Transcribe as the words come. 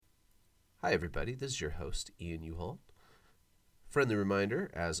Hi, everybody. This is your host, Ian Uhall. Friendly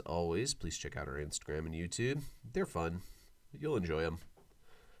reminder, as always, please check out our Instagram and YouTube. They're fun. You'll enjoy them.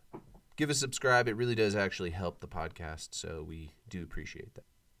 Give a subscribe. It really does actually help the podcast, so we do appreciate that.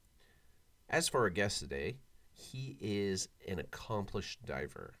 As for our guest today, he is an accomplished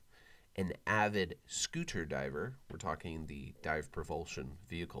diver, an avid scooter diver. We're talking the dive propulsion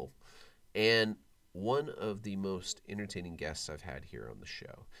vehicle, and one of the most entertaining guests I've had here on the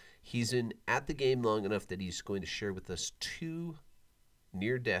show. He's been at the game long enough that he's going to share with us two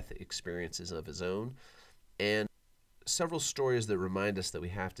near-death experiences of his own and several stories that remind us that we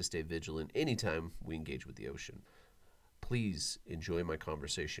have to stay vigilant anytime we engage with the ocean. Please enjoy my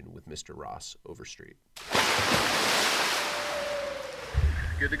conversation with Mr. Ross Overstreet.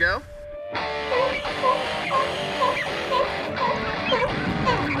 Good to go?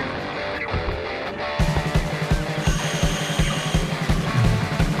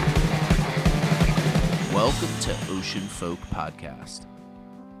 Welcome to Ocean Folk Podcast,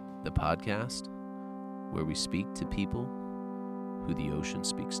 the podcast where we speak to people who the ocean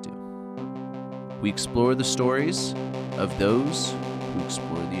speaks to. We explore the stories of those who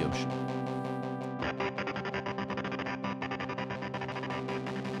explore the ocean.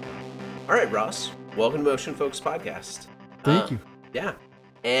 All right, Ross, welcome to Ocean Folks Podcast. Thank you. Yeah,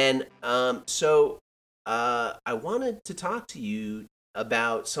 and so I wanted to talk to you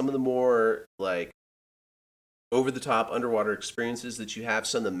about some of the more over-the-top underwater experiences that you have,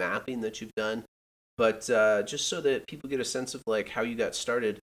 some of the mapping that you've done, but just so that people get a sense of how you got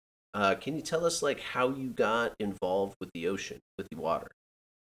started, can you tell us how you got involved with the ocean, with the water?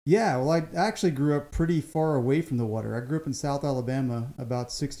 Yeah, well, I actually grew up pretty far away from the water. I grew up in South Alabama,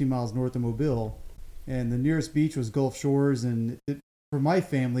 about 60 miles north of Mobile, and the nearest beach was Gulf Shores, and for my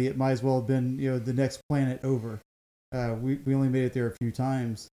family, it might as well have been the next planet over. We only made it there a few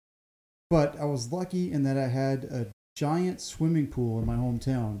times. But I was lucky in that I had a giant swimming pool in my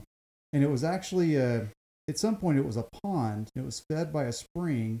hometown. And it was actually, at some point, it was a pond. It was fed by a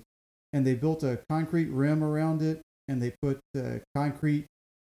spring. And they built a concrete rim around it. And they put concrete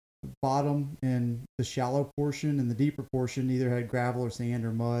bottom in the shallow portion. And the deeper portion either had gravel or sand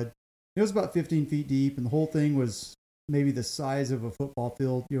or mud. It was about 15 feet deep. And the whole thing was maybe the size of a football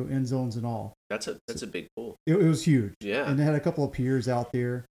field, end zones and all. That's a big pool. It was huge. Yeah. And it had a couple of piers out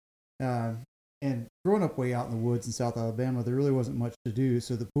there. And growing up way out in the woods in South Alabama, there really wasn't much to do.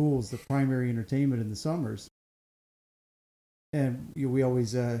 So the pool was the primary entertainment in the summers. And we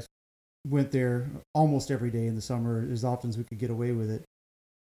always went there almost every day in the summer, as often as we could get away with it.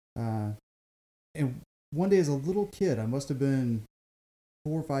 And one day as a little kid, I must have been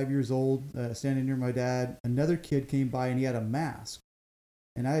 4 or 5 years old, standing near my dad, another kid came by and he had a mask.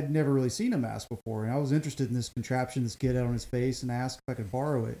 And I had never really seen a mask before. And I was interested in this contraption this kid had on his face, and I asked if I could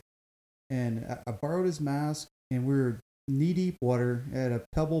borrow it. And I borrowed his mask, and we were knee-deep water at a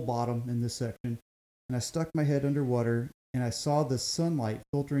pebble bottom in this section. And I stuck my head underwater, and I saw the sunlight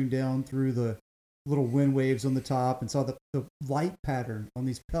filtering down through the little wind waves on the top and saw the light pattern on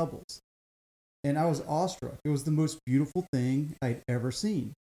these pebbles. And I was awestruck. It was the most beautiful thing I'd ever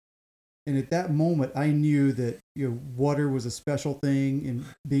seen. And at that moment, I knew that water was a special thing, and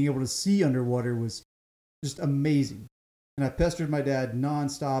being able to see underwater was just amazing. And I pestered my dad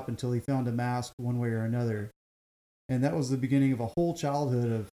nonstop until he found a mask one way or another. And that was the beginning of a whole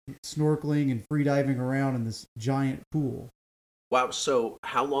childhood of snorkeling and free diving around in this giant pool. Wow. So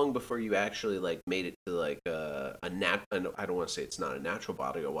how long before you actually made it to I don't want to say it's not a natural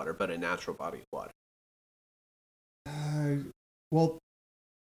body of water, but a natural body of water? Well,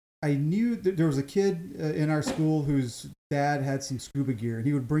 I knew that there was a kid in our school whose dad had some scuba gear, and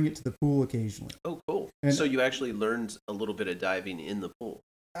he would bring it to the pool occasionally. Oh, cool. And so you actually learned a little bit of diving in the pool.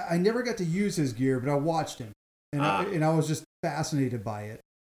 I never got to use his gear, but I watched him, and I was just fascinated by it.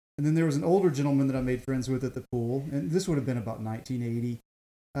 And then there was an older gentleman that I made friends with at the pool, and this would have been about 1980,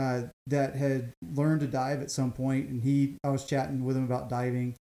 that had learned to dive at some point, and I was chatting with him about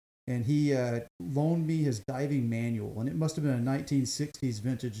diving, and he loaned me his diving manual, and it must have been a 1960s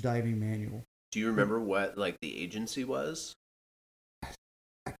vintage diving manual. Do you remember what the agency was?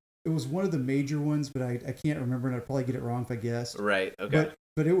 It was one of the major ones, but I can't remember, and I'd probably get it wrong if I guessed. Right, okay.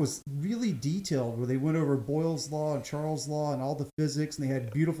 But it was really detailed, where they went over Boyle's Law and Charles' Law and all the physics, and they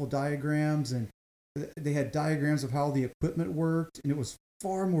had beautiful diagrams, and they had diagrams of how the equipment worked, and it was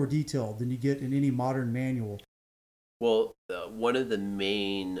far more detailed than you get in any modern manual. Well, one of the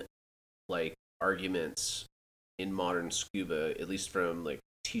main arguments in modern scuba, at least from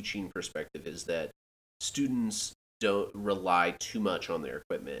teaching perspective, is that students don't rely too much on their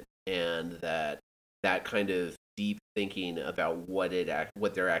equipment, and that kind of deep thinking about what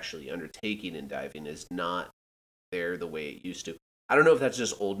they're actually undertaking in diving is not there the way it used to. I don't know if that's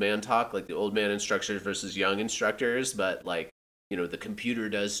just old man talk, like the old man instructors versus young instructors, but like, the computer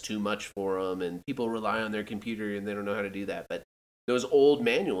does too much for them and people rely on their computer and they don't know how to do that. But those old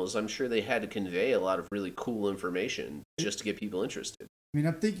manuals, I'm sure they had to convey a lot of really cool information just to get people interested. I mean,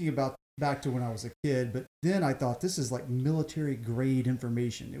 I'm thinking about back to when I was a kid, but then I thought this is like military grade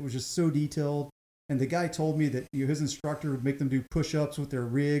information. It was just so detailed. And the guy told me that his instructor would make them do push-ups with their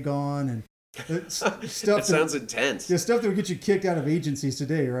rig on and stuff. That sounds intense. Yeah, stuff that would get you kicked out of agencies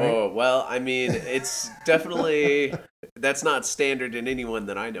today, right? Oh, well, I mean, it's definitely, that's not standard in anyone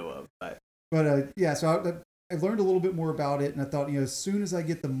that I know of. But yeah, so I learned a little bit more about it, and I thought, as soon as I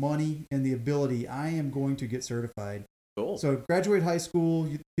get the money and the ability, I am going to get certified. Cool. So graduate high school,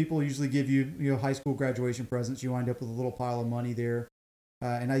 people usually give you, high school graduation presents. You wind up with a little pile of money there.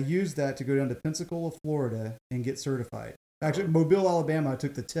 And I used that to go down to Pensacola, Florida, and get certified. Actually, Mobile, Alabama, I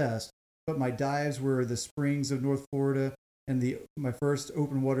took the test, but my dives were the springs of North Florida, and my first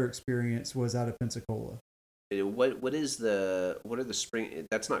open water experience was out of Pensacola. What are the spring?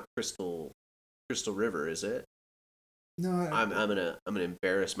 That's not Crystal River, is it? No, I'm gonna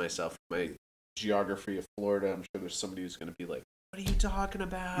embarrass myself with my geography of Florida. I'm sure there's somebody who's gonna be like, "What are you talking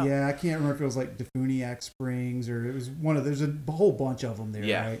about?" Yeah, I can't remember if it was like Defuniak Springs or it was there's a whole bunch of them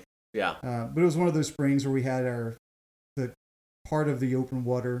there, right? Yeah. But it was one of those springs where we had the part of the open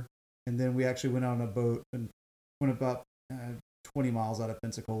water, and then we actually went out on a boat and went about 20 miles out of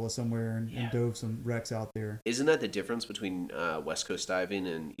Pensacola somewhere and dove some wrecks out there. Isn't that the difference between West Coast diving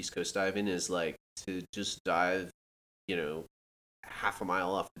and East Coast diving? Is like to just dive, half a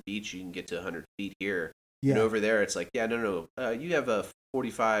mile off the beach, you can get to 100 feet here. Yeah. And over there, it's like, no. You have a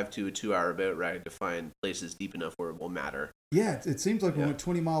 45 to a 2-hour boat ride to find places deep enough where it will matter. Yeah, it seems like we went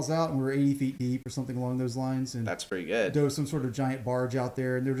 20 miles out and we were 80 feet deep or something along those lines. And that's pretty good. There was some sort of giant barge out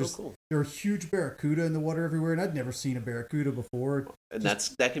there, and cool. There were huge barracuda in the water everywhere, and I'd never seen a barracuda before. And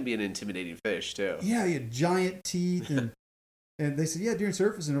that can be an intimidating fish too. Yeah, he had giant teeth, and they said, during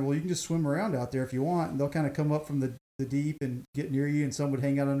surface interval, you can just swim around out there if you want, and they'll kind of come up from the deep and get near you, and some would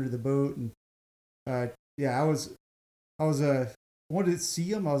hang out under the boat. And I wanted to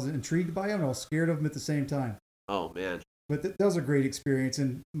see them. I was intrigued by them, and I was scared of them at the same time. Oh man. But that was a great experience.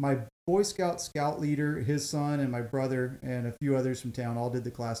 And my Boy scout leader, his son, and my brother, and a few others from town all did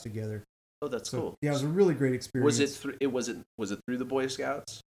the class together. Oh, that's cool. Yeah, it was a really great experience. Was it through the Boy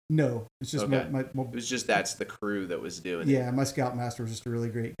Scouts? No, it's just okay. my it was just that's the crew that was doing it. it. Yeah, my scoutmaster was just a really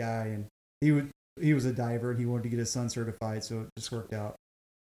great guy, and he was a diver, and he wanted to get his son certified, so it just worked out.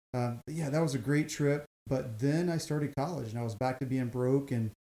 But yeah, that was a great trip. But then I started college, and I was back to being broke.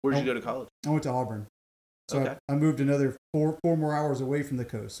 And where did you go to college? I went to Auburn. So okay. I moved another four more hours away from the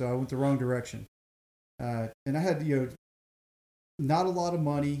coast. So I went the wrong direction. And I had, not a lot of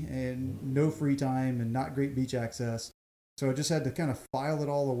money and no free time and not great beach access. So I just had to kind of file it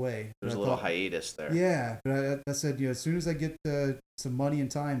all away. There's a little hiatus there. Yeah. But I said, as soon as I get some money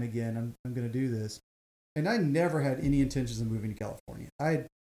and time again, I'm going to do this. And I never had any intentions of moving to California.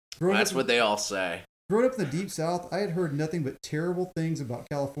 That's what they all say. Growing up in the Deep South, I had heard nothing but terrible things about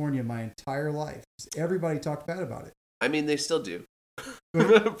California my entire life. Everybody talked bad about it. I mean, they still do.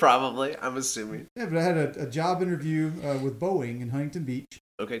 Probably, I'm assuming. Yeah, but I had a job interview with Boeing in Huntington Beach.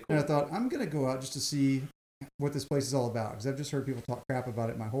 Okay, cool. And I thought, I'm going to go out just to see what this place is all about, because I've just heard people talk crap about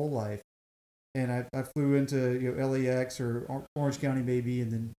it my whole life. And I flew into LAX or Orange County maybe,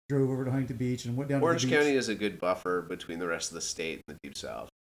 and then drove over to Huntington Beach and went down to the beach. Orange County is a good buffer between the rest of the state and the Deep South.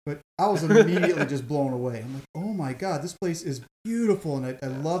 But I was immediately just blown away. I'm like, oh my God, this place is beautiful. And I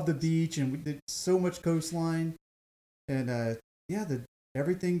love the beach, and we did so much coastline. And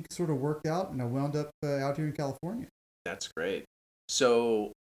everything sort of worked out, and I wound up out here in California. That's great.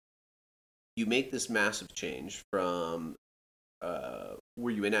 So you make this massive change from, were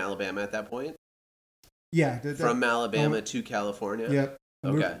you in Alabama at that point? Yeah. From Alabama to California? Yep.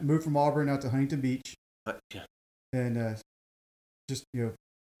 Okay. Moved from Auburn out to Huntington Beach. Yeah. And just,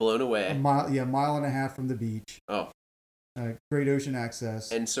 blown away. A mile and a half from the beach. Oh. Great ocean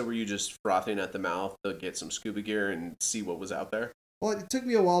access. And so were you just frothing at the mouth to get some scuba gear and see what was out there? Well, it took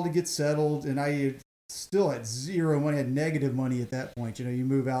me a while to get settled, and I still had zero money, had negative money at that point. You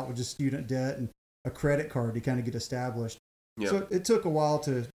move out with just student debt and a credit card to kind of get established. Yep. So it took a while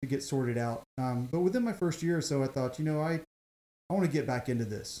to get sorted out. But within my first year or so, I thought, I want to get back into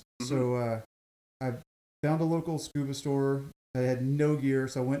this. Mm-hmm. So I found a local scuba store. I had no gear,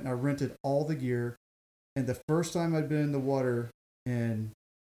 so I went and I rented all the gear. And the first time I'd been in the water in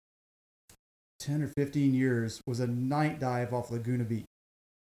 10 or 15 years was a night dive off Laguna Beach.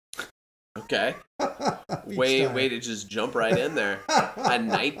 Okay. Beach Way dive. way to just jump right in there. A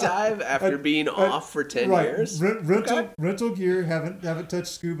night dive after being off for 10 right. years. Rental gear. Haven't touched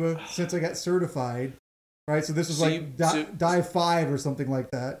scuba since I got certified. Right. So this was dive 5 or something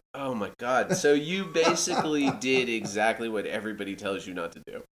like that. Oh my God! So you basically did exactly what everybody tells you not to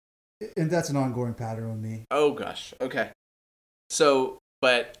do. And that's an ongoing pattern with me. Oh gosh. Okay. So,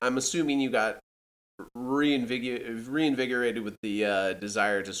 but I'm assuming you got reinvigorated with the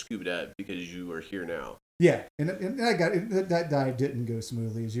desire to scuba dive because you are here now. Yeah, and I got it, that dive didn't go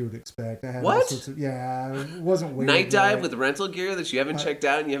smoothly as you would expect. I had what? All sorts of, it wasn't weighted night dive right. with rental gear that you haven't checked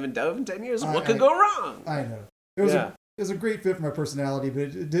out and you haven't dove in 10 years. What could I, go wrong? I know it was a great fit for my personality, but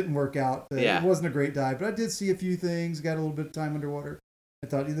it didn't work out. It wasn't a great dive, but I did see a few things. Got a little bit of time underwater. I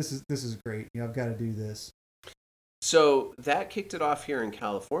thought this is great. I've got to do this. So that kicked it off here in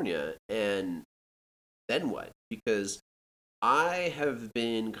California, and then what? Because I have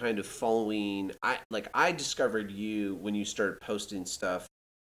been kind of following. I discovered you when you started posting stuff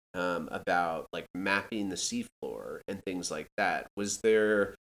about like mapping the seafloor and things like that. Was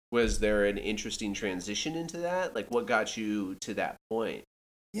there an interesting transition into that? Like, what got you to that point?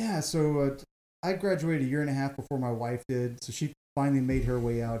 Yeah, so I graduated a year and a half before my wife did, so she finally made her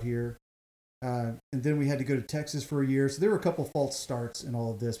way out here. And then we had to go to Texas for a year. So there were a couple false starts in all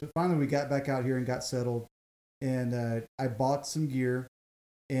of this. But finally we got back out here and got settled. And I bought some gear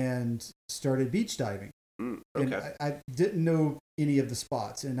and started beach diving. Okay. And I didn't know any of the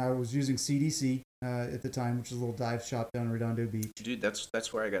spots. And I was using CDC at the time, which is a little dive shop down in Redondo Beach. Dude,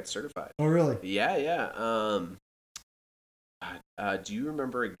 that's where I got certified. Oh, really? Yeah. Do you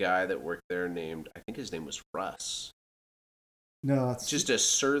remember a guy that worked there named, I think his name was Russ? No, it's just a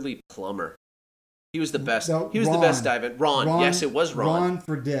surly plumber. He was the best. No, he was Ron. the best diving. Ron. Yes, it was Ron. Ron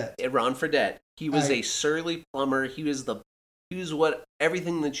Fredette. Ron Fredette. He was a surly plumber. He was what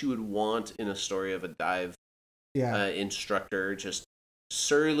everything that you would want in a story of a dive instructor. Just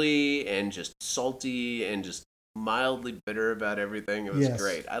surly and just salty and just mildly bitter about everything. It was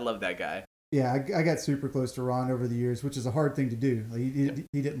great. I love that guy. Yeah, I got super close to Ron over the years, which is a hard thing to do. Like,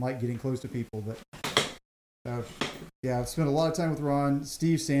 he didn't like getting close to people, but I've spent a lot of time with Ron.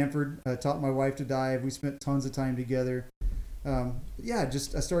 Steve Sanford taught my wife to dive. We spent tons of time together. I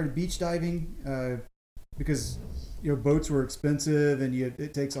started beach diving because boats were expensive and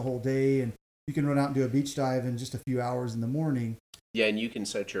it takes a whole day, and you can run out and do a beach dive in just a few hours in the morning. Yeah, and you can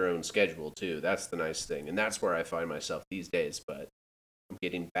set your own schedule too. That's the nice thing, and that's where I find myself these days. But I'm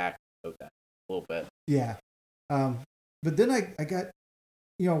getting back to that a little bit. Yeah, but then I got,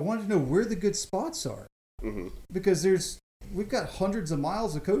 I wanted to know where the good spots are. Mm-hmm. Because we've got hundreds of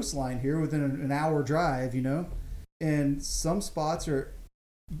miles of coastline here within an hour drive, and some spots are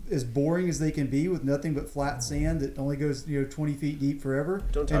as boring as they can be with nothing but flat sand that only goes 20 feet deep forever.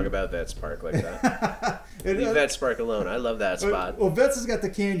 Don't talk about Vets Park like that. Leave Vets Park alone. I love that spot. Well, Vets has got the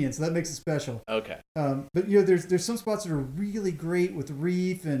canyon, so that makes it special. Okay. But there's some spots that are really great with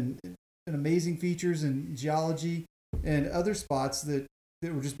reef and amazing features and geology, and other spots that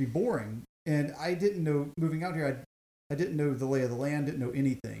would just be boring. And I didn't know, moving out here, I didn't know the lay of the land, didn't know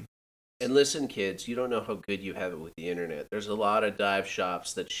anything. And listen, kids, you don't know how good you have it with the internet. There's a lot of dive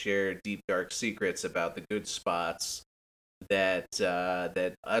shops that share deep, dark secrets about the good spots that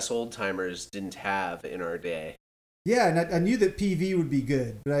us old timers didn't have in our day. Yeah, and I knew that PV would be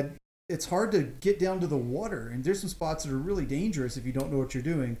good, but it's hard to get down to the water. And there's some spots that are really dangerous if you don't know what you're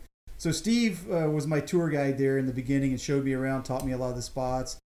doing. So Steve was my tour guide there in the beginning and showed me around, taught me a lot of the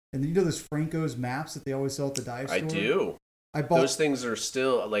spots. And then those Franco's maps that they always sell at the dive store? I do. Those things are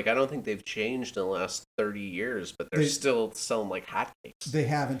still, I don't think they've changed in the last 30 years, but they're still selling like hotcakes. They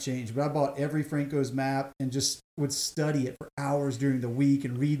haven't changed, but I bought every Franco's map and just would study it for hours during the week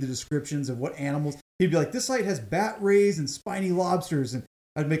and read the descriptions of what animals. He'd be like, this site has bat rays and spiny lobsters. And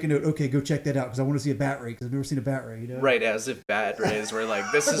I'd make a note, okay, go check that out because I want to see a bat ray because I've never seen a bat ray. Right, as if bat rays were like,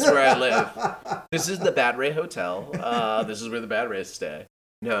 this is where I live. This is the Bat Ray Hotel. This is where the bat rays stay.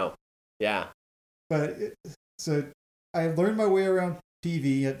 No. Yeah. But so I learned my way around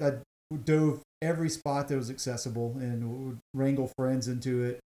PV. I dove every spot that was accessible and would wrangle friends into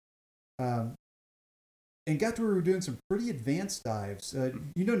it. And got to where we were doing some pretty advanced dives.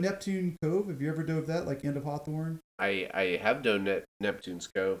 Neptune Cove? Have you ever dove that, like End of Hawthorne? I have done Neptune's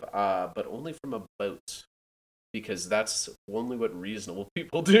Cove, but only from a boat. Because that's only what reasonable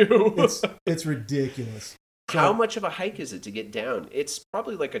people do. It's ridiculous. So, how much of a hike is it to get down? It's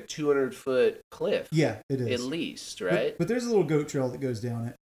probably like a 200-foot cliff. Yeah, it is. At least, right? But there's a little goat trail that goes down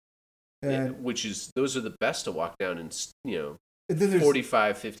it. And those are the best to walk down in,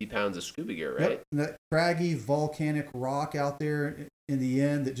 45, 50 pounds of scuba gear, right? Yep, and that craggy volcanic rock out there. in the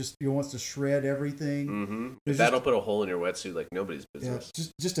end that just wants to shred everything. Mm-hmm. There's That'll just, put a hole in your wetsuit like nobody's yeah, business.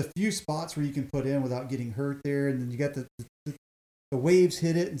 just a few spots where you can put in without getting hurt there, and then you got the waves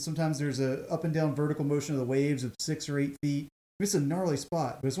hit it, and sometimes there's a up and down vertical motion of the waves of 6 or 8 feet. It's a gnarly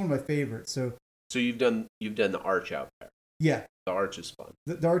spot, but it's one of my favorites. So you've done the arch out there. yeah, The arch is fun.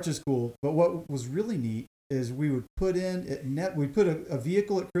 the arch is cool. But what was really neat is we would put in we put a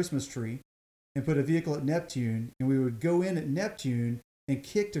vehicle at Christmas Tree, and put a vehicle at Neptune, and we would go in at Neptune and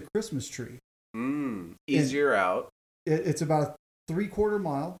kick to Christmas Tree. Easier out. It's about a 3/4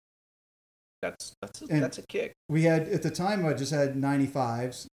 mile. That's a kick. We had at the time I just had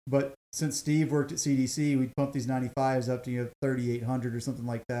 95s, but since Steve worked at CDC, we'd pump these 95s up to 3,800 or something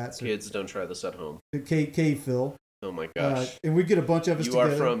like that. So Kids, don't try this at home. Cave fill. Oh my gosh! And we'd get a bunch of us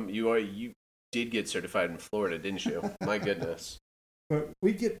together. You did get certified in Florida, didn't you? My goodness. But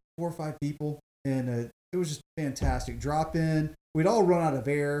we'd get 4 or 5 people, and it was just fantastic. Drop in. We'd all run out of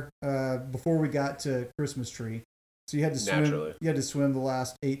air before we got to Christmas Tree. So you had to swim. Naturally. You had to swim the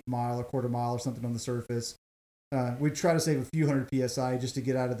last 1/8 mile or 1/4 mile or something on the surface. We'd try to save a few hundred psi just to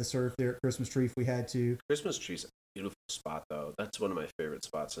get out of the surf there at Christmas Tree if we had to. Christmas Tree's a beautiful spot, though. That's one of my favorite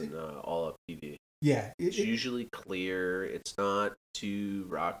spots in all of PV. Yeah, it's usually clear. It's not too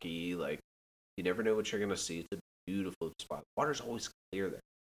rocky. Like, you never know what you're gonna see. It's a beautiful spot. Water's always clear there.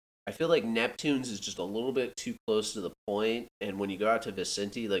 I feel like Neptune's is just a little bit too close to the point, and when you go out to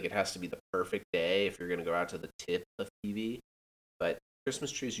Vicente, like, it has to be the perfect day if you're going to go out to the tip of PV. But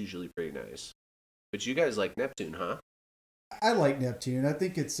Christmas Tree is usually pretty nice. But you guys like Neptune, huh? I like Neptune. I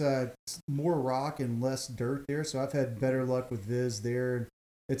think it's more rock and less dirt there, so I've had better luck with Viz there.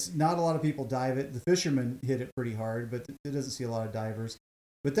 It's not a lot of people dive it. The fishermen hit it pretty hard, but it doesn't see a lot of divers.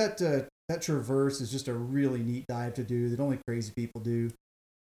 But that traverse is just a really neat dive to do that only crazy people do.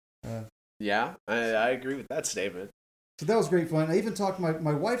 Yeah, I agree with that statement. So that was great fun. I even talked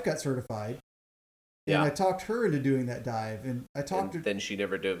my wife got certified, and I talked her into doing that dive. And I talked her. Then she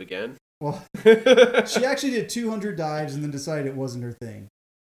never dove again. Well, she actually did 200 dives and then decided it wasn't her thing.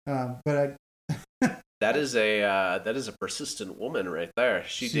 But that is a persistent woman right there.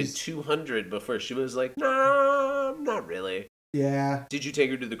 She did 200 before she was like, nah, not really. Yeah. Did you take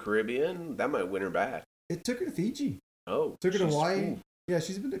her to the Caribbean? That might win her back. It took her to Fiji. Oh, took her to Hawaii. Cool. Yeah,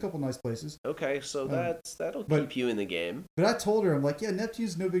 she's been to a couple nice places. Okay, so that'll keep you in the game. But I told her, I'm like, yeah,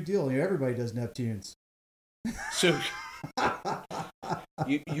 Neptune's no big deal. Everybody does Neptunes. So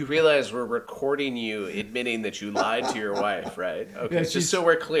you realize we're recording you admitting that you lied to your wife, right? Okay, yeah, just so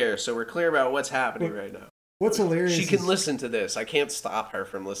we're clear. So we're clear about what's happening right now. What's hilarious? She can listen to this. I can't stop her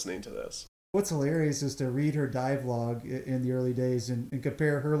from listening to this. What's hilarious is to read her dive log in the early days and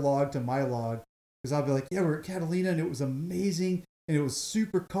compare her log to my log. Because I'll be like, yeah, we're at Catalina and it was amazing. And it was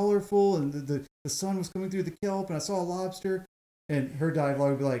super colorful, and the sun was coming through the kelp, and I saw a lobster. And her dive log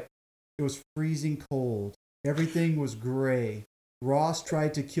would be like, it was freezing cold. Everything was gray. Ross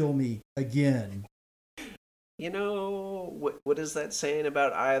tried to kill me again. You know, what is that saying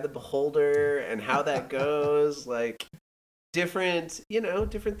about Eye of the Beholder and how that goes? Like, different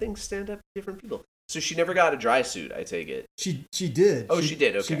things stand up to different people. So she never got a dry suit, I take it. She did. Oh, she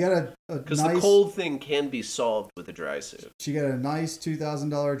did. Okay. She got a because nice, the cold thing can be solved with a dry suit. She got a nice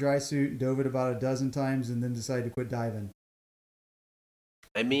 $2,000 dry suit, dove it about a dozen times, and then decided to quit diving.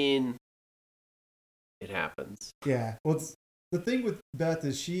 I mean, it happens. Yeah. Well, the thing with Beth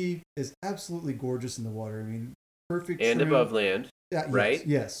is she is absolutely gorgeous in the water. I mean, perfect and trim. above land. Yeah, right?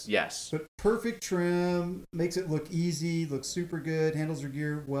 Yes. But perfect trim, makes it look easy, looks super good, handles her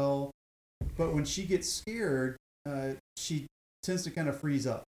gear well. But when she gets scared, she tends to kind of freeze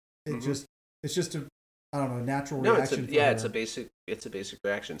up. It's just a natural reaction. It's a basic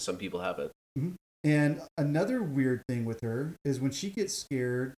reaction. Some people have it. Mm-hmm. And another weird thing with her is when she gets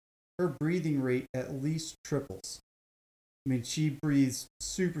scared, her breathing rate at least triples. I mean, she breathes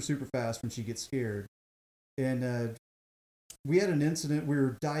super, super fast when she gets scared. And we had an incident. We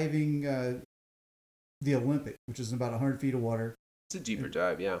were diving the Olympic, which is about 100 feet of water. It's a deeper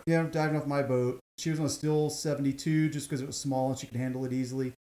dive, yeah. Yeah, I'm diving off my boat. She was on a Still 72 just because it was small and she could handle it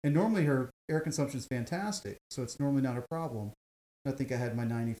easily. And normally her air consumption is fantastic, so it's normally not a problem. I think I had my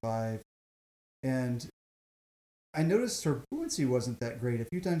 95. And I noticed her buoyancy wasn't that great. A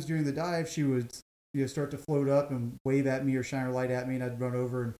few times during the dive, she would start to float up and wave at me or shine her light at me, and I'd run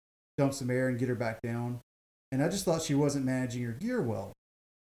over and dump some air and get her back down. And I just thought she wasn't managing her gear well.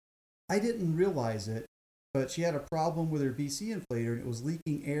 I didn't realize it, but she had a problem with her BC inflator, and it was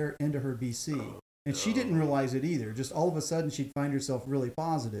leaking air into her BC. And she didn't realize it either. Just all of a sudden, she'd find herself really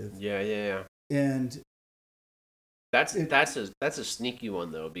positive. Yeah. And that's a sneaky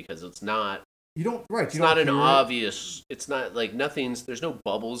one, though, because it's not You don't right. It's You don't not an hear it. obvious. It's not like nothing's. There's no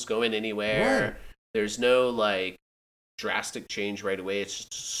bubbles going anywhere. Right. There's no like drastic change right away. It's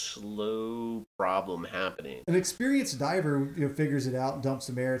just a slow problem happening. An experienced diver figures it out, dumps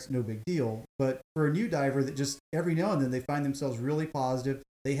some air. It's no big deal. But for a new diver that just every now and then they find themselves really positive,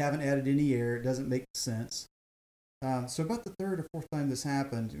 they haven't added any air. It doesn't make sense. So about the third or fourth time this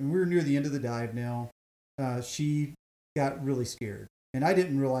happened, and we were near the end of the dive now, she got really scared, and I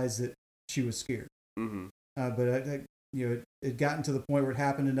didn't realize that she was scared. Mm-hmm. But it gotten to the point where it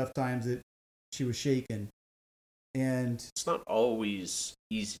happened enough times that she was shaken, and it's not always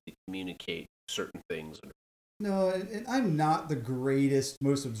easy to communicate certain things. No, and I'm not the greatest,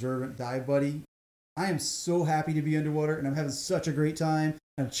 most observant dive buddy. I am so happy to be underwater, and I'm having such a great time.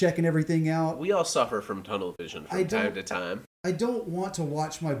 I'm checking everything out. We all suffer from tunnel vision from time to time. I don't want to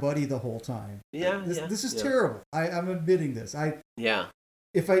watch my buddy the whole time. Yeah, this is terrible. I'm admitting this.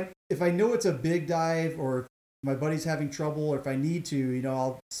 If I know it's a big dive, or my buddy's having trouble, or if I need to,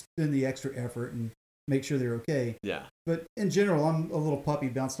 I'll spend the extra effort and make sure they're okay. Yeah. But in general, I'm a little puppy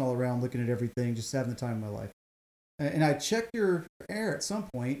bouncing all around, looking at everything, just having the time of my life. And I checked her air at some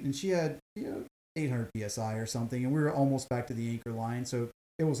point, and she had 800 psi or something, and we were almost back to the anchor line, so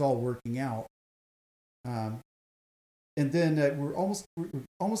it was all working out. And then we're almost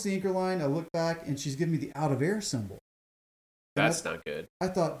the anchor line. I look back, and she's giving me the out of air symbol. That's not good. I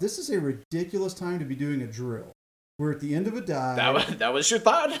thought, this is a ridiculous time to be doing a drill. We're at the end of a dive. That was your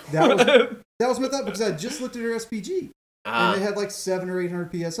thought? That was my thought, because I just looked at her SPG. And it had like 700 or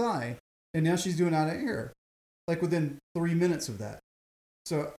 800 psi. And now she's doing out of air, like within 3 minutes of that.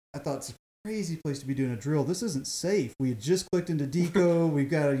 So I thought, it's a crazy place to be doing a drill. This isn't safe. We had just clicked into DECO. We've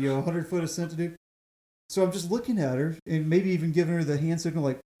got 100 foot ascent to do. So I'm just looking at her and maybe even giving her the hand signal,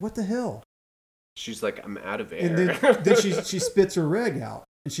 like, what the hell? She's like, I'm out of air. And then she spits her reg out,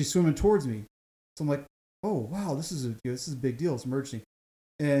 and she's swimming towards me. So I'm like, oh wow, this is a big deal. It's emergency.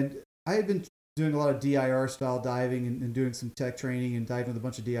 And I had been doing a lot of DIR style diving and doing some tech training and diving with a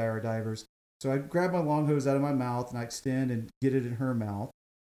bunch of DIR divers. So I grab my long hose out of my mouth and I extend and get it in her mouth.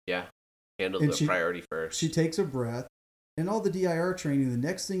 Yeah, handle the priority first. She takes a breath. And all the DIR training, the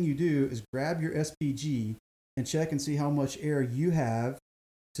next thing you do is grab your SPG and check and see how much air you have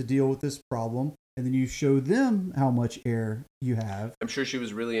to deal with this problem. And then you show them how much air you have. I'm sure she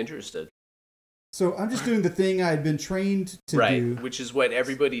was really interested. So I'm just doing the thing I had been trained to do. Right, which is what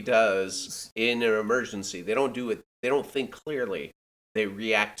everybody does in an emergency. They don't do it. They don't think clearly. They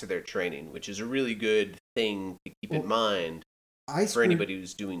react to their training, which is a really good thing to keep in mind for anybody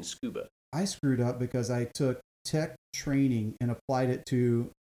who's doing scuba. I screwed up because I took tech training and applied it to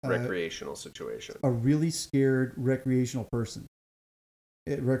recreational situation. A really scared recreational person.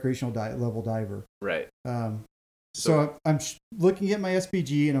 Recreational level diver. Right. So I'm looking at my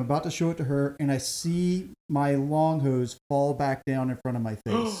SPG and I'm about to show it to her, and I see my long hose fall back down in front of my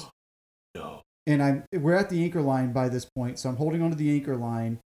face. No. And we're at the anchor line by this point, so I'm holding onto the anchor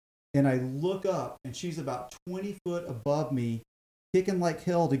line, and I look up, and she's about 20 foot above me, kicking like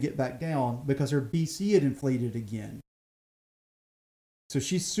hell to get back down because her BC had inflated again. So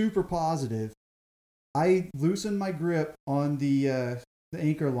she's super positive. I loosened my grip on the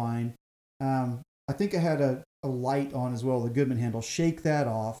anchor line. I think I had a light on as well, the Goodman handle. Shake that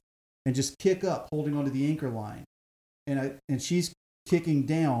off and just kick up, holding onto the anchor line. And she's kicking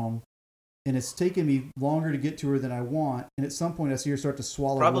down, and it's taking me longer to get to her than I want. And at some point, I see her start to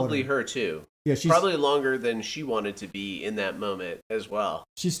swallow Probably water. her too. Yeah, she's probably longer than she wanted to be in that moment as well.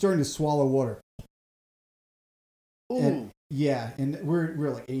 She's starting to swallow water. Ooh. And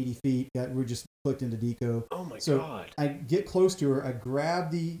we're like 80 feet. We're just clicked into DECO. Oh my so God. I get close to her. I grab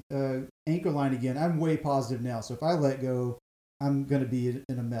the anchor line again. I'm way positive now. So if I let go, I'm going to be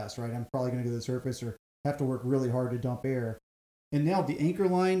in a mess, right? I'm probably going to go to the surface or have to work really hard to dump air. And now the anchor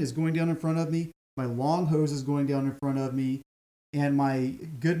line is going down in front of me. My long hose is going down in front of me. And my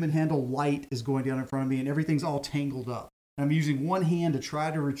Goodman handle light is going down in front of me. And everything's all tangled up. And I'm using one hand to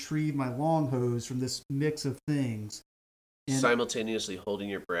try to retrieve my long hose from this mix of things. And simultaneously holding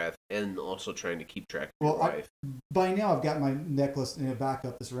your breath and also trying to keep track of your wife. By now, I've got my necklace and a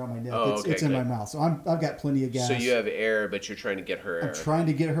backup that's around my neck. It's in my mouth, so I've got plenty of gas. So you have air, but you're trying to get her air. I'm trying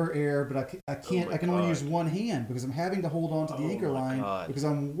to get her air, but I can't. I can only use one hand because I'm having to hold on to the anchor line because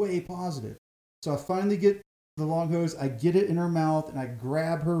I'm way positive. So I finally get the long hose. I get it in her mouth and I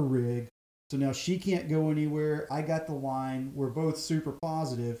grab her rig. So now she can't go anywhere. I got the line. We're both super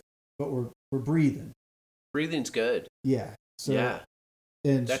positive, but we're breathing. Breathing's good. Yeah. So, yeah.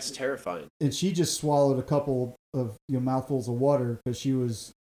 And that's terrifying. And she just swallowed a couple of mouthfuls of water because she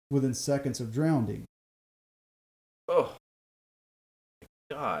was within seconds of drowning. Oh, my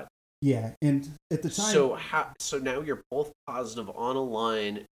God. Yeah, and at the time, So now you're both positive on a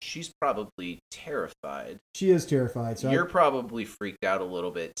line. She's probably terrified. she is terrified. So You're probably freaked out a little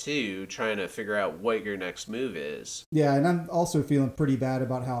bit too, trying to figure out what your next move is. yeah, and I'm also feeling pretty bad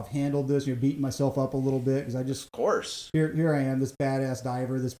about how I've handled this. You're beating myself up a little bit because I just Of course. here I am, this badass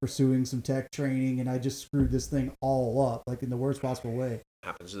diver that's pursuing some tech training, and I just screwed this thing all up, like in the worst possible way.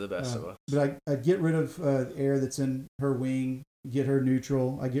 Happens to the best of us. But I get rid of air that's in her wing, get her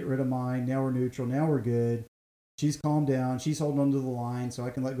neutral. I get rid of mine. Now we're neutral. Now we're good. She's calmed down. She's holding onto the line, so I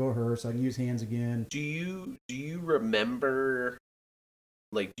can let go of her, so I can use hands again. Do you remember,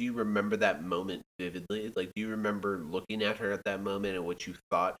 like, do you remember that moment vividly? Like, do you remember looking at her at that moment and what you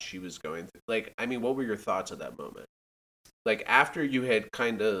thought she was going through? Like, I mean, what were your thoughts at that moment? Like, after you had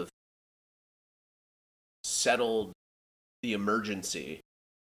kind of settled the emergency,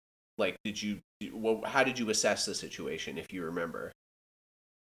 like, how did you assess the situation, if you remember?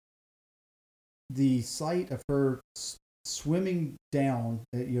 The sight of her swimming down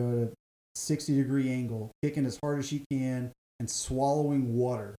at, at a 60-degree angle, kicking as hard as she can, and swallowing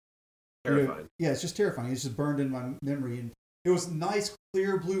water. Terrifying. Yeah, it's just terrifying. It's just burned in my memory. And it was nice,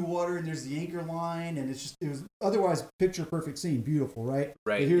 clear blue water, and there's the anchor line, and it was otherwise picture perfect scene, beautiful, right?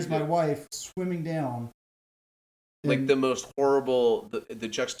 Right. But here's my wife swimming down. Like the most horrible, the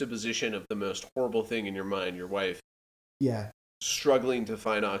juxtaposition of the most horrible thing in your mind, your wife. Yeah. Struggling to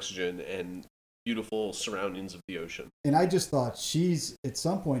find oxygen and beautiful surroundings of the ocean. And I just thought at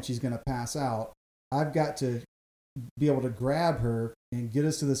some point she's going to pass out. I've got to be able to grab her and get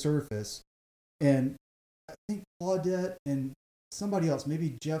us to the surface. And I think Claudette and somebody else,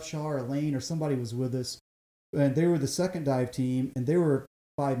 maybe Jeff Shaw or Elaine or somebody was with us. And they were the second dive team, and they were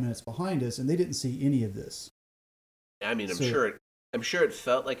 5 minutes behind us, and they didn't see any of this. I mean, I'm sure it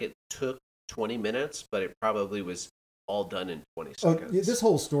felt like it took 20 minutes, but it probably was all done in 20 seconds. Yeah, this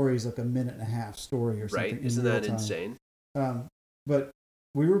whole story is like a minute and a half story or something. Right? Isn't that insane? But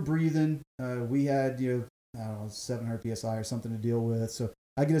we were breathing. We had, I don't know, 700 psi or something to deal with. So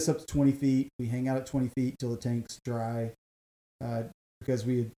I get us up to 20 feet. We hang out at 20 feet till the tank's dry, because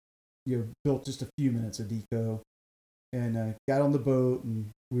we had built just a few minutes of deco, and got on the boat,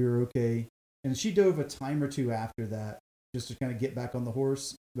 and we were okay. And she dove a time or two after that just to kind of get back on the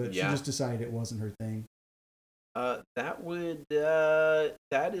horse, but she just decided it wasn't her thing. That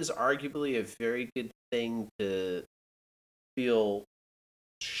is arguably a very good thing to feel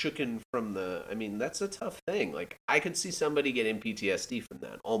shooken from I mean, that's a tough thing. Like, I could see somebody getting PTSD from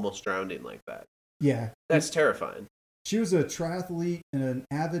that, almost drowning like that. Yeah. That's terrifying. She was a triathlete and an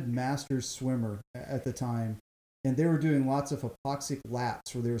avid masters swimmer at the time. And they were doing lots of hypoxic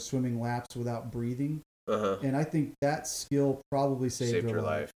laps where they were swimming laps without breathing. Uh-huh. And I think that skill probably saved her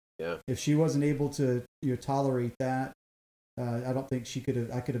life. Yeah. If she wasn't able to tolerate that, I don't think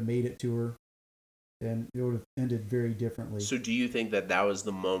I could have made it to her, and it would have ended very differently. So do you think that was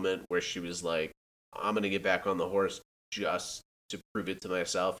the moment where she was like, I'm going to get back on the horse just to prove it to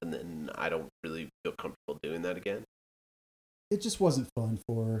myself, and then I don't really feel comfortable doing that again? It just wasn't fun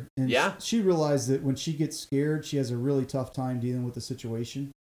for her. And yeah. She realized that when she gets scared, she has a really tough time dealing with the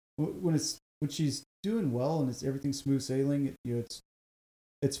situation. When she's doing well and everything's smooth sailing,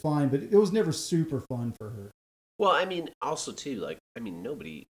 it's fine, but it was never super fun for her. Well, I mean, also too, like, I mean,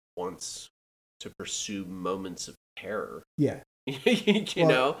 nobody wants to pursue moments of terror. Yeah. you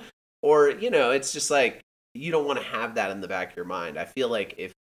know? Or, it's just like, you don't want to have that in the back of your mind. I feel like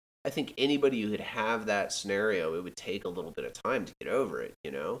I think anybody who could have that scenario, it would take a little bit of time to get over it,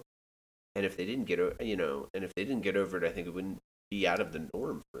 And if they didn't get over it, I think it wouldn't be out of the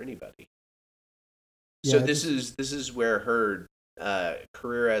norm for anybody. Yeah, so this is where her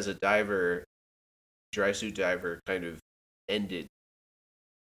career as a diver, dry suit diver, kind of ended.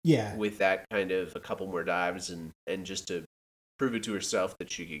 Yeah. With that kind of a couple more dives and just to prove it to herself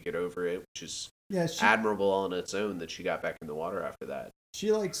that she could get over it, which is admirable on its own that she got back in the water after that.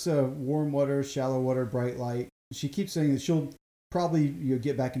 She likes warm water, shallow water, bright light. She keeps saying that she'll probably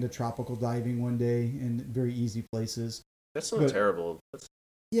get back into tropical diving one day in very easy places. That's not terrible.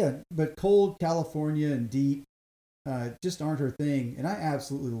 Yeah, but cold California and deep just aren't her thing, and I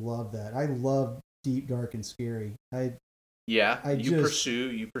absolutely love that. I love deep, dark, and scary. You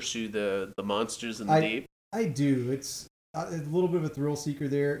pursue the monsters in the deep. I do. It's a little bit of a thrill seeker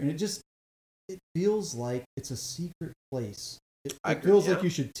there, and it feels like it's a secret place. It feels like you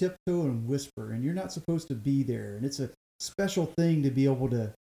should tiptoe and whisper, and you're not supposed to be there. And it's a special thing to be able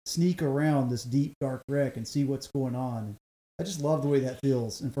to sneak around this deep, dark wreck and see what's going on. I just love the way that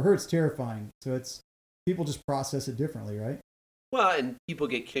feels. And for her, it's terrifying. So people just process it differently, right? Well, and people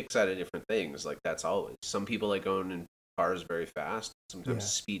get kicks out of different things. Like, that's always. Some people like going in cars very fast. Sometimes Yeah.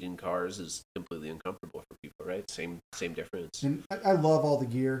 speed in cars is completely uncomfortable for people, right? Same difference. And I love all the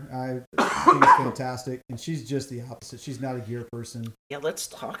gear. I think it's fantastic. And she's just the opposite. She's not a gear person. Yeah, let's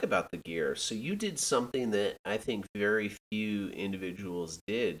talk about the gear. So you did something that I think very few individuals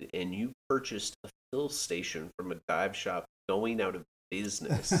did, and you purchased a fill station from a dive shop going out of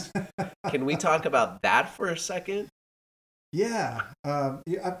business. Can we talk about that for a second? Yeah.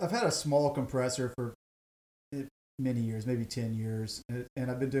 Yeah, I've had a small compressor for many years, maybe 10 years,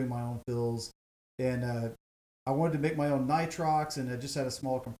 and I've been doing my own fills. And I wanted to make my own nitrox, and I just had a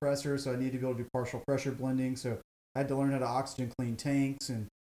small compressor, so I needed to be able to do partial pressure blending. So I had to learn how to oxygen clean tanks and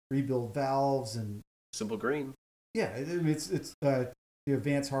rebuild valves. And Simple Green. yeah, it's the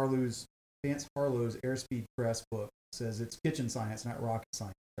Vance Harlow's Airspeed Press book says it's kitchen science, not rocket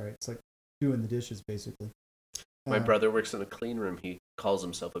science. Right? It's like doing the dishes, basically. My brother works in a clean room. He calls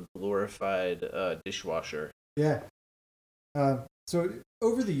himself a glorified dishwasher. Yeah. So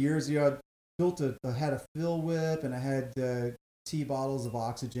over the years, I had a fill whip, and I had tea bottles of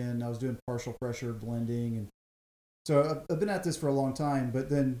oxygen. I was doing partial pressure blending, and so I've been at this for a long time. But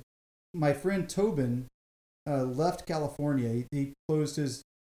then my friend Tobin left California. He closed his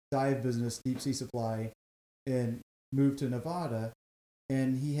dive business, Deep Sea Supply, and moved to Nevada.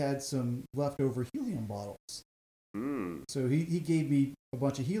 And he had some leftover helium bottles. So he gave me a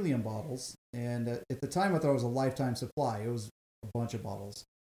bunch of helium bottles, and at the time I thought it was a lifetime supply. It was a bunch of bottles.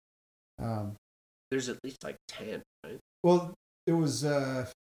 There's at least like 10, right? Well, it was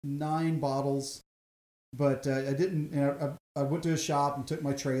 9 bottles, but I didn't. I went to a shop and took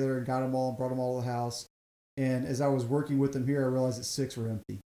my trailer and got them all and brought them all to the house. And as I was working with them here, I realized that 6 were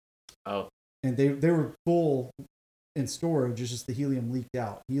empty. Oh. And they were full in storage. It's just the helium leaked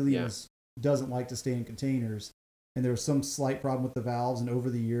out. Helium doesn't like to stay in containers. And there was some slight problem with the valves, and over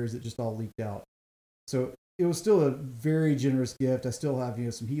the years, it just all leaked out. So it was still a very generous gift. I still have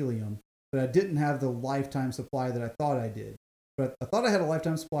some helium, but I didn't have the lifetime supply that I thought I did. But I thought I had a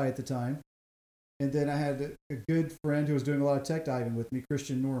lifetime supply at the time. And then I had a good friend who was doing a lot of tech diving with me,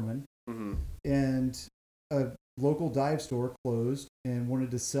 Christian Norman. Mm-hmm. And a local dive store closed and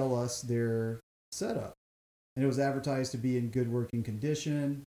wanted to sell us their setup. And it was advertised to be in good working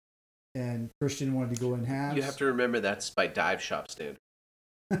condition. And Christian wanted to go in halves. You have to remember that's by dive shop standard.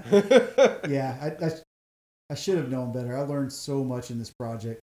 Yeah, I should have known better. I learned so much in this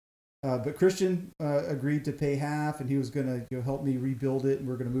project. But Christian agreed to pay half, and he was going to help me rebuild it, and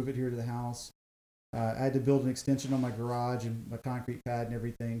we're going to move it here to the house. I had to build an extension on my garage and my concrete pad and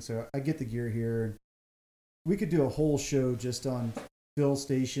everything, so I get the gear here. And we could do a whole show just on fill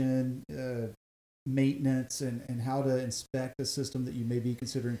station, maintenance, and how to inspect a system that you may be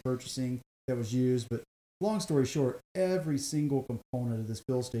considering purchasing that was used. But long story short, every single component of this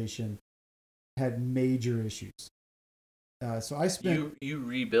fill station had major issues. So I spent... You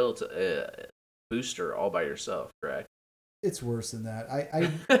rebuilt a booster all by yourself, correct? It's worse than that.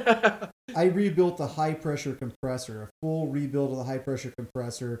 I rebuilt the high pressure compressor, a full rebuild of the high pressure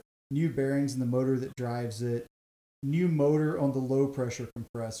compressor, new bearings in the motor that drives it, new motor on the low pressure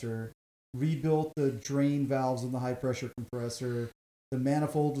compressor, rebuilt the drain valves on the high pressure compressor. The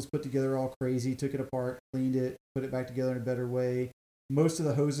manifold was put together all crazy, took it apart, cleaned it, put it back together in a better way. Most of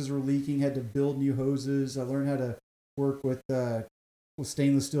the hoses were leaking, had to build new hoses. I learned how to work with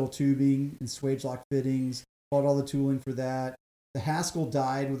stainless steel tubing and swage lock fittings, bought all the tooling for that. The Haskell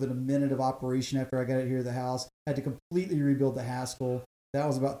died within a minute of operation after I got it here to the house. Had to completely rebuild the Haskell. That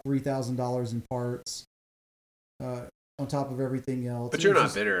was about $3,000 in parts, on top of everything else. But you're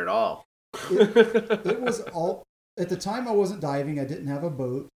not bitter at all. It was all... At the time I wasn't diving, I didn't have a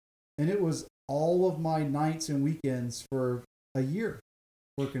boat, and it was all of my nights and weekends for a year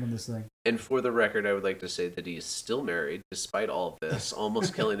working on this thing. And for the record, I would like to say that he is still married, despite all of this,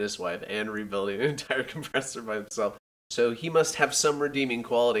 almost killing his wife and rebuilding an entire compressor by himself. So he must have some redeeming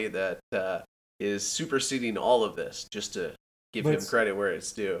quality that is superseding all of this, just to give him credit where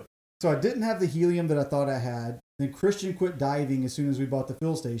it's due. So I didn't have the helium that I thought I had. Then Christian quit diving as soon as we bought the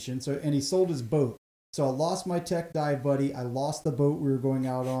fill station, and he sold his boat. So I lost my tech dive buddy. I lost the boat we were going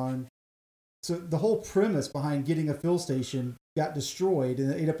out on. So the whole premise behind getting a fill station got destroyed,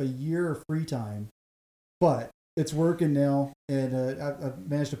 and it ate up a year of free time. But it's working now, and I've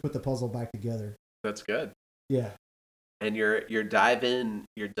managed to put the puzzle back together. That's good. Yeah. And you're diving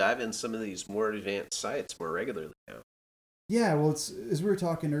some of these more advanced sites more regularly now. Yeah, well, it's, as we were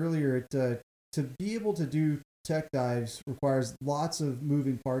talking earlier, to be able to do tech dives requires lots of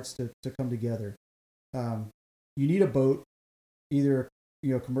moving parts to come together. You need a boat, either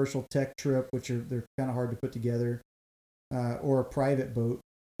a commercial tech trip, which they're kind of hard to put together, or a private boat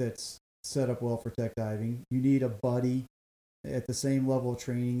that's set up well for tech diving. You need a buddy. at the same level of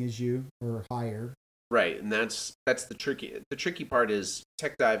training as you or higher. Right, and that's the tricky part is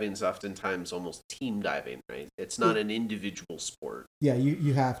tech diving is oftentimes almost team diving, right? It's not an individual sport. Yeah,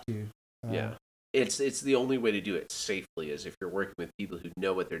 you have to. Yeah. It's the only way to do it safely is if you're working with people who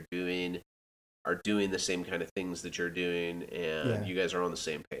know what they're doing, are doing the same kind of things that you're doing, and you guys are on the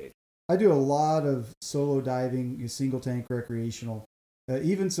same page. I do a lot of solo diving, single tank recreational,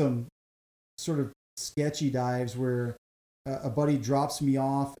 even some sort of sketchy dives where a buddy drops me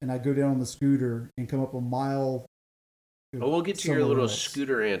off and I go down on the scooter and come up a mile. We'll get to your little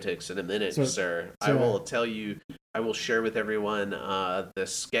scooter antics in a minute, sir. I will tell you. I will share with everyone one of the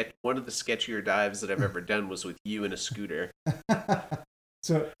sketchier dives that I've ever done was with you in a scooter.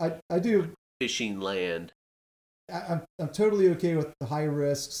 So I do fishing land. I'm totally okay with the high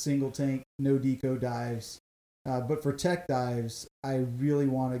risk single tank no deco dives, but for tech dives, I really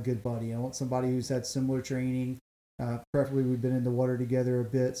want a good buddy. I want somebody who's had similar training. Preferably, we've been in the water together a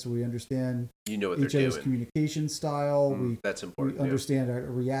bit, so we understand what each other's communication style. That's important. We understand our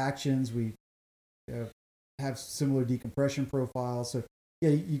reactions. We have similar decompression profiles. So, yeah,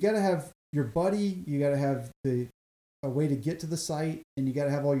 you got to have your buddy. You got to have a way to get to the site, and you got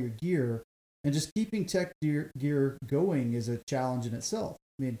to have all your gear. And just keeping tech gear going is a challenge in itself.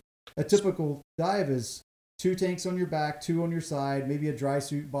 I mean, a typical dive is 2 tanks on your back, 2 on your side, maybe a dry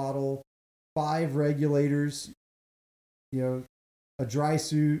suit bottle, 5 regulators. A dry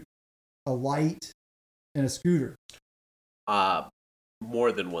suit, a light, and a scooter.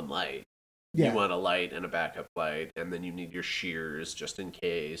 More than one light. Yeah. You want a light and a backup light, and then you need your shears just in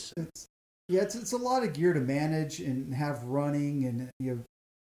case. It's a lot of gear to manage and have running, and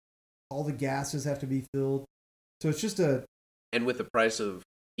all the gases have to be filled. So it's just and with the price of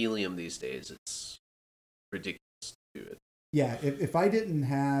helium these days, it's ridiculous to do it. Yeah, if I didn't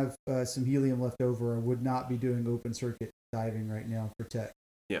have some helium left over, I would not be doing open circuit diving right now for tech.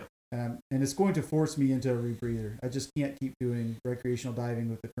 Yeah. And it's going to force me into a rebreather. I just can't keep doing recreational diving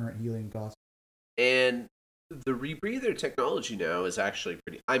with the current helium cost. And the rebreather technology now is actually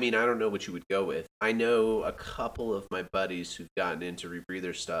pretty... I mean, I don't know what you would go with. I know a couple of my buddies who've gotten into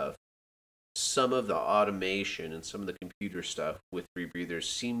rebreather stuff. Some of the automation and some of the computer stuff with rebreathers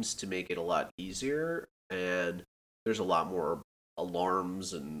seems to make it a lot easier, and there's a lot more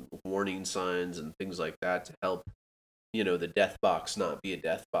alarms and warning signs and things like that to help, the death box not be a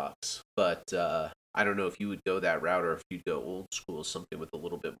death box. But I don't know if you would go that route or if you'd go old school, something with a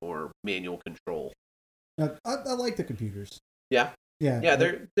little bit more manual control. I like the computers. Yeah. Yeah.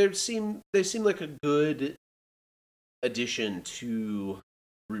 Yeah, they seem like a good addition to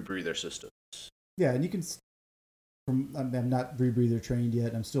rebreather systems. Yeah, and you can... I'm not rebreather trained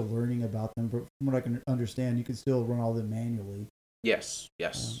yet. I'm still learning about them, but from what I can understand, you can still run all of them manually. Yes,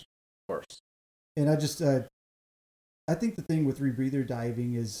 of course. And I think the thing with rebreather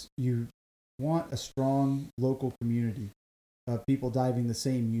diving is you want a strong local community of people diving the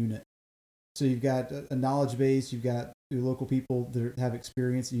same unit. So you've got a knowledge base, you've got your local people that have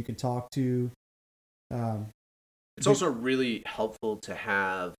experience that you can talk to. It's also really helpful to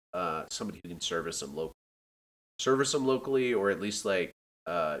have somebody who can service them locally, or at least you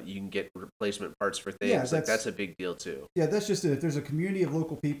can get replacement parts for things. Yeah, that's a big deal too. Yeah, that's just it. If there's a community of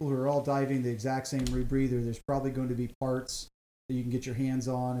local people who are all diving the exact same rebreather, there's probably going to be parts that you can get your hands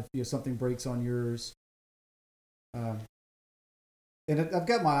on if something breaks on yours. And I've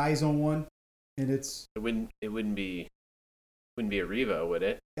got my eyes on one, and it wouldn't be a Revo, would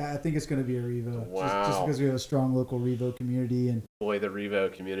it? Yeah, I think it's going to be a Revo. Wow. Just because we have a strong local Revo community. And boy, the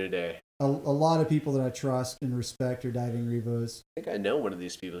Revo community. A lot of people that I trust and respect are diving Revos. I think I know one of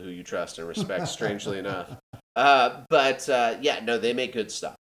these people who you trust and respect, strangely enough. But they make good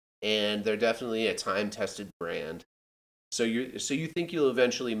stuff. And they're definitely a time-tested brand. So you think you'll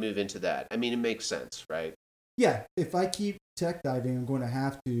eventually move into that? I mean, it makes sense, right? Yeah, if I keep tech diving, I'm going to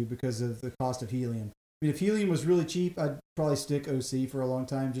have to because of the cost of helium. I mean, if helium was really cheap, I'd probably stick OC for a long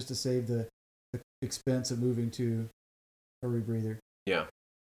time just to save the expense of moving to a rebreather. Yeah.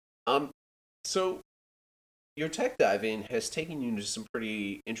 So your tech diving has taken you into some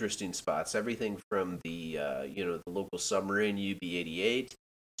pretty interesting spots. Everything from the the local submarine UB-88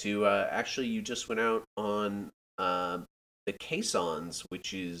 to actually you just went out on the caissons,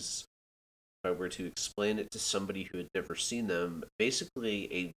 which is, if I were to explain it to somebody who had never seen them,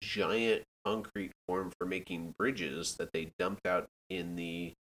 basically a giant concrete form for making bridges that they dumped out in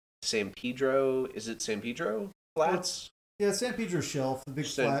the San Pedro. Is it San Pedro flats? Yeah, San Pedro Shelf, the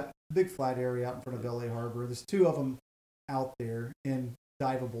big flat area out in front of LA Harbor. There's 2 of them out there in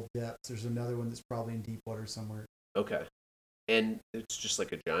diveable depths. There's another one that's probably in deep water somewhere. Okay. And it's just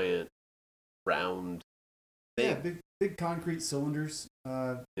like a giant round thing. Yeah, big concrete cylinders.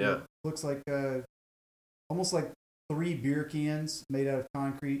 Yeah. It looks like almost like 3 beer cans made out of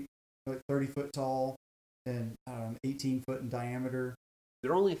concrete, like 30 foot tall and 18 foot in diameter.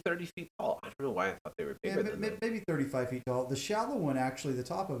 They're only 30 feet tall. I don't know why I thought they were bigger than that. Maybe 35 feet tall. The shallow one, actually, the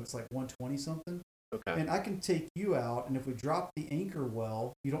top of it's like 120 something. Okay. And I can take you out, and if we drop the anchor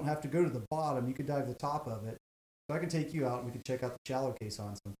well, you don't have to go to the bottom. You could dive the top of it. So I can take you out, and we can check out the shallow case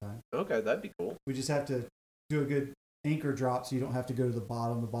on sometime. Okay, that'd be cool. We just have to do a good anchor drop so you don't have to go to the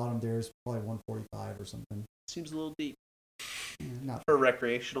bottom. The bottom there is probably 145 or something. Seems a little deep. Not for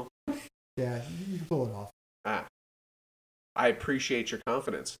recreational. Yeah, you can pull it off. I appreciate your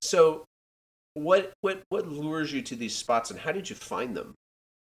confidence. So, what lures you to these spots, and how did you find them?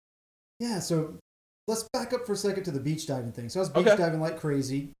 Yeah, so let's back up for a second to the beach diving thing. So I was beach diving like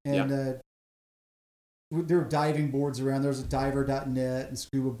crazy, and there were diving boards around. There was a diver.net and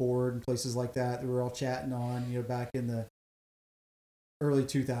scuba board and places like that we were all chatting on, back in the early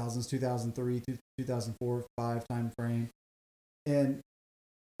 2000s, 2003, 2004, 5 time frame. And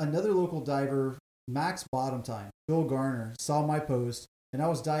another local diver, Max Bottom Time, Bill Garner, saw my post, and I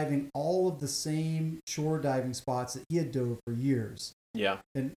was diving all of the same shore diving spots that he had dove for years. Yeah.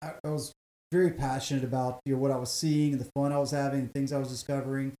 And I was very passionate about what I was seeing and the fun I was having and things I was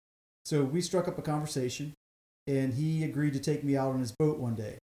discovering. So we struck up a conversation, and he agreed to take me out on his boat one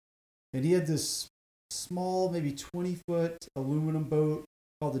day. And he had this small, maybe 20-foot aluminum boat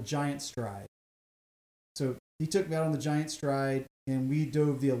called the Giant Stride. So he took me out on the Giant Stride, and we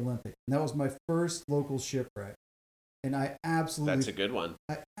dove the Olympic. And that was my first local shipwreck. And I absolutely... That's a good one.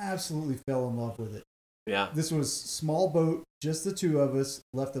 I absolutely fell in love with it. Yeah. This was small boat, just the two of us,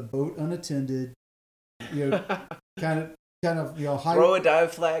 left the boat unattended, kind of, high... Throw a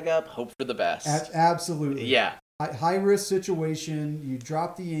dive flag up, hope for the best. Absolutely. Yeah. High risk situation, you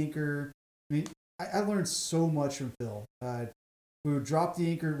drop the anchor. I mean, I learned so much from Phil. We would drop the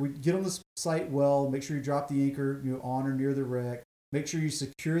anchor, we'd get on the site well, make sure you drop the anchor on or near the wreck. Make sure you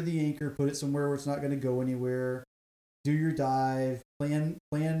secure the anchor, put it somewhere where it's not going to go anywhere. Do your dive, plan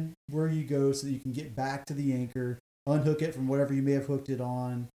where you go so that you can get back to the anchor, unhook it from whatever you may have hooked it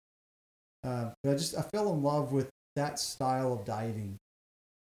on. But I fell in love with that style of diving.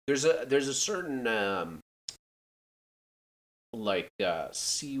 There's a certain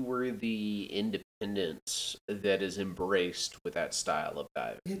seaworthy independence that is embraced with that style of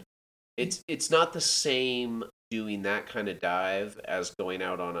diving. It's not the same doing that kind of dive as going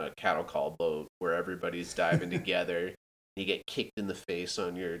out on a cattle call boat where everybody's diving together. You get kicked in the face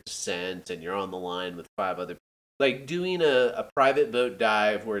on your descent, and you're on the line with 5 other. Like doing a private boat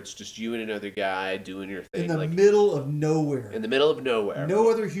dive where it's just you and another guy doing your thing in the middle of nowhere. In the middle of nowhere,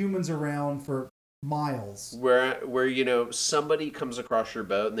 no other humans around for miles. Where somebody comes across your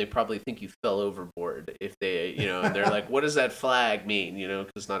boat and they probably think you fell overboard if they and they're like, what does that flag mean,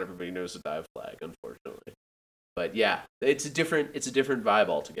 because not everybody knows the dive flag, unfortunately. But yeah, it's a different vibe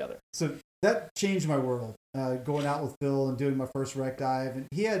altogether. So that changed my world, going out with Phil and doing my first wreck dive. And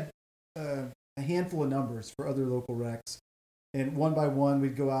he had a handful of numbers for other local wrecks, and one by one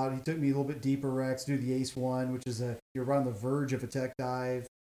we'd go out. He took me a little bit deeper wrecks, do the Ace One, which is you're around the verge of a tech dive.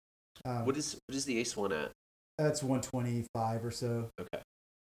 What is the Ace One at? That's 125 or so. Okay.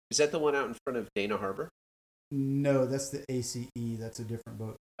 Is that the one out in front of Dana Harbor? No, that's the ACE. That's a different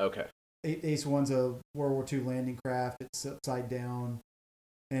boat. Okay. Ace One's a World War II landing craft. It's upside down,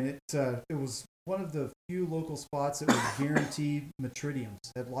 and it was one of the few local spots that was guaranteed metridiums.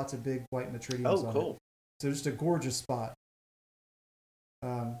 It had lots of big white metridiums on it. So just a gorgeous spot.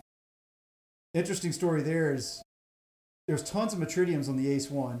 Interesting story there is there's tons of metridiums on the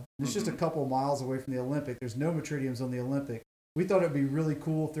Ace One. It's just a couple of miles away from the Olympic. There's no metridiums on the Olympic. We thought it'd be really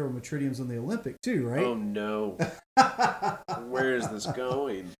cool if there were metridiums on the Olympic too, right? Oh no. Where is this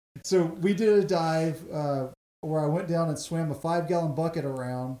going? So we did a dive where I went down and swam a 5-gallon bucket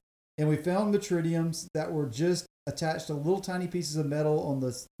around, and we found metridiums that were just attached to little tiny pieces of metal on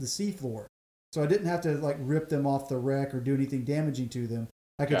the seafloor. So I didn't have to rip them off the wreck or do anything damaging to them.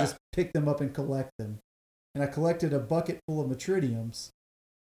 I could just pick them up and collect them. And I collected a bucket full of metridiums,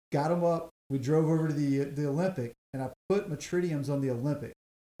 got them up. We drove over to the Olympic, and I put metridiums on the Olympic.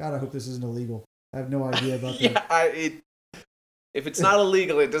 God, I hope this isn't illegal. I have no idea about that. If it's not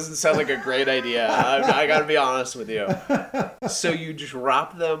illegal, it doesn't sound like a great idea. I got to be honest with you. So you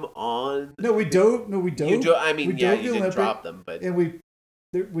drop them on? No, we dove. You didn't drop them, but and we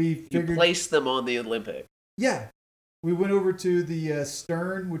figured you placed them on the Olympic. Yeah, we went over to the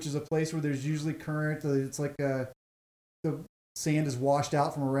stern, which is a place where there's usually current. It's like the sand is washed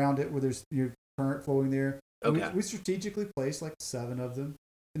out from around it, where there's current flowing there. Okay. We strategically placed 7 of them,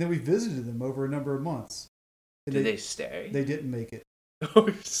 and then we visited them over a number of months. And Did they stay? They didn't make it.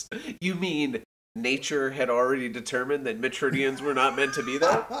 You mean nature had already determined that Metridians were not meant to be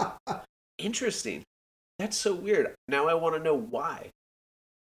there? Interesting. That's so weird. Now I want to know why.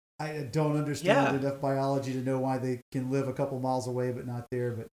 I don't understand enough biology to know why they can live a couple miles away but not there.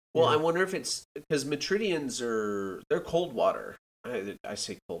 But well, I wonder if it's because Metridians they're cold water. I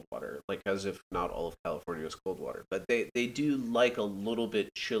say cold water, like as if not all of California is cold water, but they do like a little bit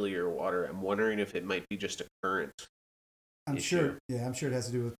chillier water. I'm wondering if it might be just a current. I'm sure it has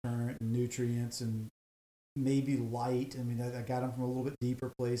to do with current and nutrients and maybe light. I mean, I got them from a little bit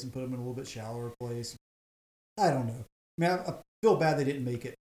deeper place and put them in a little bit shallower place. I don't know. I mean, I feel bad they didn't make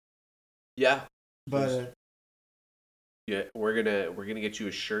it. Yeah, but yeah, we're gonna get you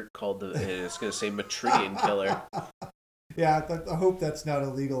a shirt called and it's gonna say Metridian Killer. Yeah, I hope that's not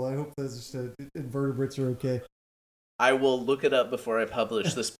illegal. I hope those invertebrates are okay. I will look it up before I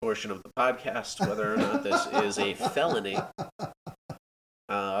publish this portion of the podcast, whether or not this is a felony.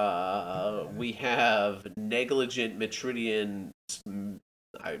 We have negligent Metridian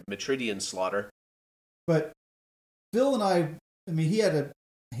slaughter. But Phil and I mean, he had a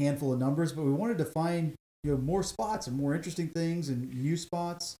handful of numbers, but we wanted to find more spots and more interesting things and new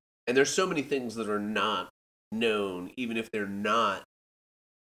spots. And there's so many things that are not known, even if they're not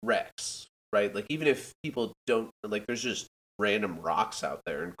wrecks, right? Like even if people don't like, there's just random rocks out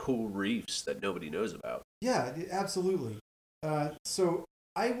there and cool reefs that nobody knows about. Yeah, absolutely. So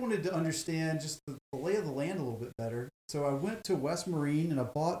I wanted to understand just the lay of the land a little bit better. So I went to West Marine and I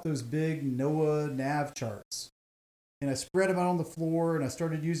bought those big NOAA nav charts. And I spread them out on the floor and I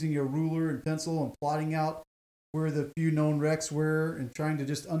started using a ruler and pencil and plotting out where the few known wrecks were and trying to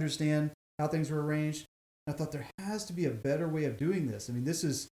just understand how things were arranged. I thought there has to be a better way of doing this. I mean, this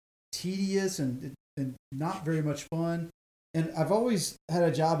is tedious and not very much fun. And I've always had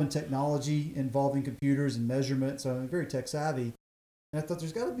a job in technology involving computers and measurement, so I'm very tech savvy. And I thought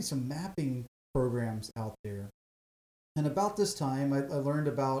there's got to be some mapping programs out there. And about this time, I learned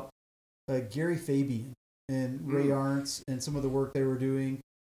about Gary Fabian and Ray Arntz and some of the work they were doing.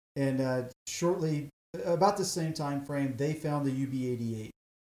 And shortly, about the same time frame, they found the UB-88.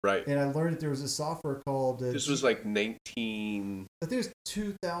 Right. And I learned that there was a software called... this was like I think it was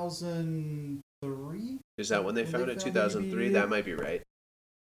 2003. Is that when they found it? 2003? That might be right.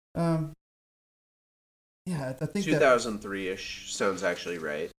 Yeah, I think 2003-ish sounds actually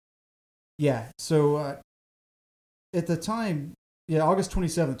right. Yeah, so at the time, August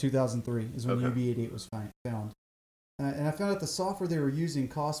 27th, 2003 is when UB-88 was found. And I found out the software they were using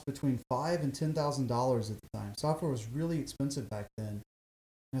cost between $5,000 and $10,000 at the time. Software was really expensive back then.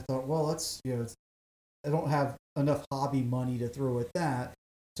 And I thought, well, I don't have enough hobby money to throw at that.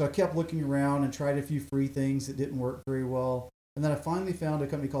 So I kept looking around and tried a few free things that didn't work very well. And then I finally found a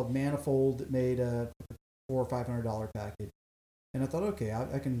company called Manifold that made a $400 or $500 package. And I thought, okay,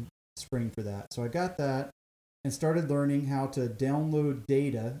 I can spring for that. So I got that and started learning how to download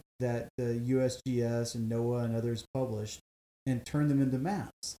data that the USGS and NOAA and others published and turn them into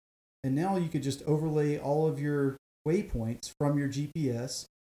maps. And now you could just overlay all of your waypoints from your GPS.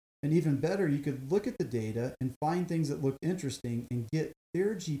 And even better, you could look at the data and find things that look interesting and get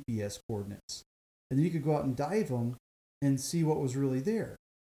their GPS coordinates. And then you could go out and dive them and see what was really there.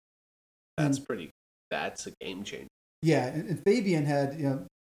 That's a game changer. Yeah, and Fabian had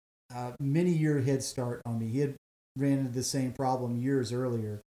many-year head start on me. He had ran into the same problem years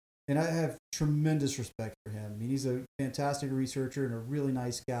earlier. And I have tremendous respect for him. I mean, he's a fantastic researcher and a really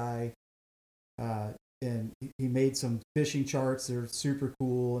nice guy. And he made some fishing charts that are super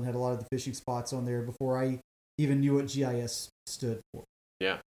cool and had a lot of the fishing spots on there before I even knew what GIS stood for.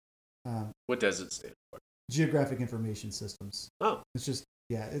 Yeah. What does it stand for? Geographic Information Systems. Oh. It's just,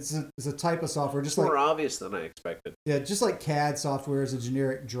 it's a type of software. Just more obvious than I expected. Yeah, just like CAD software is a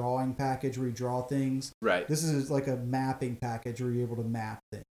generic drawing package where you draw things. Right. This is like a mapping package where you're able to map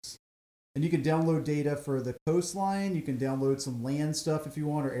things. And you can download data for the coastline. You can download some land stuff if you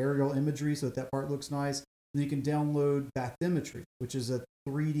want, or aerial imagery so that part looks nice. And you can download bathymetry, which is a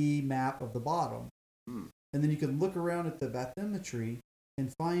 3D map of the bottom. And then you can look around at the bathymetry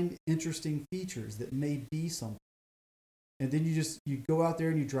and find interesting features that may be something. And then you go out there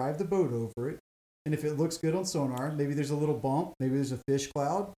and you drive the boat over it. And if it looks good on sonar, maybe there's a little bump, maybe there's a fish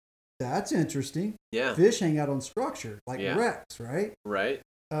cloud. That's interesting. Yeah. Fish hang out on structure, like wrecks, right? Right.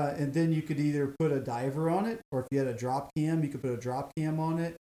 And then you could either put a diver on it, or if you had a drop cam, you could put a drop cam on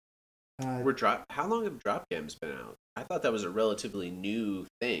it. How long have drop cams been out? I thought that was a relatively new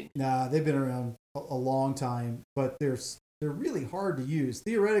thing. Nah, they've been around a long time, but they're really hard to use.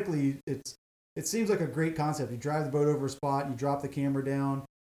 Theoretically, it seems like a great concept. You drive the boat over a spot, you drop the camera down,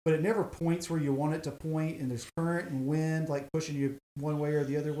 but it never points where you want it to point, and there's current and wind like pushing you one way or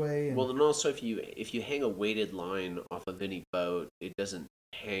the other way. And Well, then also if you hang a weighted line off of any boat, it doesn't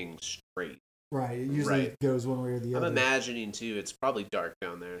hang straight. right, it usually Right. goes one way or the I'm other. imagining too. It's probably dark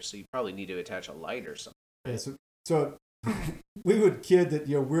down there, so you probably need to attach a light or something. Yeah, so we would kid that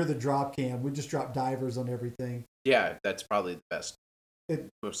we're the drop cam. We just drop divers on everything. Yeah, that's probably the best, It,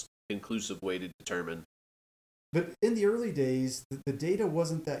 most inclusive way to determine. But in the early days, the data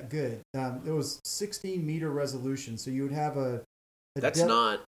wasn't that good. It was 16-meter resolution, so you would have That's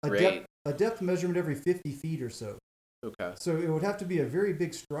not great. a depth measurement every 50 feet or so. Okay. So it would have to be a very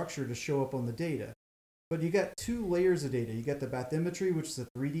big structure to show up on the data. But you got two layers of data. You got the bathymetry, which is a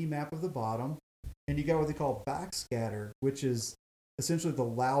 3D map of the bottom, and you got what they call backscatter, which is essentially the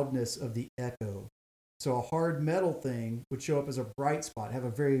loudness of the echo. So a hard metal thing would show up as a bright spot, have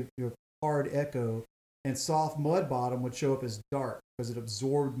a very hard echo, and soft mud bottom would show up as dark because it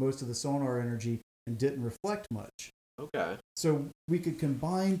absorbed most of the sonar energy and didn't reflect much. Okay. So we could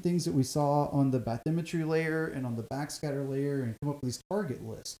combine things that we saw on the bathymetry layer and on the backscatter layer and come up with these target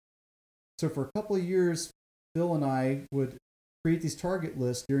lists. So for a couple of years, Phil and I would create these target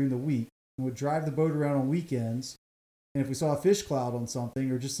lists during the week and would drive the boat around on weekends. And if we saw a fish cloud on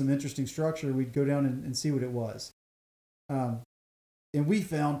something or just some interesting structure, we'd go down and see what it was. And we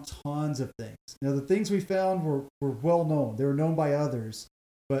found tons of things. Now, the things we found were well known. They were known by others,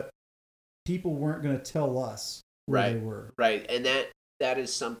 but people weren't going to tell us where they were. Right. And that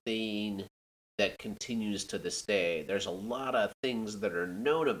is something that continues to this day. There's a lot of things that are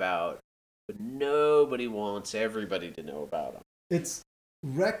known about, but nobody wants everybody to know about them. It's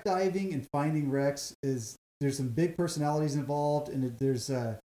wreck diving and finding wrecks there's some big personalities involved, and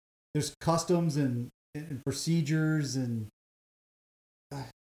there's customs and procedures, and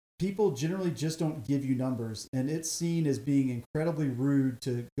people generally just don't give you numbers, and it's seen as being incredibly rude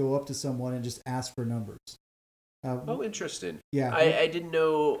to go up to someone and just ask for numbers. Interesting. Yeah, I didn't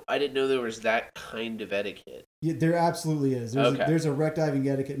know there was that kind of etiquette. Yeah, there absolutely is. There's a wreck diving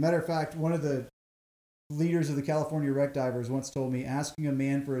etiquette. Matter of fact, one of the leaders of the California wreck divers once told me asking a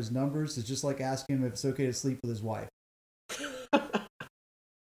man for his numbers is just like asking him if it's okay to sleep with his wife.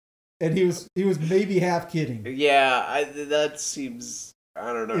 And he was maybe half kidding. Yeah, that seems,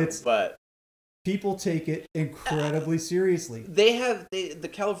 I don't know, but people take it incredibly seriously. The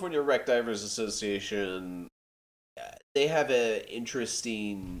California Wreck Divers Association, they have an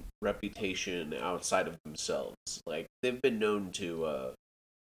interesting reputation outside of themselves. Like, they've been known to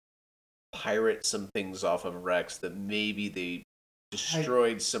pirate some things off of wrecks that maybe they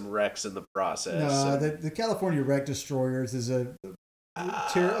destroyed some wrecks in the process. No, the California Wreck Destroyers is a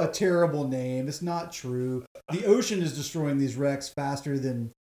terrible name. It's not true. The ocean is destroying these wrecks faster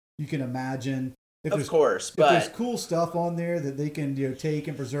than you can imagine. Of course, but there's cool stuff on there that they can take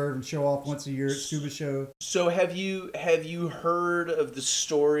and preserve and show off once a year at Scuba Show. So have you heard of the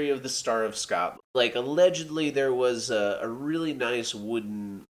story of the Star of Scotland? Like, allegedly there was a really nice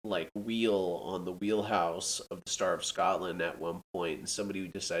wooden wheel on the wheelhouse of the Star of Scotland at one point, and somebody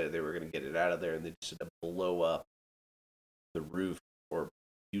decided they were going to get it out of there, and they just had to blow up the roof or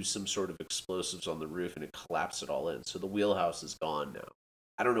use some sort of explosives on the roof, and it collapsed it all in. So the wheelhouse is gone now.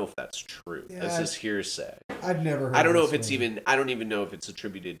 I don't know if that's true. Yeah, this is hearsay. I've never heard I don't know if this it's one. even. I don't even know if it's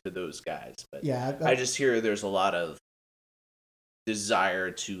attributed to those guys. But Yeah, I just hear there's a lot of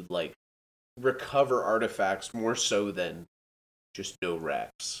desire to recover artifacts more so than just no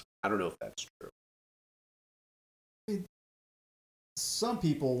wrecks. I don't know if that's true. Some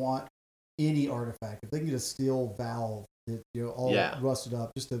people want any artifact. If they can get a steel valve that all rusted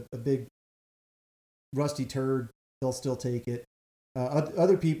up, just a big rusty turd, they'll still take it.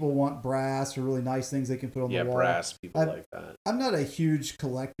 Other people want brass or really nice things they can put on the wall. Yeah, brass, people like that. I'm not a huge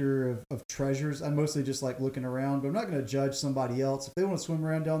collector of treasures. I mostly just like looking around, but I'm not going to judge somebody else. If they want to swim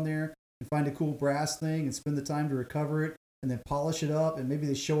around down there and find a cool brass thing and spend the time to recover it and then polish it up, and maybe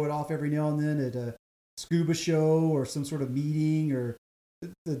they show it off every now and then at a scuba show or some sort of meeting or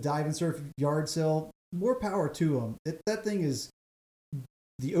the dive and surf yard sale, more power to them.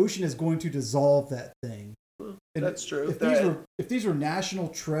 The ocean is going to dissolve that thing. And that's true. If these were national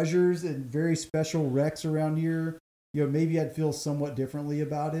treasures and very special wrecks around here, maybe I'd feel somewhat differently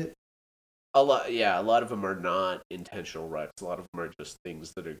about it. A lot of them are not intentional wrecks. A lot of them are just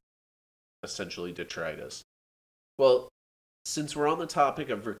things that are essentially detritus. Well, since we're on the topic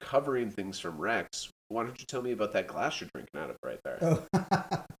of recovering things from wrecks, why don't you tell me about that glass you're drinking out of right there?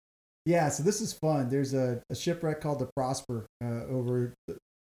 Oh, yeah. So this is fun. There's a shipwreck called the Prosper over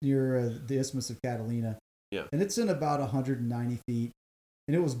near the Isthmus of Catalina. Yeah. And it's in about 190 feet.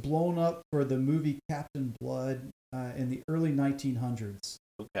 And it was blown up for the movie Captain Blood in the early 1900s.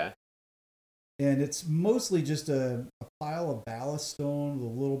 Okay. And it's mostly just a pile of ballast stone with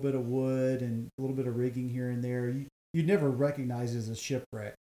a little bit of wood and a little bit of rigging here and there. You'd never recognize it as a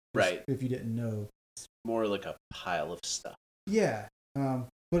shipwreck, Right. if you didn't know. It's more like a pile of stuff. Yeah,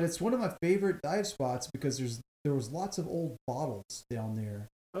 but it's one of my favorite dive spots because there was lots of old bottles down there.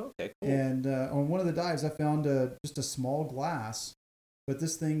 Okay, cool. And on one of the dives, I found just a small glass, but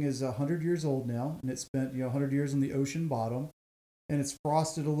this thing is 100 years old now, and it spent 100 years on the ocean bottom, and it's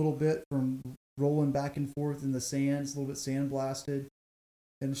frosted a little bit from rolling back and forth in the sand. It's a little bit sandblasted,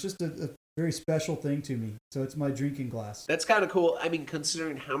 and it's just a very special thing to me. So it's my drinking glass. That's kind of cool. I mean,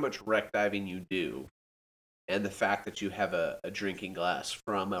 considering how much wreck diving you do, and the fact that you have a drinking glass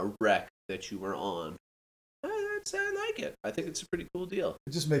from a wreck that you were on, I like it. I think it's a pretty cool deal.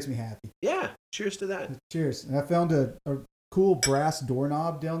 It just makes me happy. Yeah, cheers to that. Cheers. And I found a cool brass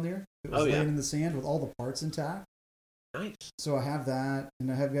doorknob down there. It was Oh, yeah. laying in the sand with all the parts intact. Nice. So I have that,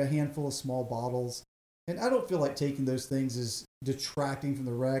 and I have a handful of small bottles. And I don't feel like taking those things as detracting from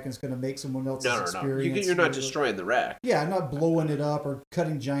the wreck, and it's going to make someone else's No. experience. You're not destroying the wreck. Yeah, I'm not blowing it up or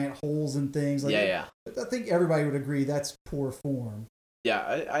cutting giant holes in things. Like, Yeah. I think everybody would agree that's poor form. Yeah,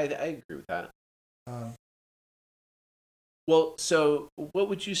 I agree with that. Um, Well, so what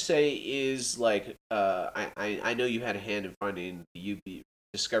would you say is like? I know you had a hand in finding the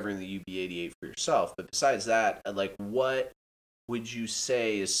discovering the UB-88 for yourself, but besides that, like, what would you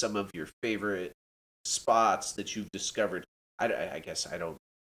say is some of your favorite spots that you've discovered? I guess I don't.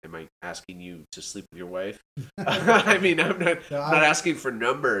 Am I asking you to sleep with your wife? I mean, I'm not asking for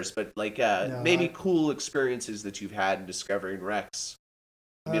numbers, but like maybe cool experiences that you've had in discovering wrecks.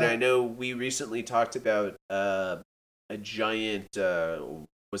 I mean, I know we recently talked about a giant,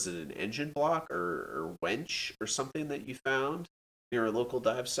 was it an engine block or wench or something that you found near a local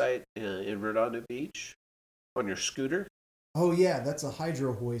dive site in Redondo Beach on your scooter? Oh yeah, that's a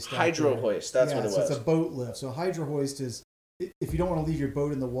hydro hoist. Hydro hoist, that's what it was. So it's a boat lift. So a hydro hoist is, if you don't want to leave your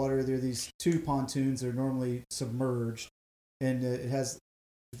boat in the water, there are these two pontoons that are normally submerged, and it has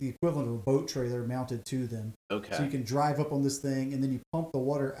the equivalent of a boat trailer mounted to them. Okay. So you can drive up on this thing, and then you pump the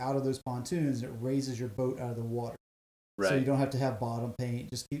water out of those pontoons, and it raises your boat out of the water. Right. So you don't have to have bottom paint.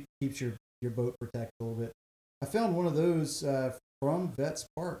 Just keeps your boat protected a little bit. I found one of those from Vets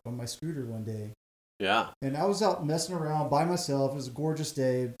Park on my scooter one day. Yeah. And I was out messing around by myself. It was a gorgeous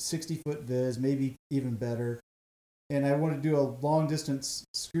day, 60-foot viz, maybe even better. And I wanted to do a long-distance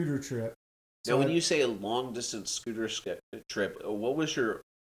scooter trip. Now, when you say a long-distance scooter trip, what was your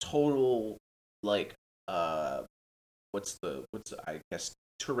total, like, what's the I guess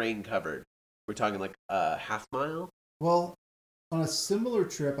terrain covered? We're talking like a half mile? Well, on a similar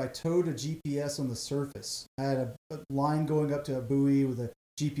trip, I towed a GPS on the surface. I had a line going up to a buoy with a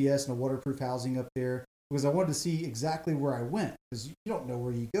GPS and a waterproof housing up there because I wanted to see exactly where I went, because you don't know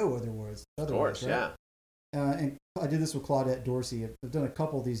where you go otherwise. Of course, right? Yeah. And I did this with Claudette Dorsey. I've done a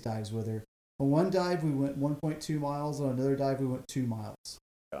couple of these dives with her. On one dive, we went 1.2 miles. On another dive, we went 2 miles.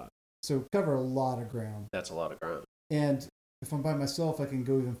 God. So cover a lot of ground. That's a lot of ground. And if I'm by myself, I can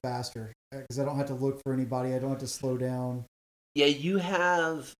go even faster because I don't have to look for anybody. I don't have to slow down. Yeah, you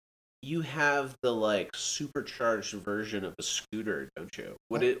have the like supercharged version of a scooter, don't you?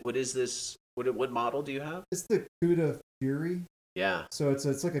 What is this? What model do you have? It's the Cuda Fury. Yeah. So it's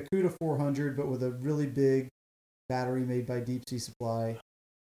like a Cuda 400, but with a really big battery made by Deep Sea Supply,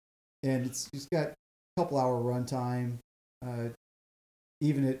 and it's got a couple hour runtime,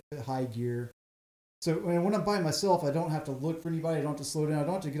 even at high gear. So when I'm by myself, I don't have to look for anybody. I don't have to slow down. I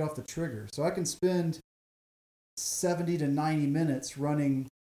don't have to get off the trigger. So I can spend 70 to 90 minutes running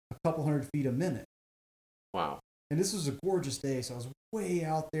a couple hundred feet a minute. Wow. And this was a gorgeous day. So I was way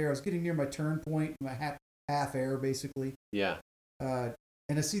out there. I was getting near my turn point, my half air basically. Yeah. And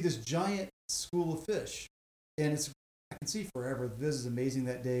I see this giant school of fish. And I can see forever. The viz is amazing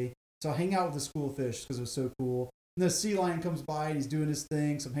that day. So I hang out with the school of fish because it was so cool. And the sea lion comes by and he's doing his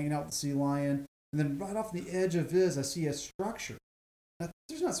thing. So I'm hanging out with the sea lion. And then right off the edge of Viz, I see a structure. Now,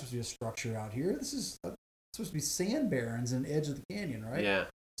 there's not supposed to be a structure out here. This is supposed to be sand barrens in the edge of the canyon, right? Yeah.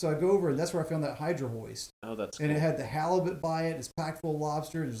 So I go over, and that's where I found that hydro hoist. Oh, that's cool. And it had the halibut by it. It's packed full of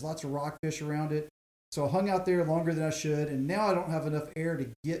lobster. There's lots of rockfish around it. So I hung out there longer than I should, and now I don't have enough air to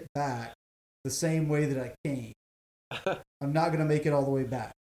get back the same way that I came. I'm not going to make it all the way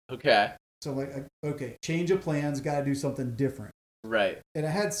back. Okay. So I'm like, okay, change of plans. Got to do something different. Right. And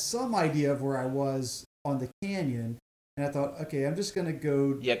I had some idea of where I was on the canyon, and I thought, okay, I'm just gonna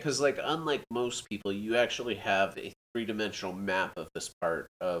go. Yeah, because like unlike most people, you actually have a three-dimensional map of this part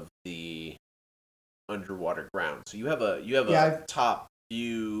of the underwater ground. So you have a top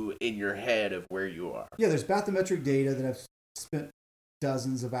view in your head of where you are. Yeah, there's bathymetric data that I've spent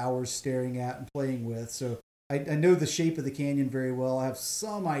dozens of hours staring at and playing with. So I know the shape of the canyon very well. I have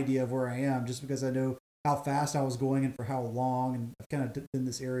some idea of where I am just because I know how fast I was going and for how long, and I've kind of been in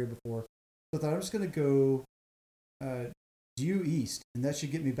this area before. So I thought I'm just going to go due east, and that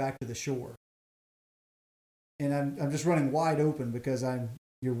should get me back to the shore. And I'm just running wide open because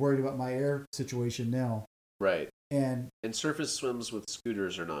you're worried about my air situation now. Right. And surface swims with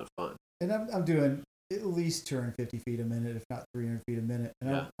scooters are not fun. And I'm doing at least 250 feet a minute, if not 300 feet a minute.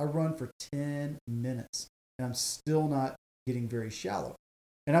 And I run for 10 minutes. And I'm still not getting very shallow.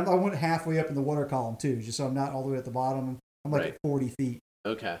 And I went halfway up in the water column too, just so I'm not all the way at the bottom. I'm like at 40 feet.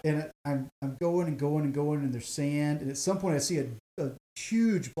 Okay. And I'm going and going and going, and there's sand. And at some point, I see a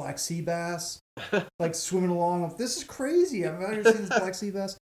huge black sea bass like swimming along. This is crazy. I've never seen this black sea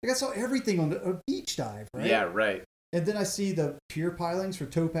bass. Like I saw everything on a beach dive, right? Yeah, right. And then I see the pier pilings for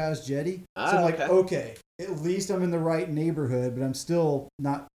Topaz Jetty. So I'm like, okay, at least I'm in the right neighborhood, but I'm still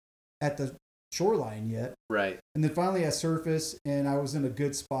not at the shoreline yet. Right. And then finally I surfaced, and I was in a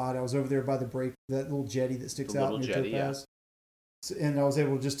good spot. I was over there by the break, that little jetty that sticks out near Topaz. Yeah. So, and I was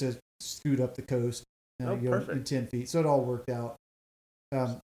able just to scoot up the coast, in 10 feet. So it all worked out.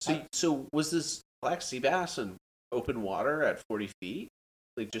 So was this black sea bass in open water at 40 feet?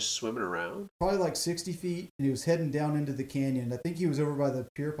 Like just swimming around? Probably like 60 feet, and he was heading down into the canyon. I think he was over by the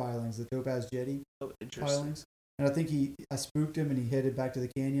pier pilings, the Topaz Jetty pilings. And I think I spooked him, and he headed back to the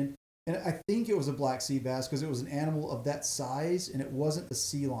canyon. And I think it was a black sea bass because it was an animal of that size, and it wasn't a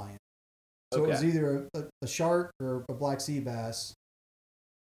sea lion. So it was either a shark or a black sea bass.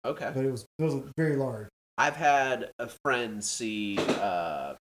 Okay. But it was very large. I've had a friend see,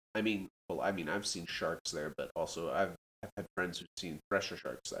 I've seen sharks there, but also I've had friends who've seen thresher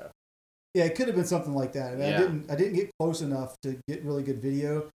sharks there. Yeah, it could have been something like that. I didn't get close enough to get really good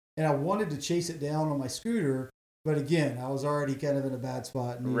video, and I wanted to chase it down on my scooter, but again, I was already kind of in a bad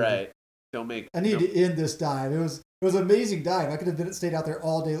spot. Right. I need to end this dive. It was an amazing dive. I could have stayed out there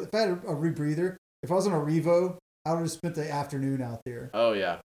all day. If I had a rebreather, if I was on a Revo, I would have spent the afternoon out there. Oh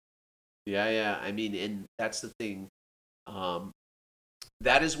yeah. Yeah. I mean, and that's the thing.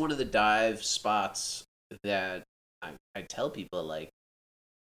 That is one of the dive spots that I tell people, like,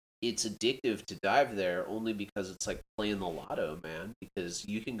 it's addictive to dive there only because it's like playing the lotto, man. Because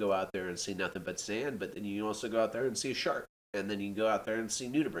you can go out there and see nothing but sand, but then you also go out there and see a shark, and then you can go out there and see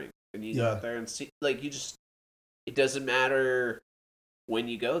nudibranch, and you go out there and see, like, it doesn't matter when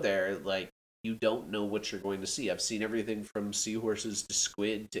you go there, like, you don't know what you're going to see. I've seen everything from seahorses to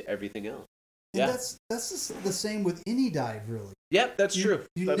squid to everything else. And that's the same with any dive, really. Yep, that's true.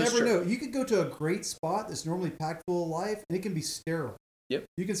 You never know. You could go to a great spot that's normally packed full of life, and it can be sterile. Yep.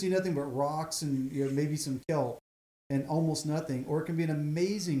 You can see nothing but rocks and maybe some kelp and almost nothing. Or it can be an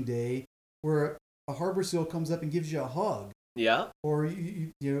amazing day where a harbor seal comes up and gives you a hug. Yeah. Or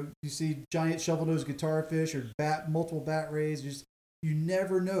you see giant shovel-nosed guitarfish or multiple bat rays. You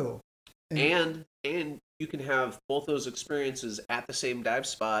never know. And you can have both those experiences at the same dive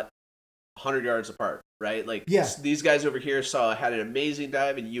spot 100 yards apart, right? Like, these guys over here had an amazing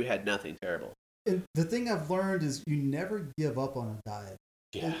dive, and you had nothing terrible. And the thing I've learned is you never give up on a dive.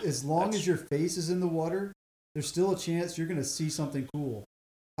 Yeah, as long as your face is in the water, there's still a chance you're going to see something cool.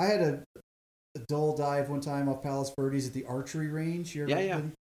 I had a dull dive one time off Palos Verdes at the archery range.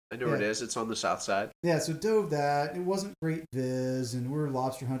 I know where it is. It's on the south side. Yeah, so dove that. It wasn't great viz, and we were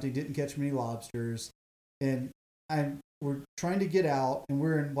lobster hunting. Didn't catch many lobsters. And we're trying to get out, and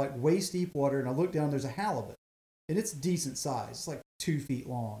we're in like waist deep water, and I look down, there's a halibut. And it's decent size. It's like 2 feet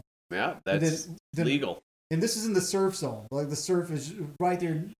long. Yeah, that's legal. And this is in the surf zone. Like, the surf is right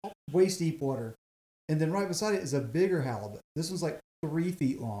there, waist deep water. And then right beside it is a bigger halibut. This one's like 3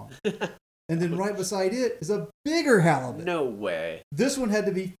 feet long. And then right beside it is a bigger halibut. No way. This one had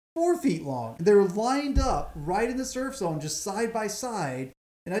to be 4 feet long. They were lined up right in the surf zone, just side by side.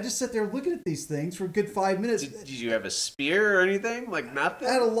 And I just sat there looking at these things for a good 5 minutes. Did you have a spear or anything? Like, nothing?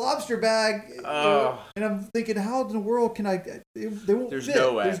 I had a lobster bag. Oh. And I'm thinking, how in the world can I... They won't There's fit.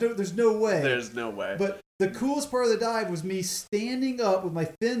 No way. There's no way. There's no way. But the coolest part of the dive was me standing up with my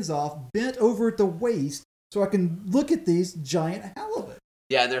fins off, bent over at the waist, so I can look at these giant halibut.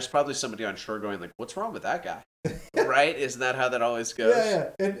 Yeah, and there's probably somebody on shore going, like, what's wrong with that guy? Right? Isn't that how that always goes? Yeah.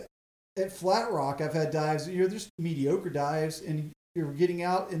 And at Flat Rock, I've had dives, there's mediocre dives, and you're getting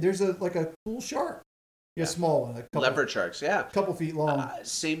out, and there's a cool shark. A small one. Leopard sharks, yeah. A couple feet long.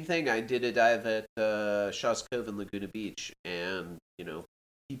 Same thing. I did a dive at Shaw's Cove in Laguna Beach, and,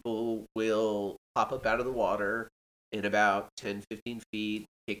 people will pop up out of the water in about 10, 15 feet,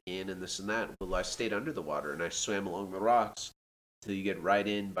 kick in, and this and that. Well, I stayed under the water, and I swam along the rocks until you get right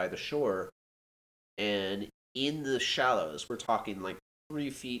in by the shore. And in the shallows, we're talking like 3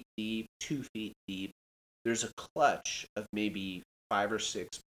 feet deep, 2 feet deep. There's a clutch of maybe 5 or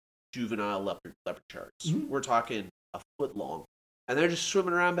 6 juvenile leopard sharks. Mhm. We're talking a foot long, and they're just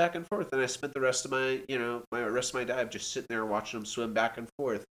swimming around back and forth. And I spent the rest of my rest of my dive just sitting there watching them swim back and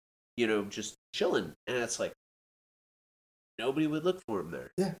forth, just chilling. And it's like nobody would look for them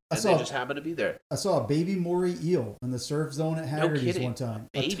there. Yeah, and they just happen to be there. I saw a baby moray eel in the surf zone at Haggerty's kidding. one time.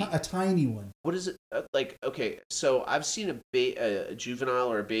 Baby? A tiny one. What is it like? Okay, so I've seen a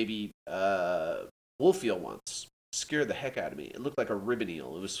juvenile or a baby wolf eel once. Scared the heck out of me. It looked like a ribbon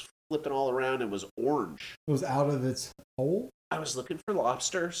eel. It was flipping all around. It was orange. It was out of its hole. I was looking for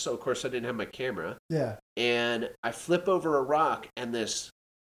lobster, so of course I didn't have my camera. Yeah. And I flip over a rock, and this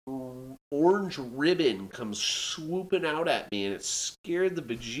orange ribbon comes swooping out at me, and it scared the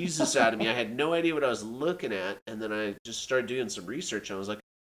bejesus out of me. I had no idea what I was looking at, and then I just started doing some research, and I was like,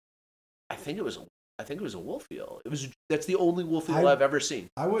 I think it was a wolf eel. That's the only wolf eel I've ever seen.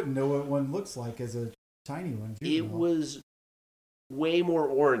 I wouldn't know what one looks like as a tiny one. It was way more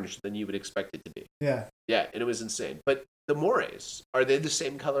orange than you would expect it to be. Yeah. Yeah, and it was insane. But the morays, are they the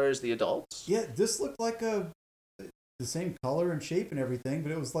same color as the adults? Yeah, this looked like the same color and shape and everything,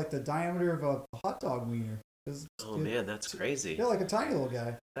 but it was like the diameter of a hot dog wiener. Man, that's crazy. Yeah, like a tiny little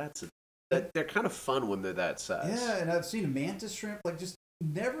guy. They're kind of fun when they're that size. Yeah, and I've seen a mantis shrimp. Like, just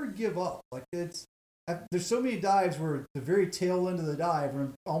never give up. Like, there's so many dives where the very tail end of the dive,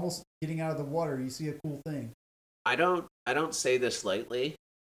 or almost getting out of the water, you see a cool thing. I don't say this lightly,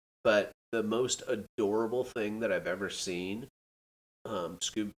 but the most adorable thing that I've ever seen,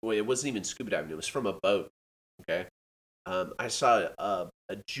 it wasn't even scuba diving. It was from a boat. Okay, I saw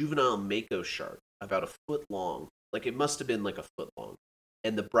a juvenile mako shark about a foot long. Like, it must have been like a foot long,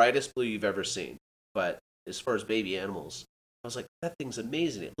 and the brightest blue you've ever seen. But as far as baby animals, I was like, that thing's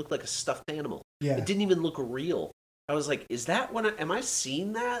amazing. It looked like a stuffed animal. Yeah. It didn't even look real. I was like, is that am I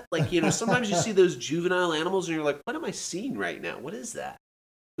seeing that? Like, sometimes you see those juvenile animals and you're like, what am I seeing right now? What is that?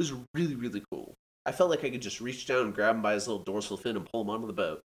 It was really, really cool. I felt like I could just reach down and grab him by his little dorsal fin and pull him onto the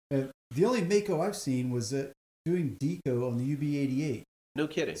boat. The only mako I've seen was doing deco on the UB-88. No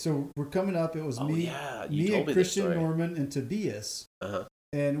kidding. So we're coming up. It was me and me Christian Norman and Tobias. Uh-huh.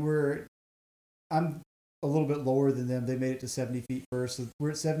 And I'm a little bit lower than them. They made it to 70 feet first. So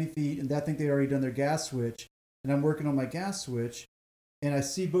we're at 70 feet, and I think they already done their gas switch. And I'm working on my gas switch, and I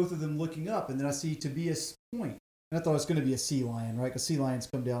see both of them looking up, and then I see Tobias point. And I thought it was going to be a sea lion, right? Because sea lions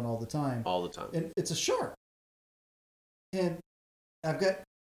come down all the time. All the time. And it's a shark. And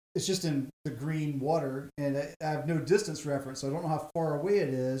it's just in the green water, and I have no distance reference, so I don't know how far away it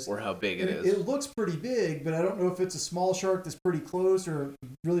is. Or how big it is. It looks pretty big, but I don't know if it's a small shark that's pretty close or a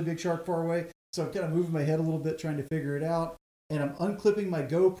really big shark far away. So I'm kind of moving my head a little bit trying to figure it out. And I'm unclipping my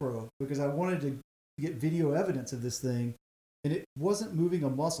GoPro because I wanted to get video evidence of this thing. And it wasn't moving a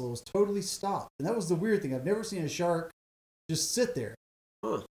muscle. It was totally stopped. And that was the weird thing. I've never seen a shark just sit there.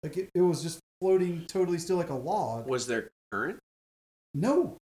 Huh. Like it was just floating totally still like a log. Was there current?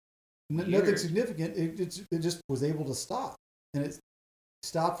 No. Nothing significant. It just was able to stop. And it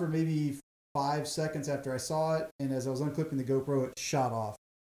stopped for maybe 5 seconds after I saw it. And as I was unclipping the GoPro, it shot off.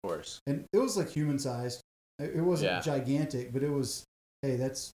 Of course. And it was like human sized. It wasn't gigantic, but it was, hey,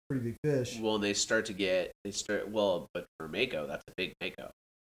 that's a pretty big fish. Well, and but for mako, that's a big mako.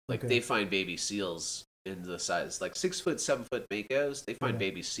 Like, they find baby seals in the size, like 6 foot, 7 foot makos. They find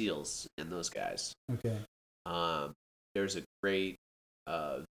baby seals in those guys. Okay. There's a great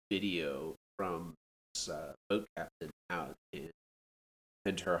video from this boat captain out in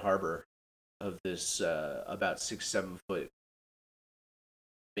Ventura Harbor of this about 6, 7 foot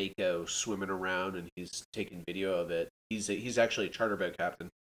mako swimming around, and he's taking video of it. He's actually a charter boat captain,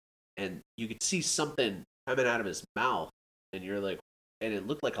 and you could see something coming out of his mouth, and you're like, and it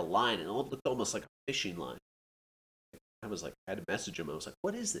looked like a line, and it looked almost like a fishing line. I had to message him. I was like,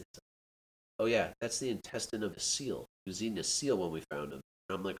 what is this? Oh yeah, that's the intestine of a seal. He was eating a seal when we found him.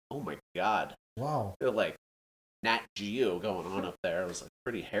 And I'm like, oh my god. Wow. They're like Nat Geo going on up there. It was like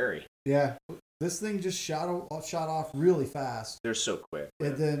pretty hairy. Yeah. This thing just shot off really fast. They're so quick.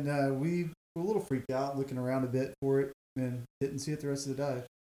 Man. And then we were a little freaked out, looking around a bit for it, and didn't see it the rest of the dive.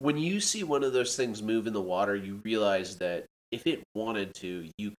 When you see one of those things move in the water, you realize that if it wanted to,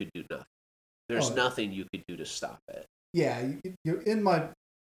 you could do nothing. There's nothing you could do to stop it. Yeah,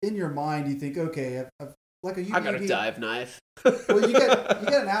 in your mind, you think, okay, I got a dive knife. Well, you got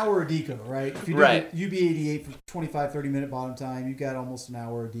an hour of deco, right? If you do UB-88 for 25, 30-minute bottom time, you got almost an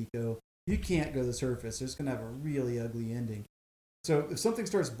hour of deco. You can't go to the surface. It's going to have a really ugly ending. So if something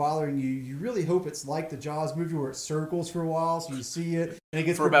starts bothering you, you really hope it's like the Jaws movie where it circles for a while, so you see it, and it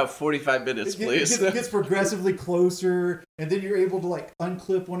gets for about 45 minutes, please. It gets progressively closer, and then you're able to like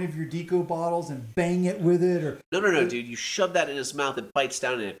unclip one of your Deco bottles and bang it with it. Or No, dude! You shove that in his mouth, it bites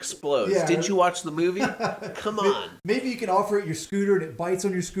down and it explodes. Yeah. Didn't you watch the movie? Come on. Maybe you can offer it your scooter, and it bites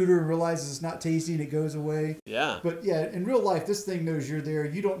on your scooter and realizes it's not tasty, and it goes away. Yeah. But yeah, in real life, this thing knows you're there.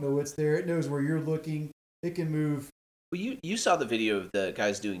 You don't know it's there. It knows where you're looking. It can move. Well, you saw the video of the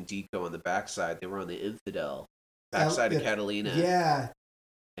guys doing deco on the backside. They were on the Infidel backside of Catalina. Yeah.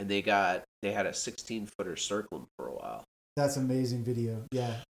 And they had a 16-footer circling for a while. That's amazing video.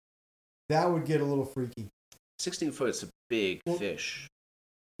 Yeah. That would get a little freaky. 16 foot is a big fish.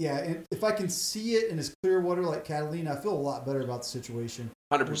 Yeah, and if I can see it in this clear water like Catalina, I feel a lot better about the situation.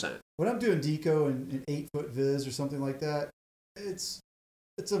 100%. When I'm doing deco and 8-foot viz or something like that, it's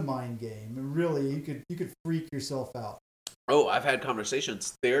a mind game. And really, you could freak yourself out. Oh, I've had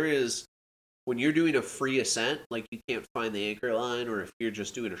conversations. There is, when you're doing a free ascent, like you can't find the anchor line, or if you're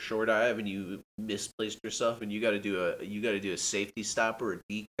just doing a shore dive and you misplaced yourself and you got to do a safety stop or a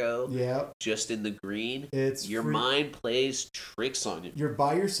deco. Yeah. Just in the green. It's your mind plays tricks on you. You're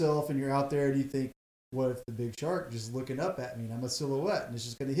by yourself and you're out there and you think, what if the big shark just looking up at me and I'm a silhouette and it's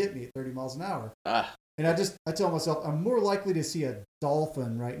just going to hit me at 30 miles an hour? And I tell myself, I'm more likely to see a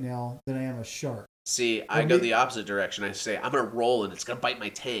dolphin right now than I am a shark. See, I go the opposite direction. I say, I'm going to roll and it's going to bite my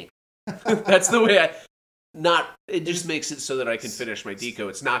tank. That's the way it just makes it so that I can finish my deco.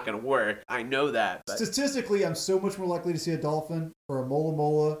 It's not going to work. I know that. But. Statistically, I'm so much more likely to see a dolphin or a mola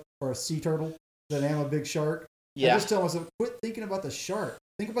mola or a sea turtle than I am a big shark. Yeah. I just tell myself, quit thinking about the shark.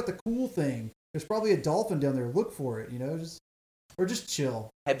 Think about the cool thing. There's probably a dolphin down there. Look for it, just chill.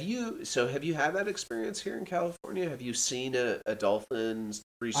 Have you had that experience here in California? Have you seen a dolphin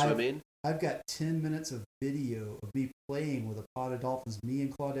free swimming? I've got 10 minutes of video of me playing with a pod of dolphins, me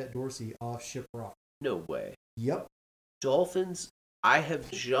and Claudette Dorsey off Ship Rock. No way. Yep. Dolphins, I have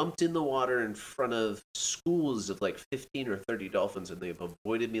jumped in the water in front of schools of like 15 or 30 dolphins, and they've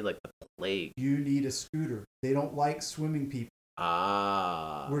avoided me like the plague. You need a scooter. They don't like swimming people.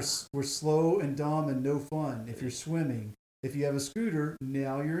 We're slow and dumb and no fun if you're swimming. If you have a scooter,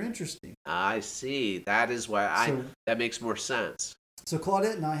 now you're interesting. I see. That is why that makes more sense. So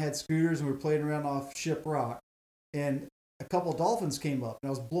Claudette and I had scooters and we were playing around off Ship Rock, and a couple of dolphins came up and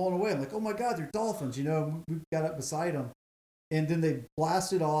I was blown away. I'm like, oh my God, they're dolphins. We got up beside them, and then they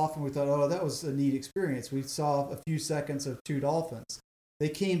blasted off and we thought, oh, that was a neat experience. We saw a few seconds of 2 dolphins. They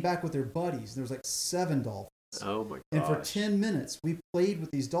came back with their buddies. There was like 7 dolphins. Oh my god! And for 10 minutes, we played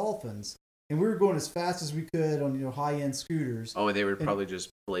with these dolphins, and we were going as fast as we could on high-end scooters. Oh, and they were probably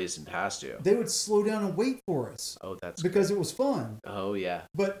just blazing past you. They would slow down and wait for us. Oh, that's because great. It was fun. Oh yeah.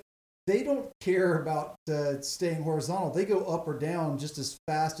 But they don't care about staying horizontal. They go up or down just as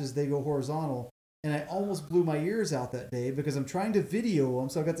fast as they go horizontal. And I almost blew my ears out that day because I'm trying to video them.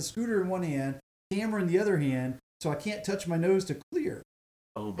 So I've got the scooter in one hand, camera in the other hand, so I can't touch my nose to clear.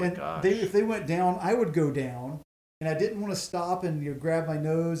 Oh my gosh. If they went down, I would go down. And I didn't want to stop and grab my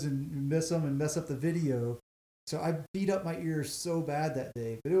nose and miss them and mess up the video. So I beat up my ears so bad that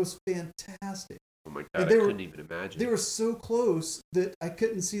day. But it was fantastic. Oh my God, I couldn't even imagine. They were so close that I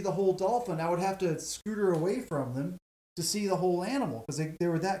couldn't see the whole dolphin. I would have to scooter away from them to see the whole animal because they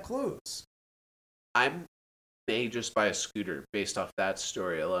were that close. I may just buy a scooter based off that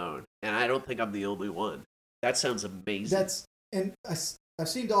story alone. And I don't think I'm the only one. That sounds amazing. I've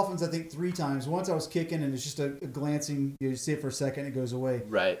seen dolphins, I think, 3 times. Once I was kicking, and it's just a glancing, you see it for a second, it goes away.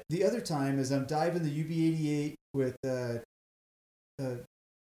 Right. The other time is I'm diving the UB-88 with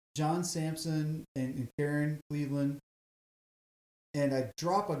John Sampson and Karen Cleveland, and I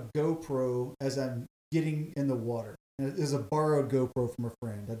drop a GoPro as I'm getting in the water. And it was a borrowed GoPro from a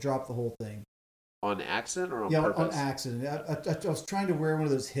friend. I dropped the whole thing. On accident or on purpose? On accident. I was trying to wear one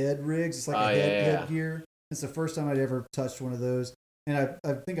of those head rigs. It's like headgear. It's the first time I'd ever touched one of those. And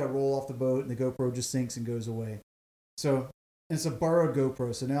I think I roll off the boat and the GoPro just sinks and goes away. So, and it's a borrowed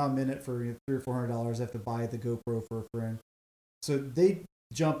GoPro. So now I'm in it for $300 or $400. I have to buy the GoPro for a friend. So they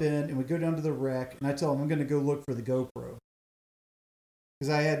jump in and we go down to the wreck. And I tell them I'm going to go look for the GoPro.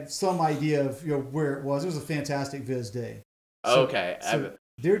 Because I had some idea of where it was. It was a fantastic viz day. So, okay. So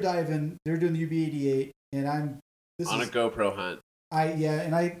they're diving. They're doing the UB-88. And I'm... on a GoPro hunt.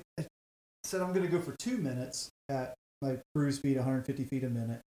 And I said I'm going to go for 2 minutes at my cruise speed, 150 feet a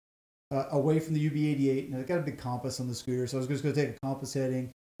minute, away from the UB-88. And I got a big compass on the scooter, so I was just going to take a compass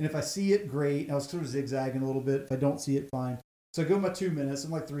heading. And if I see it, great. I was sort of zigzagging a little bit. If I don't see it, fine. So I go my 2 minutes.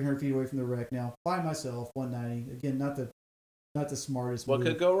 I'm like 300 feet away from the wreck now. By myself, 190. Again, not the smartest What move.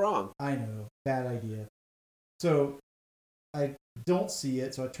 could go wrong? I know. Bad idea. So I don't see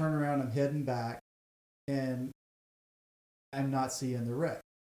it, so I turn around, I'm heading back, and I'm not seeing the wreck.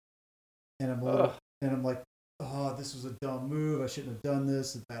 And I'm like, oh, this was a dumb move. I shouldn't have done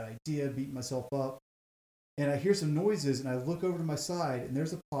this. It's a bad idea. Beating myself up. And I hear some noises, and I look over to my side, and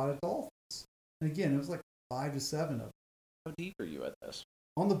there's a pod of dolphins. And again, it was like 5 to 7 of them. How deep are you at this?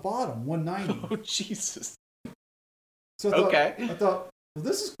 On the bottom, 190. Oh, Jesus. So Okay. I thought, well,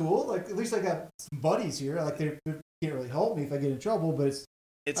 this is cool. Like, at least I got some buddies here. Like, they can't really help me if I get in trouble, but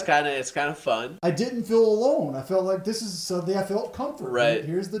it's kind of fun. I didn't feel alone. I felt like this is something I felt comfort. Right.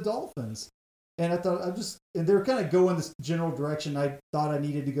 Here's the dolphins. And I thought, and they were kind of going this general direction I thought I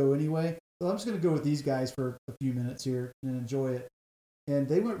needed to go anyway. So I'm just going to go with these guys for a few minutes here and enjoy it. And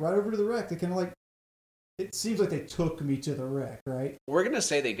they went right over to the wreck. They kind of like, it seems like they took me to the wreck, right? We're going to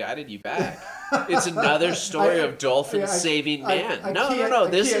say they guided you back. It's another story of dolphins saving man. No. I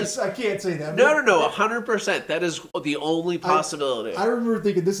can't say that. No. 100%. That is the only possibility. I remember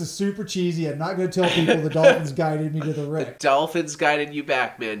thinking, this is super cheesy. I'm not going to tell people the dolphins guided me to the wreck. The dolphins guided you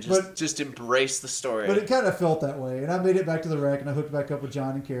back, man. Just embrace the story. But it kind of felt that way. And I made it back to the wreck, and I hooked back up with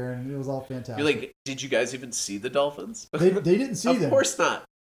John and Karen, and it was all fantastic. You're like, did you guys even see the dolphins? They didn't see them. Of course not.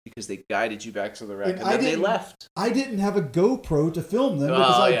 Because they guided you back to the wreck, and then they left. I didn't have a GoPro to film them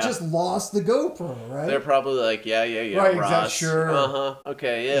because I just lost the GoPro, right? They're probably like, yeah, right, Ross. exactly, sure.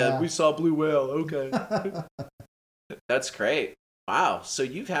 Okay, yeah, we saw blue whale, okay. That's great. Wow, so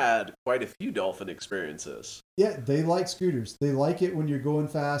you've had quite a few dolphin experiences. Yeah, they like scooters. They like it when you're going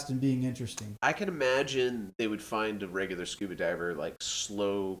fast and being interesting. I can imagine they would find a regular scuba diver like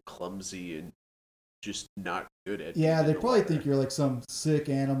slow, clumsy, and just not good at. Yeah, they probably think you're like some sick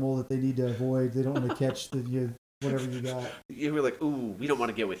animal that they need to avoid. They don't want to catch whatever you got. You were like, ooh, we don't want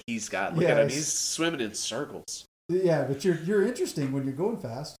to get what he's got. Look at him, he's swimming in circles. Yeah, but you're interesting when you're going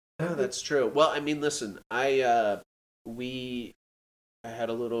fast. No, that's true. Well, I mean, listen, I had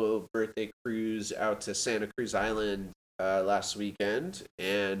a little birthday cruise out to Santa Cruz Island last weekend,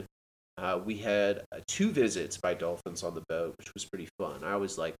 and we had 2 visits by dolphins on the boat, which was pretty fun. I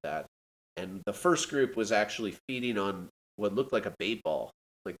always like that. And the first group was actually feeding on what looked like a bait ball.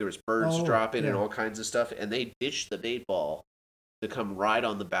 Like there was birds dropping and all kinds of stuff. And they ditched the bait ball to come right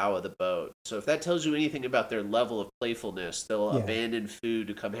on the bow of the boat. So if that tells you anything about their level of playfulness, they'll abandon food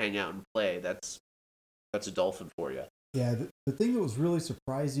to come hang out and play. That's a dolphin for you. Yeah, the thing that was really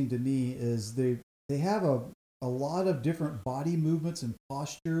surprising to me is they have a lot of different body movements and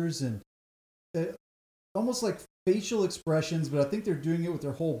postures and almost like facial expressions, but I think they're doing it with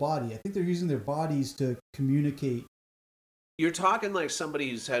their whole body. I think they're using their bodies to communicate. You're talking like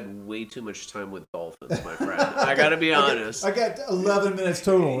somebody who's had way too much time with dolphins, my friend. I gotta be honest. I got 11 minutes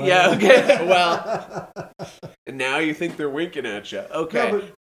total. Right? Yeah, okay. Well, and now you think they're winking at you. Okay. No,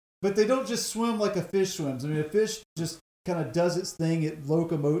 but they don't just swim like a fish swims. I mean, a fish just kind of does its thing. It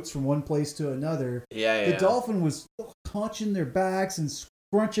locomotes from one place to another. Yeah. The dolphin was hunching their backs and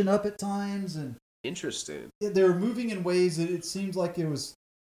scrunching up at times, and interesting. They were moving in ways that it seemed like it was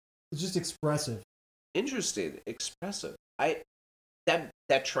just expressive. Interesting, expressive.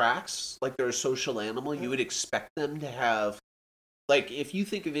 That tracks. Like they're a social animal. You would expect them to have, like, if you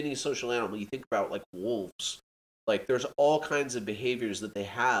think of any social animal, you think about like wolves. Like there's all kinds of behaviors that they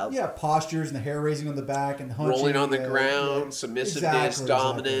have. Yeah, postures and the hair raising on the back and hunching, rolling on the ground, submissiveness,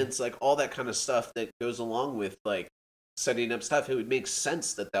 dominance, exactly. like all that kind of stuff that goes along with like setting up stuff. It would make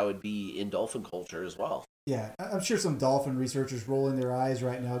sense that would be in dolphin culture as well. Yeah, I'm sure some dolphin researchers rolling their eyes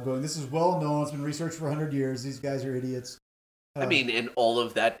right now going, this is well known, it's been researched for 100 years, these guys are idiots. I mean, and all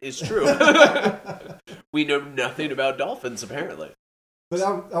of that is true. We know nothing about dolphins, apparently. But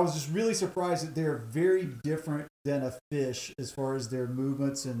I was just really surprised that they're very different than a fish as far as their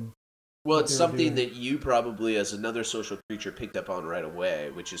movements and... Well, it's something that you probably, as another social creature, picked up on right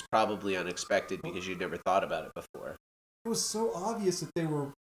away, which is probably unexpected because you'd never thought about it before. It was so obvious that they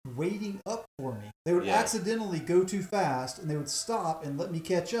were waiting up for me. They would accidentally go too fast, and they would stop and let me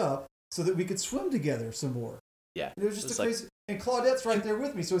catch up so that we could swim together some more. Yeah. And it was just crazy. And Claudette's right there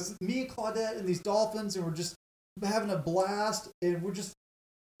with me. So it's me and Claudette and these dolphins, and we're just having a blast. And it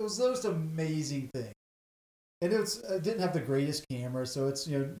was the most amazing thing. And it didn't have the greatest camera, so it's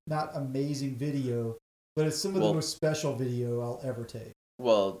not amazing video, but it's some of the most special video I'll ever take.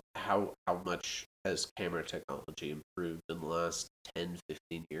 Well, how much has camera technology improved in the last 10,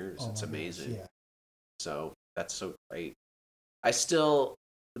 15 years? Oh, it's amazing. Gosh, yeah. So that's so great.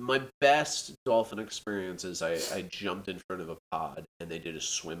 My best dolphin experience is I jumped in front of a pod and they did a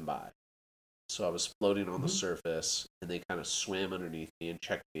swim by. So I was floating on the surface and they kind of swam underneath me and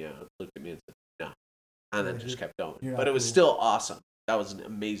checked me out, looked at me and said, no. And then just kept going. But it was still awesome. That was an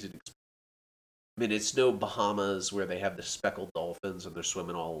amazing I mean, it's no Bahamas where they have the speckled dolphins and they're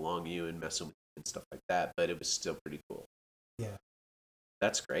swimming all along you and messing with you and stuff like that, but it was still pretty cool. Yeah.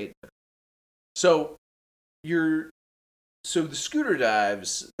 That's great. So so the scooter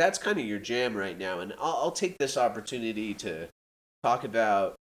dives, that's kind of your jam right now, and I'll take this opportunity to talk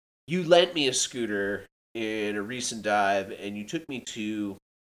about, you lent me a scooter in a recent dive, and you took me to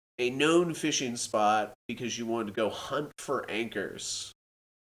a known fishing spot because you wanted to go hunt for anchors.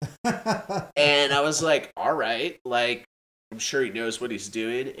 And I was like, all right, like, I'm sure he knows what he's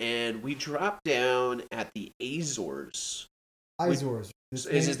doing. And we dropped down at the Azores. Azores.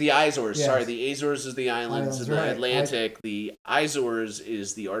 Is the Azores? Yes. Sorry, the Azores is the islands in the right. Atlantic. The Azores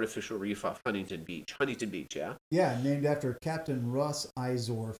is the artificial reef off Huntington Beach. Huntington Beach, yeah? Yeah, named after Captain Russ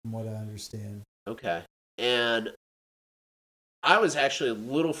Izor, from what I understand. Okay. And I was actually a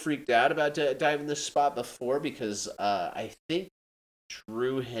little freaked out about diving this spot before because I think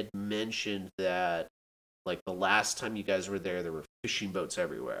Drew had mentioned that, like, the last time you guys were there were fishing boats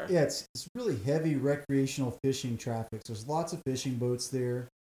everywhere. Yeah, it's really heavy recreational fishing traffic. So there's lots of fishing boats there.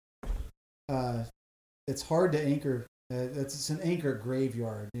 It's hard to anchor. It's an anchor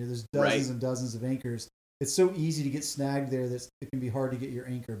graveyard. There's dozens and dozens of anchors. It's so easy to get snagged there that it can be hard to get your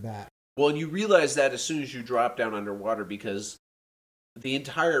anchor back. Well, and you realize that as soon as you drop down underwater, because the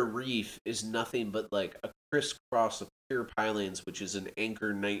entire reef is nothing but like a crisscross of pier pilings, which is an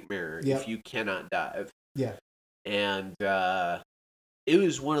anchor nightmare if you cannot dive. Yeah. And it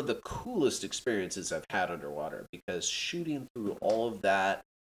was one of the coolest experiences I've had underwater, because shooting through all of that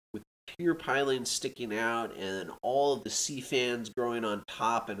with pier pilings sticking out and all of the sea fans growing on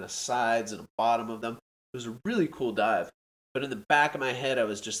top and the sides and the bottom of them, it was a really cool dive. But in the back of my head, I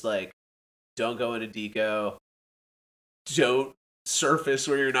was just like, don't go into deco. Don't surface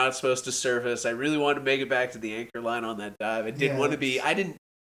where you're not supposed to surface. I really wanted to make it back to the anchor line on that dive. I didn't want to be,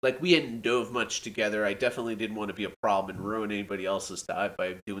 we hadn't dove much together. I definitely didn't want to be a problem and ruin anybody else's dive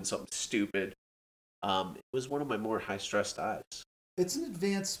by doing something stupid. It was one of my more high stress dives. It's an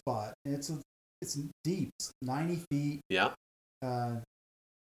advanced spot. It's deep. It's 90 feet. Yeah.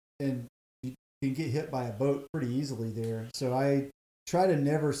 And you can get hit by a boat pretty easily there. So I try to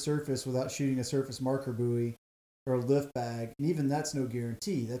never surface without shooting a surface marker buoy or a lift bag, and even that's no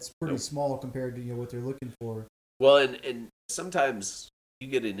guarantee. That's pretty small compared to what they're looking for. Well, and sometimes you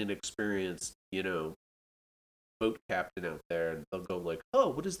get an inexperienced, boat captain out there, and they'll go like, "Oh,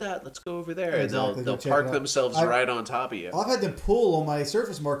 what is that? Let's go over there," Exactly. and they'll park themselves right on top of you. I've had them pull on my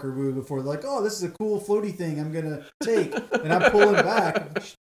surface marker buoy before. They're like, "Oh, this is a cool floaty thing I'm gonna take," and I'm pulling back.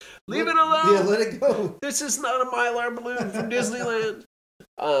 Leave it alone. Yeah, let it go. This is not a Mylar balloon from Disneyland.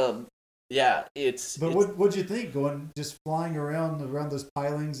 Yeah, it's. But what'd you think just flying around those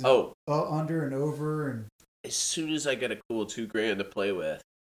pilings? And under and over and. As soon as I get a cool $2,000 to play with,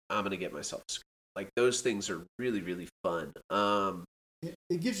 I'm gonna get myself a scooter. Like, those things are really, really fun.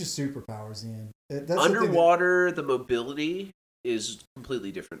 It gives you superpowers, Ian. That's underwater, the mobility is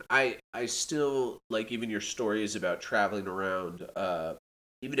completely different. I still like even your stories about traveling around,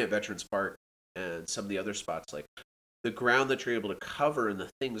 even at Veterans Park and some of the other spots. Like, the ground that you're able to cover and the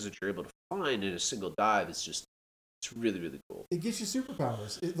things that you're able to find in a single dive is just, it's really, really cool. It gives you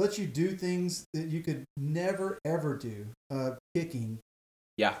superpowers. It lets you do things that you could never, ever do, kicking.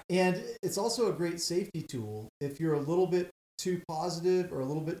 Yeah. And it's also a great safety tool. If you're a little bit too positive or a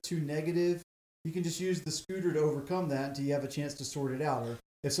little bit too negative, you can just use the scooter to overcome that until you have a chance to sort it out. Or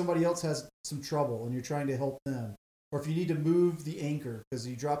if somebody else has some trouble and you're trying to help them. Or if you need to move the anchor, because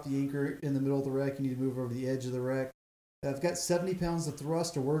you drop the anchor in the middle of the wreck, you need to move over the edge of the wreck. I've got 70 pounds of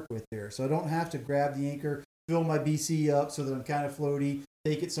thrust to work with there. So I don't have to grab the anchor, fill my BC up so that I'm kind of floaty,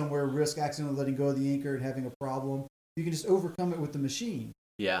 take it somewhere, risk accidentally letting go of the anchor and having a problem. You can just overcome it with the machine.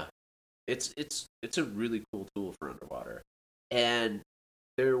 Yeah. It's a really cool tool for underwater. And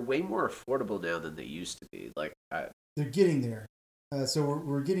they're way more affordable now than they used to be. Like, they're getting there. So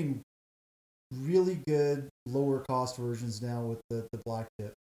we're getting really good lower cost versions now with the black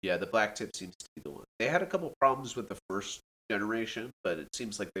tip. Yeah, the black tip seems to be the one. They had a couple problems with the first generation, but it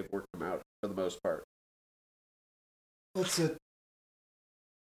seems like they've worked them out for the most part. It's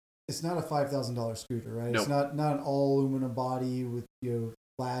not a $5,000 scooter, right? No. It's not an all aluminum body with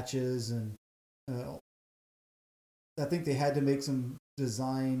latches and I think they had to make some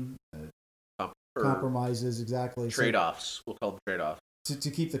design compromises, exactly. Trade-offs. We'll call them trade-offs.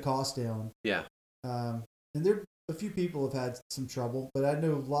 To keep the cost down. Yeah. And a few people have had some trouble, but I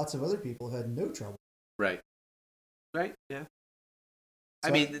know lots of other people have had no trouble. Right. Right, yeah. So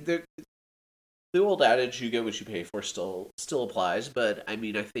I mean, the old adage, you get what you pay for, still applies, but I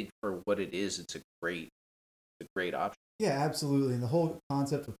mean, I think for what it is, it's a great option. Yeah, absolutely. And the whole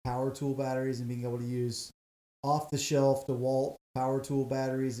concept of power tool batteries and being able to use off the shelf DeWalt power tool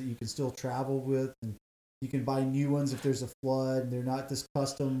batteries that you can still travel with, and you can buy new ones if there's a flood, and they're not this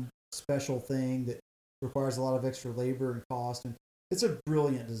custom special thing that requires a lot of extra labor and cost. And it's a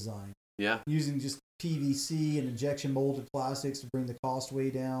brilliant design. Yeah. Using just PVC and injection molded plastics to bring the cost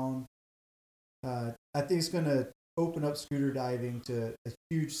way down. I think it's going to open up scooter diving to a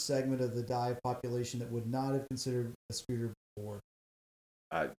huge segment of the dive population that would not have considered a scooter before.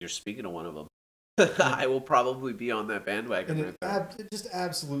 You're speaking of one of them. I will probably be on that bandwagon And right there. it just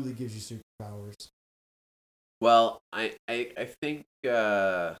absolutely gives you superpowers. Well, I think I think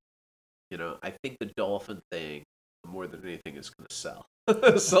the dolphin thing more than anything is going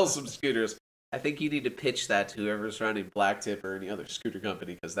to sell some scooters. I think you need to pitch that to whoever's running Blacktip or any other scooter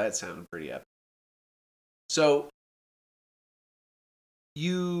company because that sounded pretty epic. So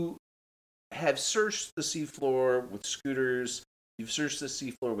you have searched the seafloor with scooters. You've searched the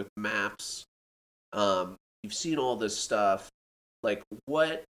seafloor with maps. You've seen all this stuff. Like,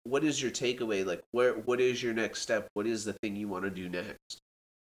 what is your takeaway? Like, what is your next step? What is the thing you want to do next?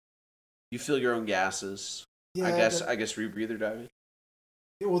 You fill your own gases. Yeah, I guess rebreather diving.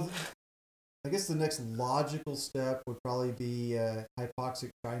 Yeah, well, I guess the next logical step would probably be hypoxic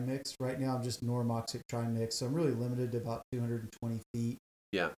trimix. Right now, I'm just normoxic trimix, so I'm really limited to about 220 feet.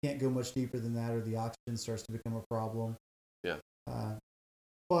 Yeah. Can't go much deeper than that, or the oxygen starts to become a problem. Yeah.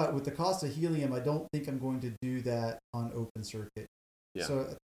 But with the cost of helium, I don't think I'm going to do that on open circuit. Yeah.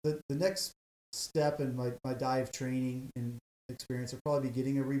 So the next step in my dive training and experience will probably be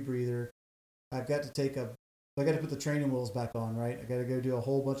getting a rebreather. I got to put the training wheels back on, right? I got to go do a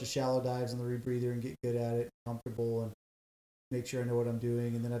whole bunch of shallow dives on the rebreather and get good at it, comfortable, and make sure I know what I'm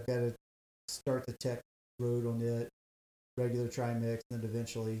doing. And then I've got to start the tech road on it, regular trimix, and then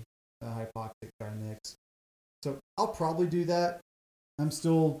eventually hypoxic trimix. So I'll probably do that. I'm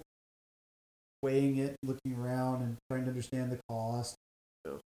still weighing it, looking around, and trying to understand the cost.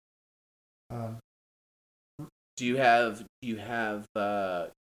 Yeah. Do you have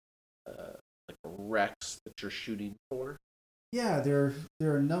like wrecks that you're shooting for? Yeah, there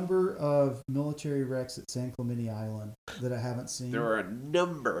are a number of military wrecks at San Clemente Island that I haven't seen. There are a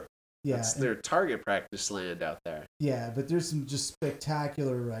number. Yeah, That's their target practice land out there. Yeah, but there's some just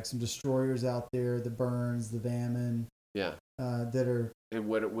spectacular wrecks, some destroyers out there, the Burns, the Vammon. Yeah. That are. And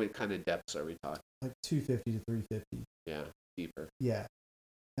what kind of depths are we talking? Like 250 to 350. Yeah, deeper. Yeah.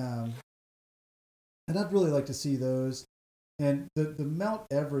 And I'd really like to see those. And the Mount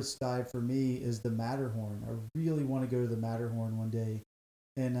Everest dive for me is the Matterhorn. I really want to go to the Matterhorn one day.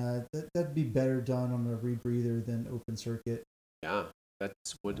 And that'd be better done on a rebreather than open circuit. Yeah.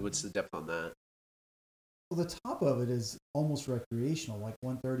 What's the depth on that? Well, the top of it is almost recreational, like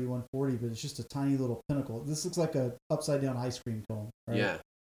 130, 140, but it's just a tiny little pinnacle. This looks like a upside down ice cream cone, right? Yeah.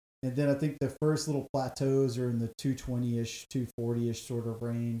 And then I think the first little plateaus are in the 220-ish, 240-ish sort of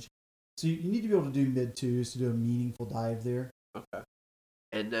range. So you need to be able to do mid-twos to do a meaningful dive there. Okay.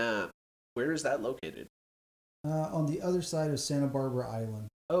 And where is that located? On the other side of Santa Barbara Island.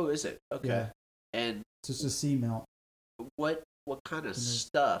 Oh, is it? Okay. Yeah. And so it's a seamount. What kind of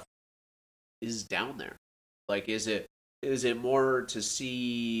stuff is down there? Like, is it more to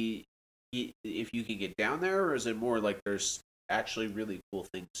see if you can get down there, or is it more like there's actually really cool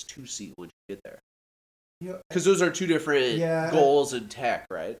things to see when you get there? Because those are two different goals in tech,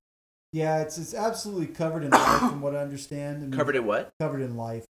 right? Yeah, it's absolutely covered in life, from what I understand. I mean, covered in what? Covered in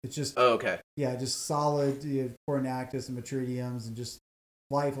life. It's just okay. Yeah, just solid Coronactus and Metridiums and just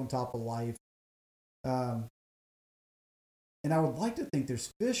life on top of life. And I would like to think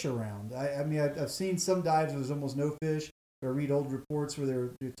there's fish around. I mean, I've seen some dives where there's almost no fish. I read old reports where there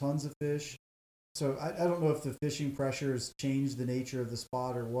are tons of fish. So I don't know if the fishing pressure has changed the nature of the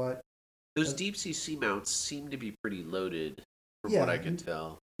spot or what. Those deep sea seamounts seem to be pretty loaded, from what I can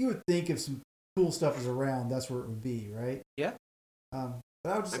tell. You would think if some cool stuff was around, that's where it would be, right? Yeah. But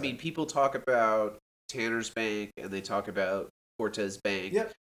I mean, people talk about Tanner's Bank and they talk about Cortez Bank.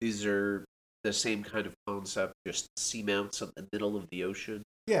 Yep. These are the same kind of concept, just seamounts in the middle of the ocean.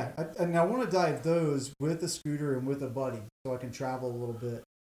 Yeah, I want to dive those with a scooter and with a buddy, so I can travel a little bit.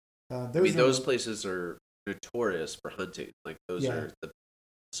 Those places are notorious for hunting. Like, those are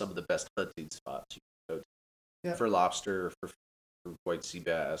some of the best hunting spots you can go to for lobster, for white sea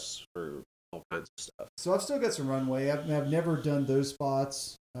bass, for all kinds of stuff. So I've still got some runway. I've never done those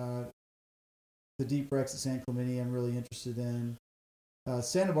spots. The deep wrecks at San Clemente I'm really interested in.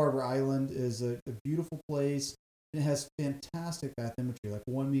 Santa Barbara Island is a beautiful place. And it has fantastic bathymetry, like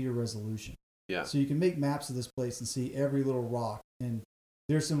 1 meter resolution. Yeah. So you can make maps of this place and see every little rock. And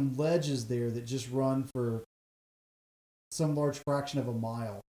there's some ledges there that just run for some large fraction of a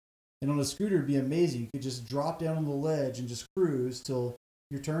mile. And on a scooter, it'd be amazing. You could just drop down on the ledge and just cruise till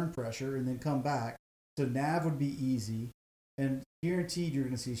your turn pressure and then come back. So nav would be easy. And guaranteed you're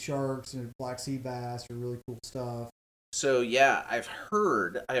going to see sharks and black sea bass or really cool stuff. So yeah, I've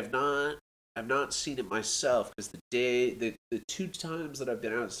heard. I've not seen it myself because the 2 times that I've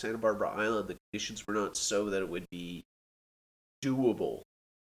been out at Santa Barbara Island, the conditions were not so that it would be doable.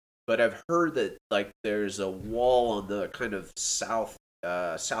 But I've heard that like there's a wall on the kind of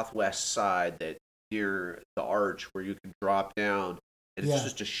southwest side that near the arch where you can drop down, and it's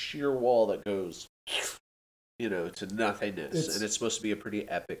just a sheer wall that goes, to nothingness, and it's supposed to be a pretty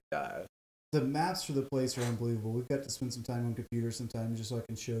epic dive. The maps for the place are unbelievable. We've got to spend some time on computers sometimes just so I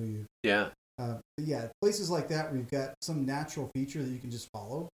can show you. Yeah. Yeah, places like that where you've got some natural feature that you can just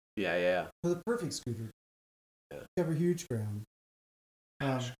follow. Yeah. For the perfect scooter. Yeah. Cover huge ground.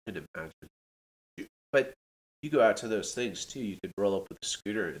 Gosh, I can imagine. But you go out to those things too. You could roll up with a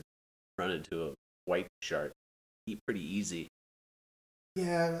scooter and run into a white shark. Eat pretty easy.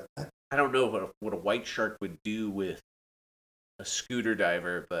 Yeah. I don't know what a white shark would do with a scooter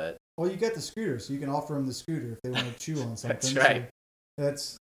diver, but well, you got the scooter, so you can offer them the scooter if they want to chew on something. That's right. So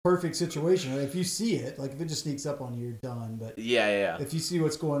that's perfect situation. If you see it, like if it just sneaks up on you, you're done. But yeah. If you see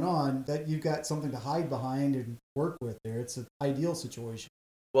what's going on, that you've got something to hide behind and work with there. It's an ideal situation.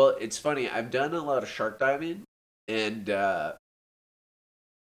 Well, it's funny. I've done a lot of shark diving, and I'm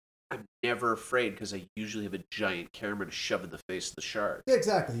never afraid because I usually have a giant camera to shove in the face of the shark. Yeah,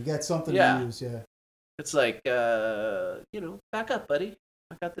 exactly. You got something to use. Yeah. It's like, back up, buddy.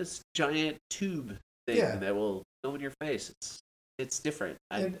 I got this giant tube thing that will go in your face. It's different.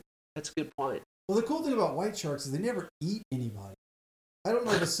 That's a good point. Well, the cool thing about white sharks is they never eat anybody. I don't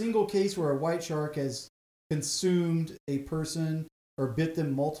know of a single case where a white shark has consumed a person or bit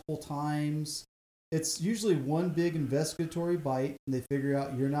them multiple times. It's usually one big investigatory bite, and they figure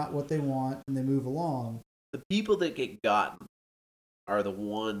out you're not what they want, and they move along. The people that get gotten are the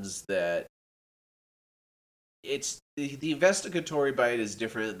ones that it's the investigatory bite is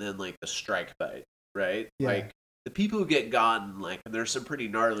different than like the strike bite, right? Yeah. Like the people who get gotten, like, and there's some pretty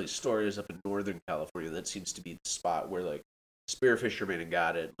gnarly stories up in Northern California. That seems to be the spot where like spear fishermen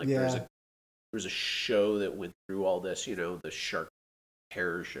got it. Like there was a show that went through all this, the shark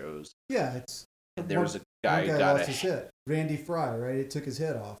terror shows. Yeah, it's. And there was a guy who got lost his head. Randy Fry, right? It took his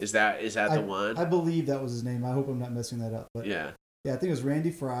head off. Is that the one? I believe that was his name. I hope I'm not messing that up. But yeah, I think it was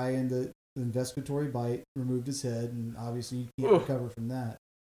Randy Fry, and the investigatory bite removed his head, and obviously you can't recover from that.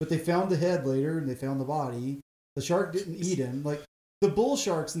 But they found the head later, and they found the body. The shark didn't eat him. Like the bull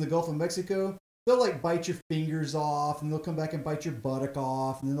sharks in the Gulf of Mexico, they'll like bite your fingers off, and they'll come back and bite your buttock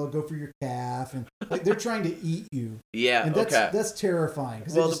off, and then they'll go for your calf, and like they're trying to eat you. Yeah, and that's terrifying.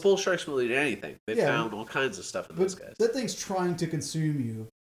 Well, the bull sharks will eat anything. They found all kinds of stuff in those guys. That thing's trying to consume you.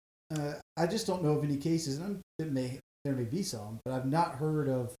 I just don't know of any cases, and there may be some, but I've not heard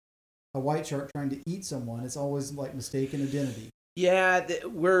of a white shark trying to eat someone. It's always like mistaken identity. Yeah,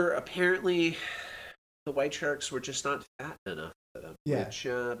 we're apparently the white sharks were just not fat enough for them. Yeah. Which,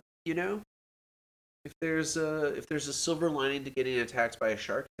 if there's a silver lining to getting attacked by a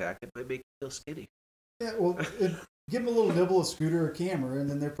shark attack, it might make you feel skinny. Yeah, well, give them a little nibble, a scooter, or camera, and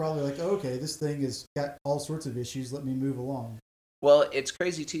then they're probably like, oh, okay, this thing has got all sorts of issues. Let me move along. Well, it's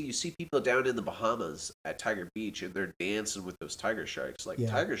crazy too. You see people down in the Bahamas at Tiger Beach, and they're dancing with those tiger sharks. Like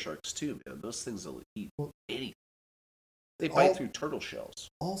tiger sharks too, man. Those things will eat anything. They bite through turtle shells.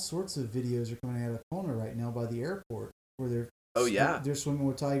 All sorts of videos are coming out of Kona right now by the airport where they're swimming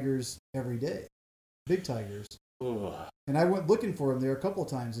with tigers every day, big tigers. Ooh. And I went looking for them there a couple of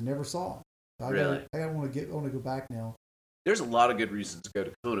times and never saw them. Really? I want to go back now. There's a lot of good reasons to go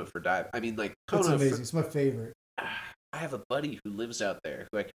to Kona for dive. I mean, like Kona. It's amazing. It's my favorite. I have a buddy who lives out there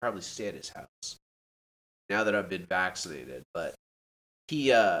who I could probably stay at his house now that I've been vaccinated. But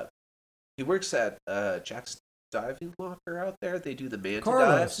he works at Jack's Diving Locker out there. They do the manta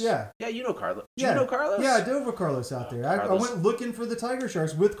Carlos, dives. yeah. Yeah, you know Carlos. Do you know Carlos? Yeah, I dove with Carlos out there. I went looking for the tiger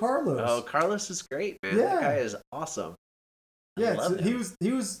sharks with Carlos. Oh, Carlos is great, man. Yeah. That guy is awesome.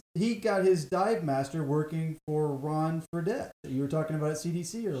 He got his dive master working for Ron Fredette that you were talking about at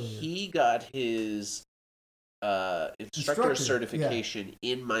CDC earlier. He got his instructor certification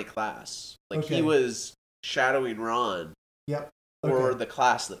in my class. Like he was shadowing Ron. Yep. Or the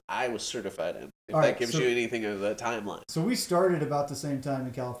class that I was certified in. If that gives you anything of a timeline. So we started about the same time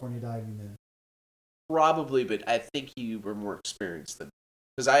in California diving then. Probably, but I think you were more experienced than me.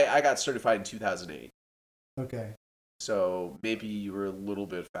 Because I got certified in 2008. Okay. So maybe you were a little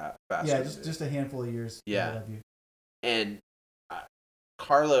bit faster. Yeah, just a handful of years. Yeah. And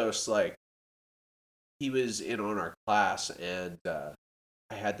Carlos, like, he was in on our class, and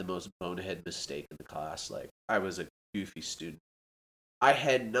I had the most bonehead mistake in the class. Like, I was a goofy student. I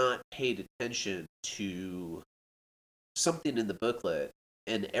had not paid attention to something in the booklet,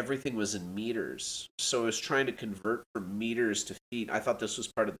 and everything was in meters. So I was trying to convert from meters to feet. I thought this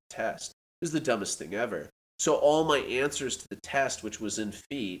was part of the test. It was the dumbest thing ever. So all my answers to the test, which was in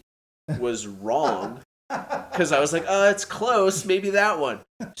feet, was wrong because I was like, oh, it's close. Maybe that one.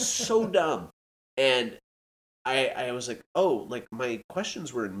 So dumb. And I was like, oh, like my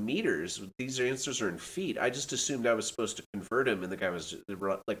questions were in meters. These answers are in feet. I just assumed I was supposed to convert him, and the guy was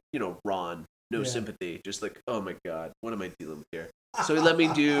like, Ron, no sympathy. Just like, oh my God, what am I dealing with here? So he let me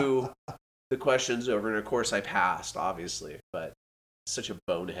do the questions over, and of course I passed, obviously, but such a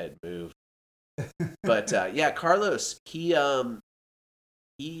bonehead move. But yeah, Carlos, I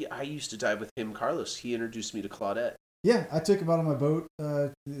used to dive with him. Carlos, he introduced me to Claudette. Yeah, I took him out on my boat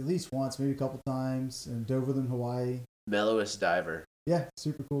at least once, maybe a couple times, and dove with him in Hawaii. Mellowest diver. Yeah,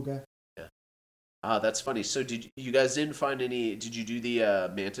 super cool guy. Yeah. Ah, that's funny. So you guys didn't find any? Did you do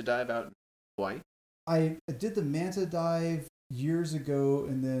the manta dive out in Hawaii? I did the manta dive years ago,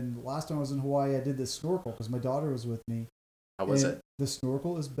 and then last time I was in Hawaii, I did the snorkel because my daughter was with me. How was it? The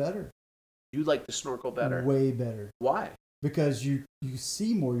snorkel is better. You like the snorkel better? Way better. Why? Because you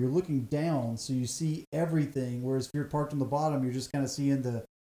see more. You're looking down, so you see everything. Whereas if you're parked on the bottom, you're just kind of seeing the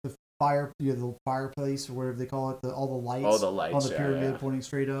fire, the fireplace or whatever they call it, all the lights. Oh, the lights on the pyramid pointing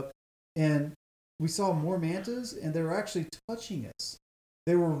straight up. And we saw more mantas, and they were actually touching us.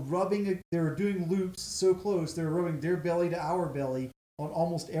 They were rubbing. They were doing loops so close. They were rubbing their belly to our belly on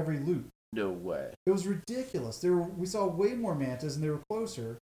almost every loop. No way. It was ridiculous. We saw way more mantas, and they were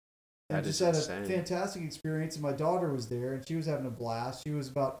closer. I just had a fantastic experience, and my daughter was there, and she was having a blast. She was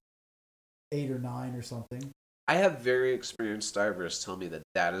about 8 or 9 or something. I have very experienced divers tell me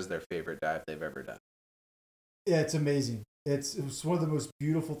that is their favorite dive they've ever done. Yeah, it's amazing. It's one of the most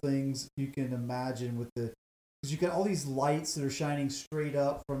beautiful things you can imagine because you got all these lights that are shining straight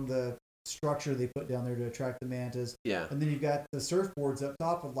up from the structure they put down there to attract the mantas. Yeah. And then you've got the surfboards up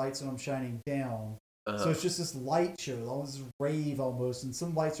top with lights on them shining down. So it's just this light show, all this rave almost, and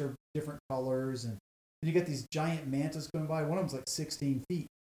some lights are different colors, and you get these giant mantas going by. One of them's like 16 feet.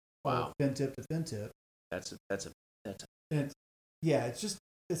 Wow. Fin tip to fin tip. That's And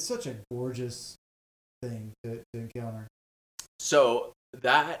it's such a gorgeous thing to encounter. So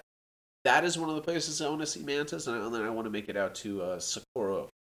that is one of the places I want to see mantas, and then I want to make it out to Socorro.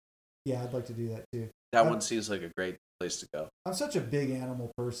 Yeah, I'd like to do that too. That one seems like a great place to go. I'm such a big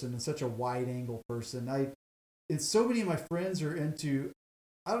animal person and such a wide angle person. And so many of my friends are into,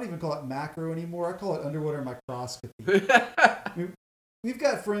 I don't even call it macro anymore. I call it underwater microscopy. We've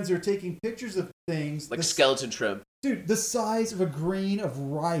got friends who are taking pictures of things like skeleton shrimp. Dude, the size of a grain of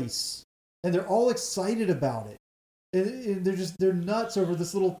rice. And they're all excited about it. And they're nuts over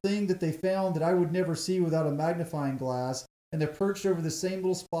this little thing that they found that I would never see without a magnifying glass. And they're perched over the same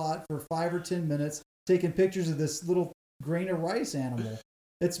little spot for 5 or 10 minutes, taking pictures of this little grain of rice animal.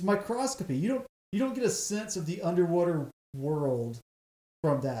 It's microscopy. You don't get a sense of the underwater world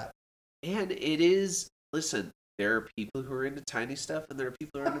from that. And it is, listen, there are people who are into tiny stuff, and there are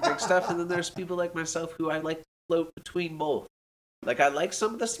people who are into big stuff, and then there's people like myself who I like to float between both. Like, I like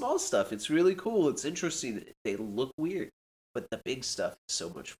some of the small stuff. It's really cool. It's interesting. They look weird. But the big stuff is so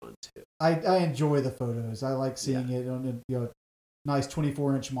much fun, too. I enjoy the photos. I like seeing it on a nice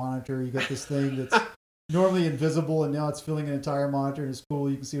 24-inch monitor. You got this thing that's normally invisible, and now it's filling an entire monitor, and it's cool.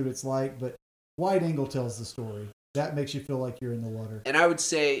 You can see what it's like. But wide angle tells the story. That makes you feel like you're in the water. And I would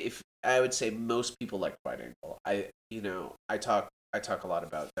say most people like wide angle. I talk a lot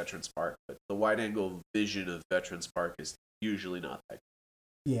about Veterans Park, but the wide angle vision of Veterans Park is usually not that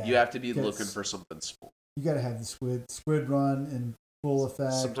good. Yeah. You have to be looking for something small. You got to have the squid run in full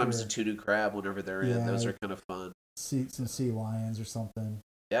effect. Sometimes the tunu crab whenever they're in. Those are kind of fun. See some sea lions or something.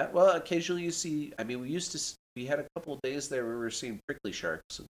 Yeah, well, occasionally you see. I mean, we had a couple of days there where we were seeing prickly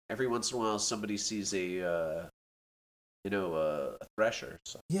sharks. And every once in a while, somebody sees a thresher.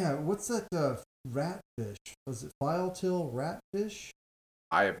 So. Yeah, what's that ratfish? Was it file-tail ratfish?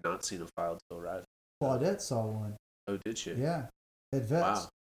 I have not seen a file-tail ratfish. Claudette saw one. Oh, did she? Yeah, at Vets. Wow.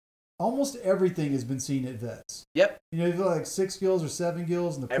 Almost everything has been seen at Vets. Yep. You've got like 6 gills or 7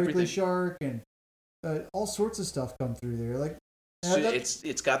 gills, and the prickly shark, and all sorts of stuff come through there. Like, so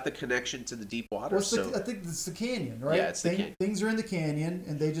it's got the connection to the deep water. Well, I think it's the canyon, right? Yeah, it's the canyon. Things are in the canyon,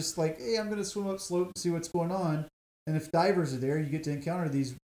 and they just like, hey, I'm going to swim up slope and see what's going on. And if divers are there, you get to encounter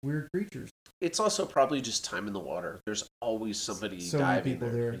these weird creatures. It's also probably just time in the water. There's always somebody diving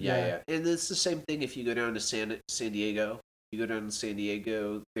there. Yeah. And it's the same thing if you go down to San Diego. You go down to San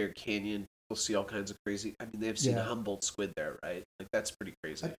Diego, their canyon We'll see all kinds of crazy. I mean, they've seen a Humboldt squid there, right? Like that's pretty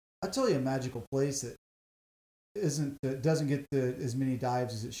crazy. I tell you, a magical place that doesn't get as many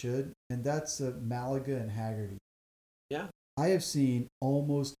dives as it should, and that's Malaga and Haggerty. Yeah, I have seen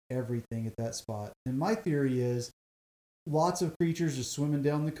almost everything at that spot, and my theory is lots of creatures are swimming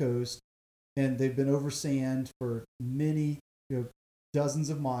down the coast, and they've been over sand for many, dozens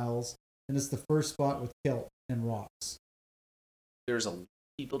of miles, and it's the first spot with kelp and rocks.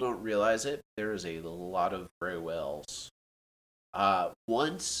 People don't realize it. There is a lot of gray whales.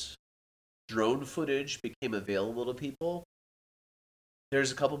 Once drone footage became available to people,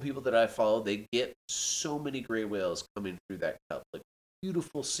 there's a couple people that I follow. They get so many gray whales coming through that kelp, like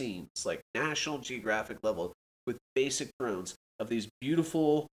beautiful scenes, like National Geographic level, with basic drones of these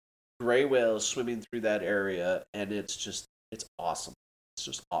beautiful gray whales swimming through that area, and it's awesome. It's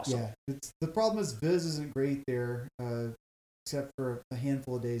just awesome. Yeah, the problem is Viz isn't great there, except for a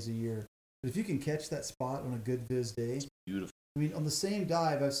handful of days a year. But if you can catch that spot on a good Viz day, it's beautiful. I mean, on the same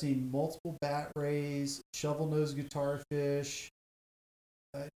dive, I've seen multiple bat rays, shovel-nosed guitarfish,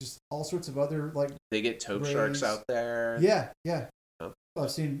 just all sorts of other They get tope sharks out there. Yeah. Oh. I've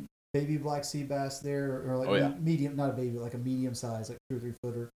seen baby black sea bass there, or medium, not a baby, like a medium size, like 2 or 3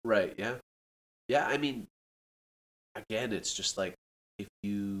 footer. Right. Yeah. Yeah. I mean, again, it's just like if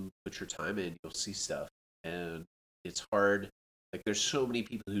you put your time in, you'll see stuff, and it's hard. Like there's so many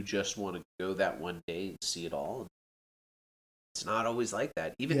people who just want to go that one day and see it all. It's not always like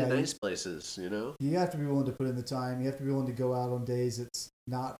that, even in nice places, You have to be willing to put in the time. You have to be willing to go out on days it's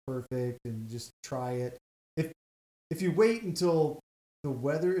not perfect and just try it. If you wait until the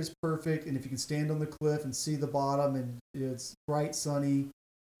weather is perfect and if you can stand on the cliff and see the bottom and it's bright, sunny,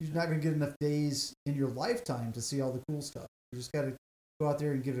 you're not going to get enough days in your lifetime to see all the cool stuff. You just got to go out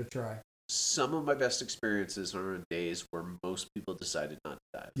there and give it a try. Some of my best experiences are on days where most people decided not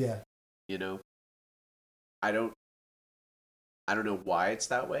to dive. Yeah. I don't know why it's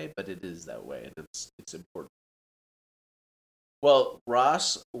that way, but it is that way, and it's important. Well,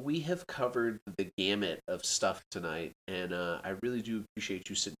 Ross, we have covered the gamut of stuff tonight, and I really do appreciate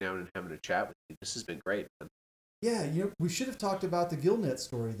you sitting down and having a chat with me. This has been great, man. Yeah, we should have talked about the gillnet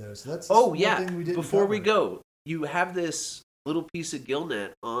story, though. So that's one thing we didn't Before we go, you have this little piece of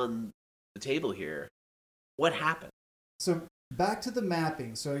gillnet on the table here. What happened? So back to the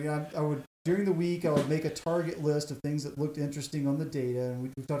mapping. So I would during the week I would make a target list of things that looked interesting on the data, and we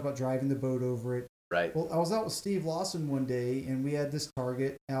talked about driving the boat over it. Right. Well, I was out with Steve Lawson one day, and we had this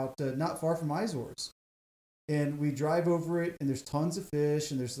target out not far from Izores, and we drive over it, and there's tons of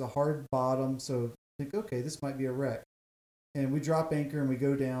fish, and there's a hard bottom. So I think, okay, this might be a wreck, and we drop anchor and we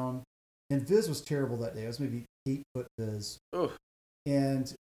go down, and Viz was terrible that day. It was maybe 8-foot Viz. Oh.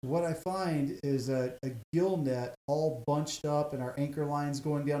 And what I find is a gill net all bunched up, and our anchor line's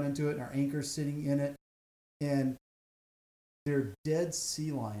going down into it, and our anchor's sitting in it, and they're dead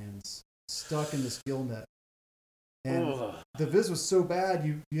sea lions stuck in this gill net. And the Viz was so bad,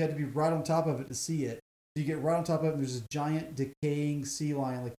 you had to be right on top of it to see it. You get right on top of it, and there's this giant decaying sea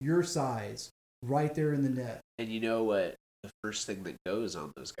lion, like your size, right there in the net. And you know what? The first thing that goes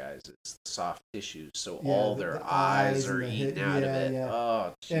on those guys is the soft tissues, so all their eyes are eaten out of it. Yeah.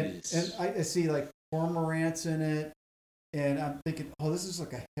 Oh, jeez. And I see like cormorants in it, and I'm thinking, oh, this is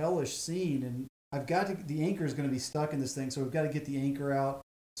like a hellish scene, and the anchor is going to be stuck in this thing, so we've got to get the anchor out.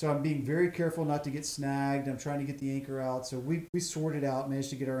 So I'm being very careful not to get snagged. I'm trying to get the anchor out. So we sorted out, managed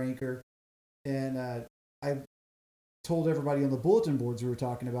to get our anchor, and I told everybody on the bulletin boards we were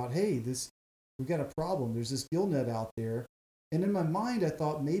talking about, hey, we've got a problem. There's this gill net out there. And in my mind, I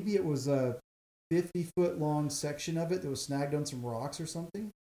thought maybe it was a 50-foot long section of it that was snagged on some rocks or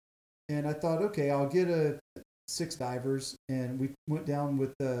something. And I thought, okay, I'll get 6 divers. And we went down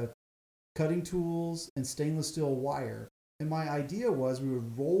with cutting tools and stainless steel wire. And my idea was we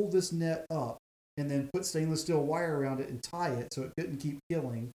would roll this net up and then put stainless steel wire around it and tie it so it couldn't keep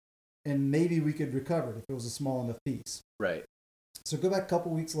killing. And maybe we could recover it if it was a small enough piece. Right. So go back a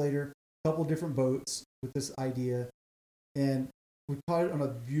couple weeks later, a couple different boats with this idea. And we caught it on a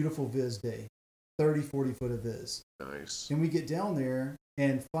beautiful Viz day, 30, 40 foot of Viz. Nice. And we get down there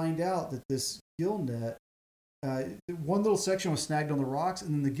and find out that this gill net, one little section was snagged on the rocks,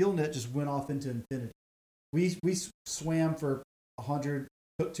 and then the gill net just went off into infinity. We swam for 100,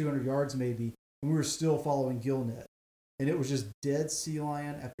 200 yards maybe, and we were still following gill net. And it was just dead sea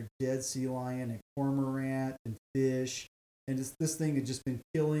lion after dead sea lion and cormorant and fish. And this thing had just been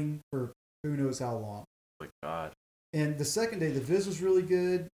killing for who knows how long. Oh my God. And the second day, the Viz was really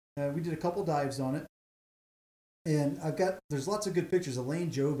good. We did a couple dives on it. And there's lots of good pictures.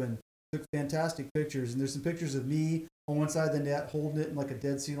 Elaine Jobin took fantastic pictures. And there's some pictures of me on one side of the net, holding it in like a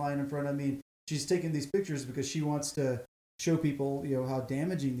dead sea lion in front of me. She's taking these pictures because she wants to show people, how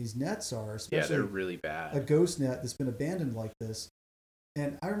damaging these nets are, especially Yeah, they're really bad. a ghost net that's been abandoned like this.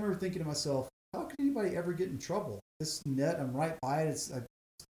 And I remember thinking to myself, how can anybody ever get in trouble? This net, I'm right by it. It's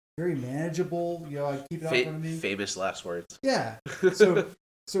very manageable. I keep it out in front of me. Famous last words. Yeah.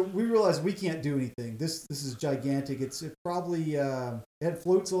 So we realized we can't do anything. This is gigantic. It probably it had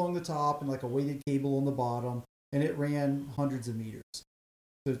floats along the top and like a weighted cable on the bottom, and it ran hundreds of meters.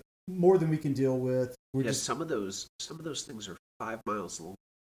 So more than we can deal with. Some of those things are 5 miles long.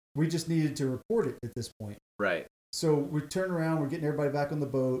 We just needed to report it at this point. Right. So we turn around, we're getting everybody back on the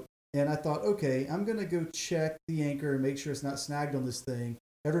boat, and I thought, okay, I'm gonna go check the anchor and make sure it's not snagged on this thing.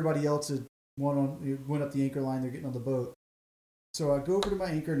 Everybody else had went up the anchor line, they're getting on the boat. So I go over to my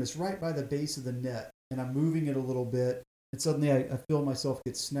anchor, and it's right by the base of the net, and I'm moving it a little bit, and suddenly I feel myself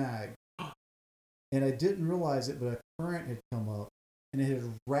get snagged. And I didn't realize it, but a current had come up, and it had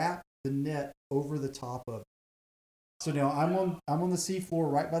wrapped the net over the top of it. So now I'm on the seafloor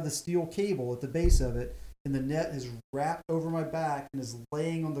right by the steel cable at the base of it, and the net is wrapped over my back and is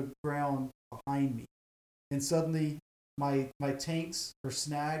laying on the ground behind me. And suddenly my tanks are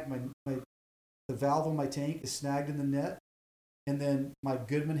snagged, the valve on my tank is snagged in the net. And then my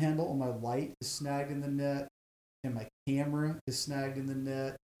Goodman handle on my light is snagged in the net, and my camera is snagged in the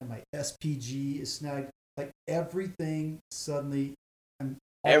net, and my SPG is snagged. Like everything suddenly,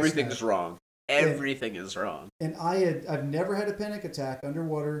 Everything's snagged. Wrong. Everything is wrong. And I've never had a panic attack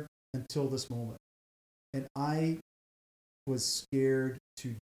underwater until this moment, and I was scared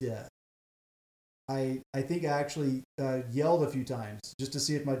to death. I think I actually yelled a few times just to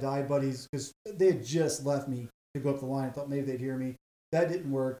see if my dive buddies, because they had just left me to go up the line. I thought maybe they'd hear me. That didn't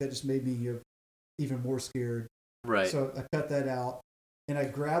work. That just made me even more scared. Right. So I cut that out, and I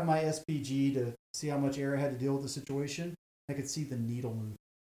grabbed my SPG to see how much air I had to deal with the situation. I could see the needle move,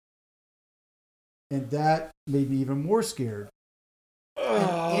 and that made me even more scared.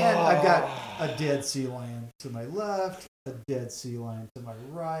 And I've got a dead sea lion to my left, a dead sea lion to my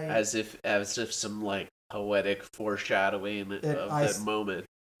right. As if some like poetic foreshadowing of that moment.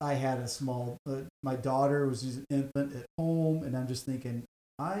 I had a small, my daughter was an infant at home, and I'm just thinking,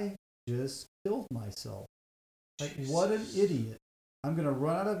 I just killed myself. Like, Jesus. What an idiot. I'm going to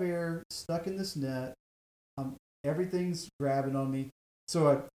run out of air, stuck in this net. Everything's grabbing on me.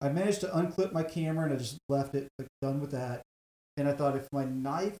 So I managed to unclip my camera, and I just left it, done with that. And I thought, if my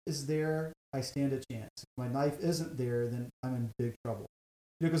knife is there, I stand a chance. If my knife isn't there, then I'm in big trouble.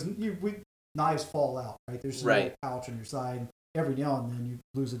 Because knives fall out, right? There's a little pouch on your side. Every now and then you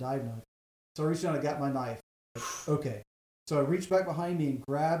lose a dive knife. So I reached down and got my knife. Okay. So I reached back behind me and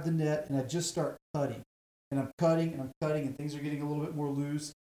grabbed the net, and I just start cutting. And I'm cutting, and things are getting a little bit more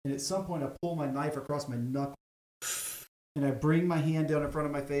loose. And at some point I pull my knife across my knuckle. And I bring my hand down in front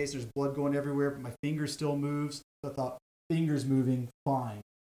of my face. There's blood going everywhere, but my finger still moves. So I thought, fingers moving, fine.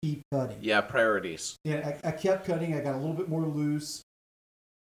 Keep cutting. Yeah, priorities. Yeah, I kept cutting. I got a little bit more loose.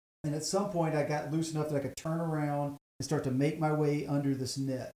 And at some point I got loose enough that I could turn around and start to make my way under this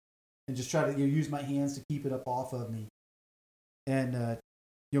net, and just try to use my hands to keep it up off of me, and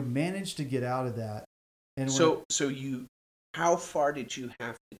managed to get out of that. And how far did you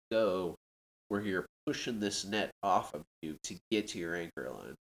have to go where you're pushing this net off of you to get to your anchor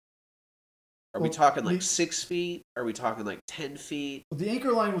line? Are we talking like 6 feet? Are we talking like 10 feet? The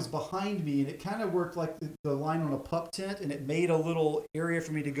anchor line was behind me, and it kind of worked like the line on a pup tent, and it made a little area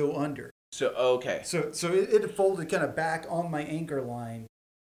for me to go under. So, okay. So it folded kind of back on my anchor line.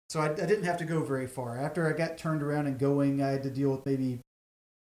 So I didn't have to go very far. After I got turned around and going, I had to deal with maybe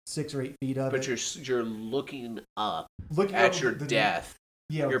 6 or 8 feet of it. But you're looking up at your death.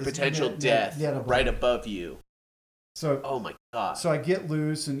 Your potential death right above you. So, oh my God. So I get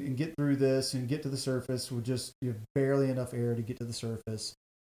loose and get through this and get to the surface with just barely enough air to get to the surface.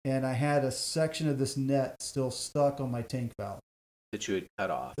 And I had a section of this net still stuck on my tank valve. That you had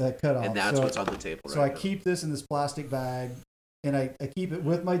cut off. And that's what's on the table right now. So I keep this in this plastic bag, and I keep it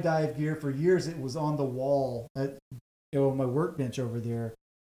with my dive gear. For years it was on the wall at my workbench over there,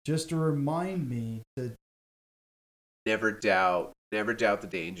 just to remind me to never doubt the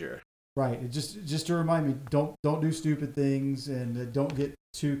danger. Right. Just to remind me, don't do stupid things, and don't get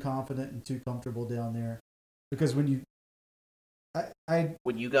too confident and too comfortable down there. Because when you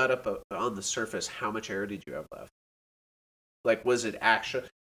when you got up on the surface, how much air did you have left? Like, was it actually,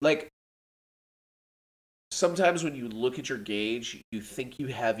 like, sometimes when you look at your gauge, you think you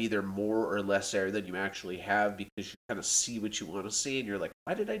have either more or less air than you actually have, because you kind of see what you want to see, and you're like,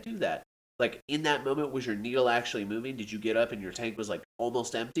 why did I do that? Like, in that moment, was your needle actually moving? Did you get up and your tank was like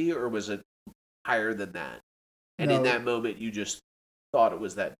almost empty, or was it higher than that? And No. in that moment, you just thought it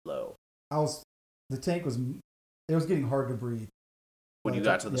was that low The tank was, it was getting hard to breathe. when by you the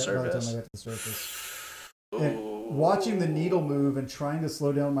got ti- to the yeah, By the time surface. I got to the surface. And watching the needle move and trying to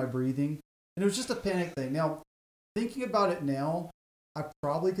slow down my breathing, and it was just a panic thing. Now, thinking about it now, I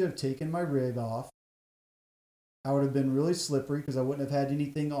probably could have taken my rig off. I would have been really slippery because I wouldn't have had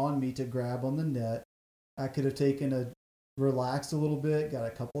anything on me to grab on the net. I could have relaxed a little bit, got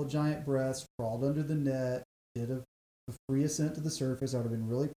a couple of giant breaths, crawled under the net, did a free ascent to the surface. I would have been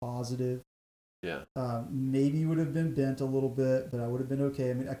really positive. Yeah. Maybe would have been bent a little bit, but I would have been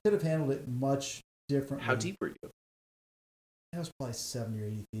okay. I mean, I could have handled it much differently. How deep were you? That was probably 70 or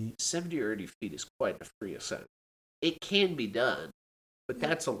 80 feet. 70 or 80 feet is quite a free ascent. It can be done, but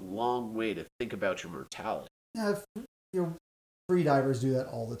that's a long way to think about your mortality. Yeah, free divers do that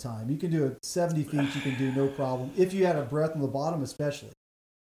all the time. You can do it 70 feet, you can do no problem. If you had a breath on the bottom, especially.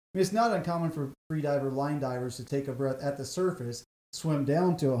 I mean, it's not uncommon for free diver, line divers to take a breath at the surface, swim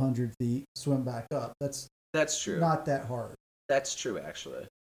down to 100 feet, swim back up. That's true. not that hard. That's true, actually.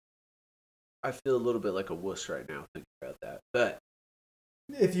 I feel a little bit like a wuss right now thinking about that, but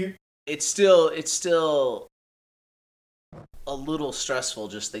it's still a little stressful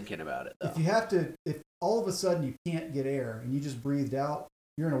just thinking about it, though. If all of a sudden you can't get air and you just breathed out,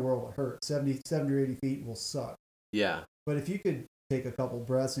 you're in a world of hurt. 70 or 80 feet will suck. Yeah. But if you could take a couple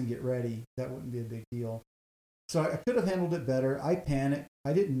breaths and get ready, that wouldn't be a big deal. So I could have handled it better. I panicked.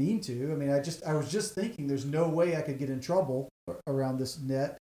 I didn't mean to. I mean, I was just thinking there's no way I could get in trouble around this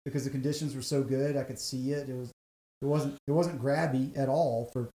net because the conditions were so good. I could see it. It wasn't grabby at all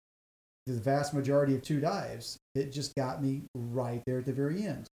for the vast majority of 2 dives. It just got me right there at the very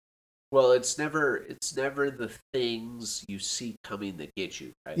end. Well, it's never the things you see coming that get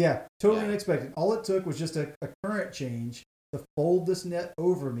you, right? Yeah, totally unexpected. All it took was just a current change to fold this net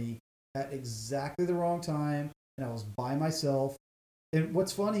over me at exactly the wrong time, and I was by myself. And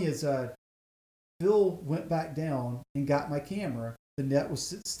what's funny is Phil went back down and got my camera. The net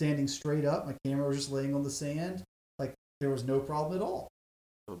was standing straight up. My camera was just laying on the sand. Like, there was no problem at all.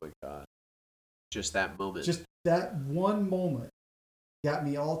 Oh, my God. Just that moment. Just that one moment got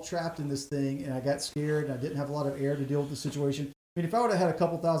me all trapped in this thing, and I got scared, and I didn't have a lot of air to deal with the situation. I mean, if I would have had a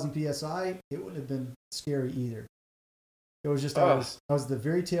couple thousand PSI, it wouldn't have been scary either. It was just, I was at the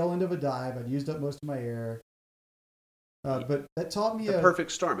very tail end of a dive. I'd used up most of my air. But that taught me the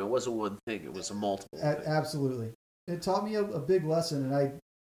perfect storm. It wasn't one thing. It was a multiple thing. Absolutely. It taught me a big lesson, and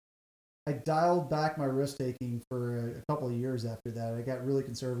I dialed back my risk taking for a couple of years after that. I got really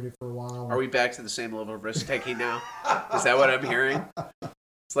conservative for a while. Are we back to the same level of risk taking now? Is that what I'm hearing?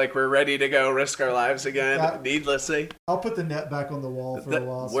 It's like we're ready to go risk our lives again, needlessly. I'll put the net back on the wall for a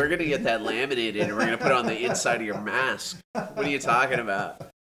while. We're going to get that laminated, and we're going to put it on the inside of your mask. What are you talking about?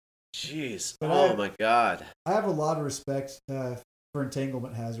 Jeez. Oh, my God. I have a lot of respect for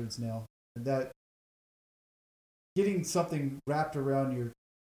entanglement hazards now. And that getting something wrapped around your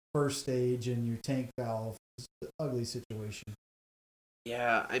first stage and your tank valve is an ugly situation.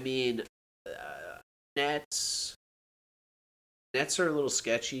 Yeah, I mean, nets are a little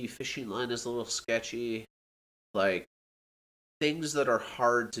sketchy. Fishing line is a little sketchy. Like, things that are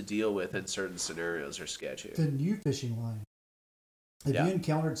hard to deal with in certain scenarios are sketchy. The new fishing line. Have you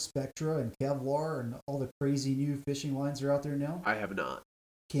encountered Spectra and Kevlar and all the crazy new fishing lines that are out there now? I have not.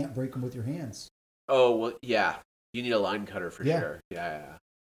 Can't break them with your hands. Oh, well, yeah. You need a line cutter for sure. Yeah.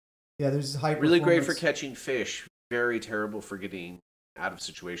 Yeah, there's high really great for catching fish. Very terrible for getting out of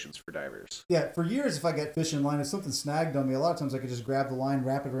situations for divers. Yeah, for years, if I got fishing line, if something snagged on me, a lot of times I could just grab the line,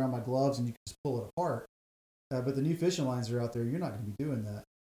 wrap it around my gloves, and you can just pull it apart. But the new fishing lines that are out there, you're not going to be doing that.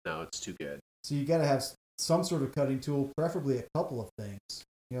 No, it's too good. So you got to have some sort of cutting tool, preferably a couple of things.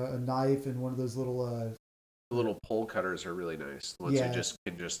 You know, a knife and one of those little... the little pole cutters are really nice. The ones you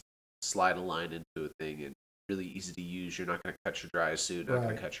can just slide a line into a thing and really easy to use. You're not going to cut your dry suit, not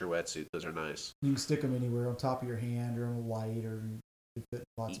going to cut your wetsuit. Those are nice. You can stick them anywhere, on top of your hand or on a light, or you fit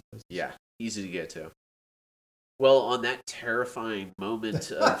lots of places. Yeah, easy to get to. Well, on that terrifying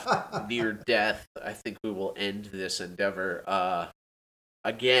moment of near death, I think we will end this endeavor.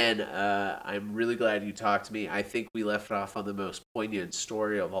 Again, I'm really glad you talked to me. I think we left off on the most poignant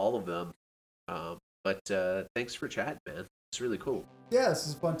story of all of them. But thanks for chatting, man. It's really cool. Yeah, this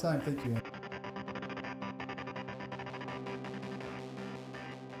is a fun time. Thank you.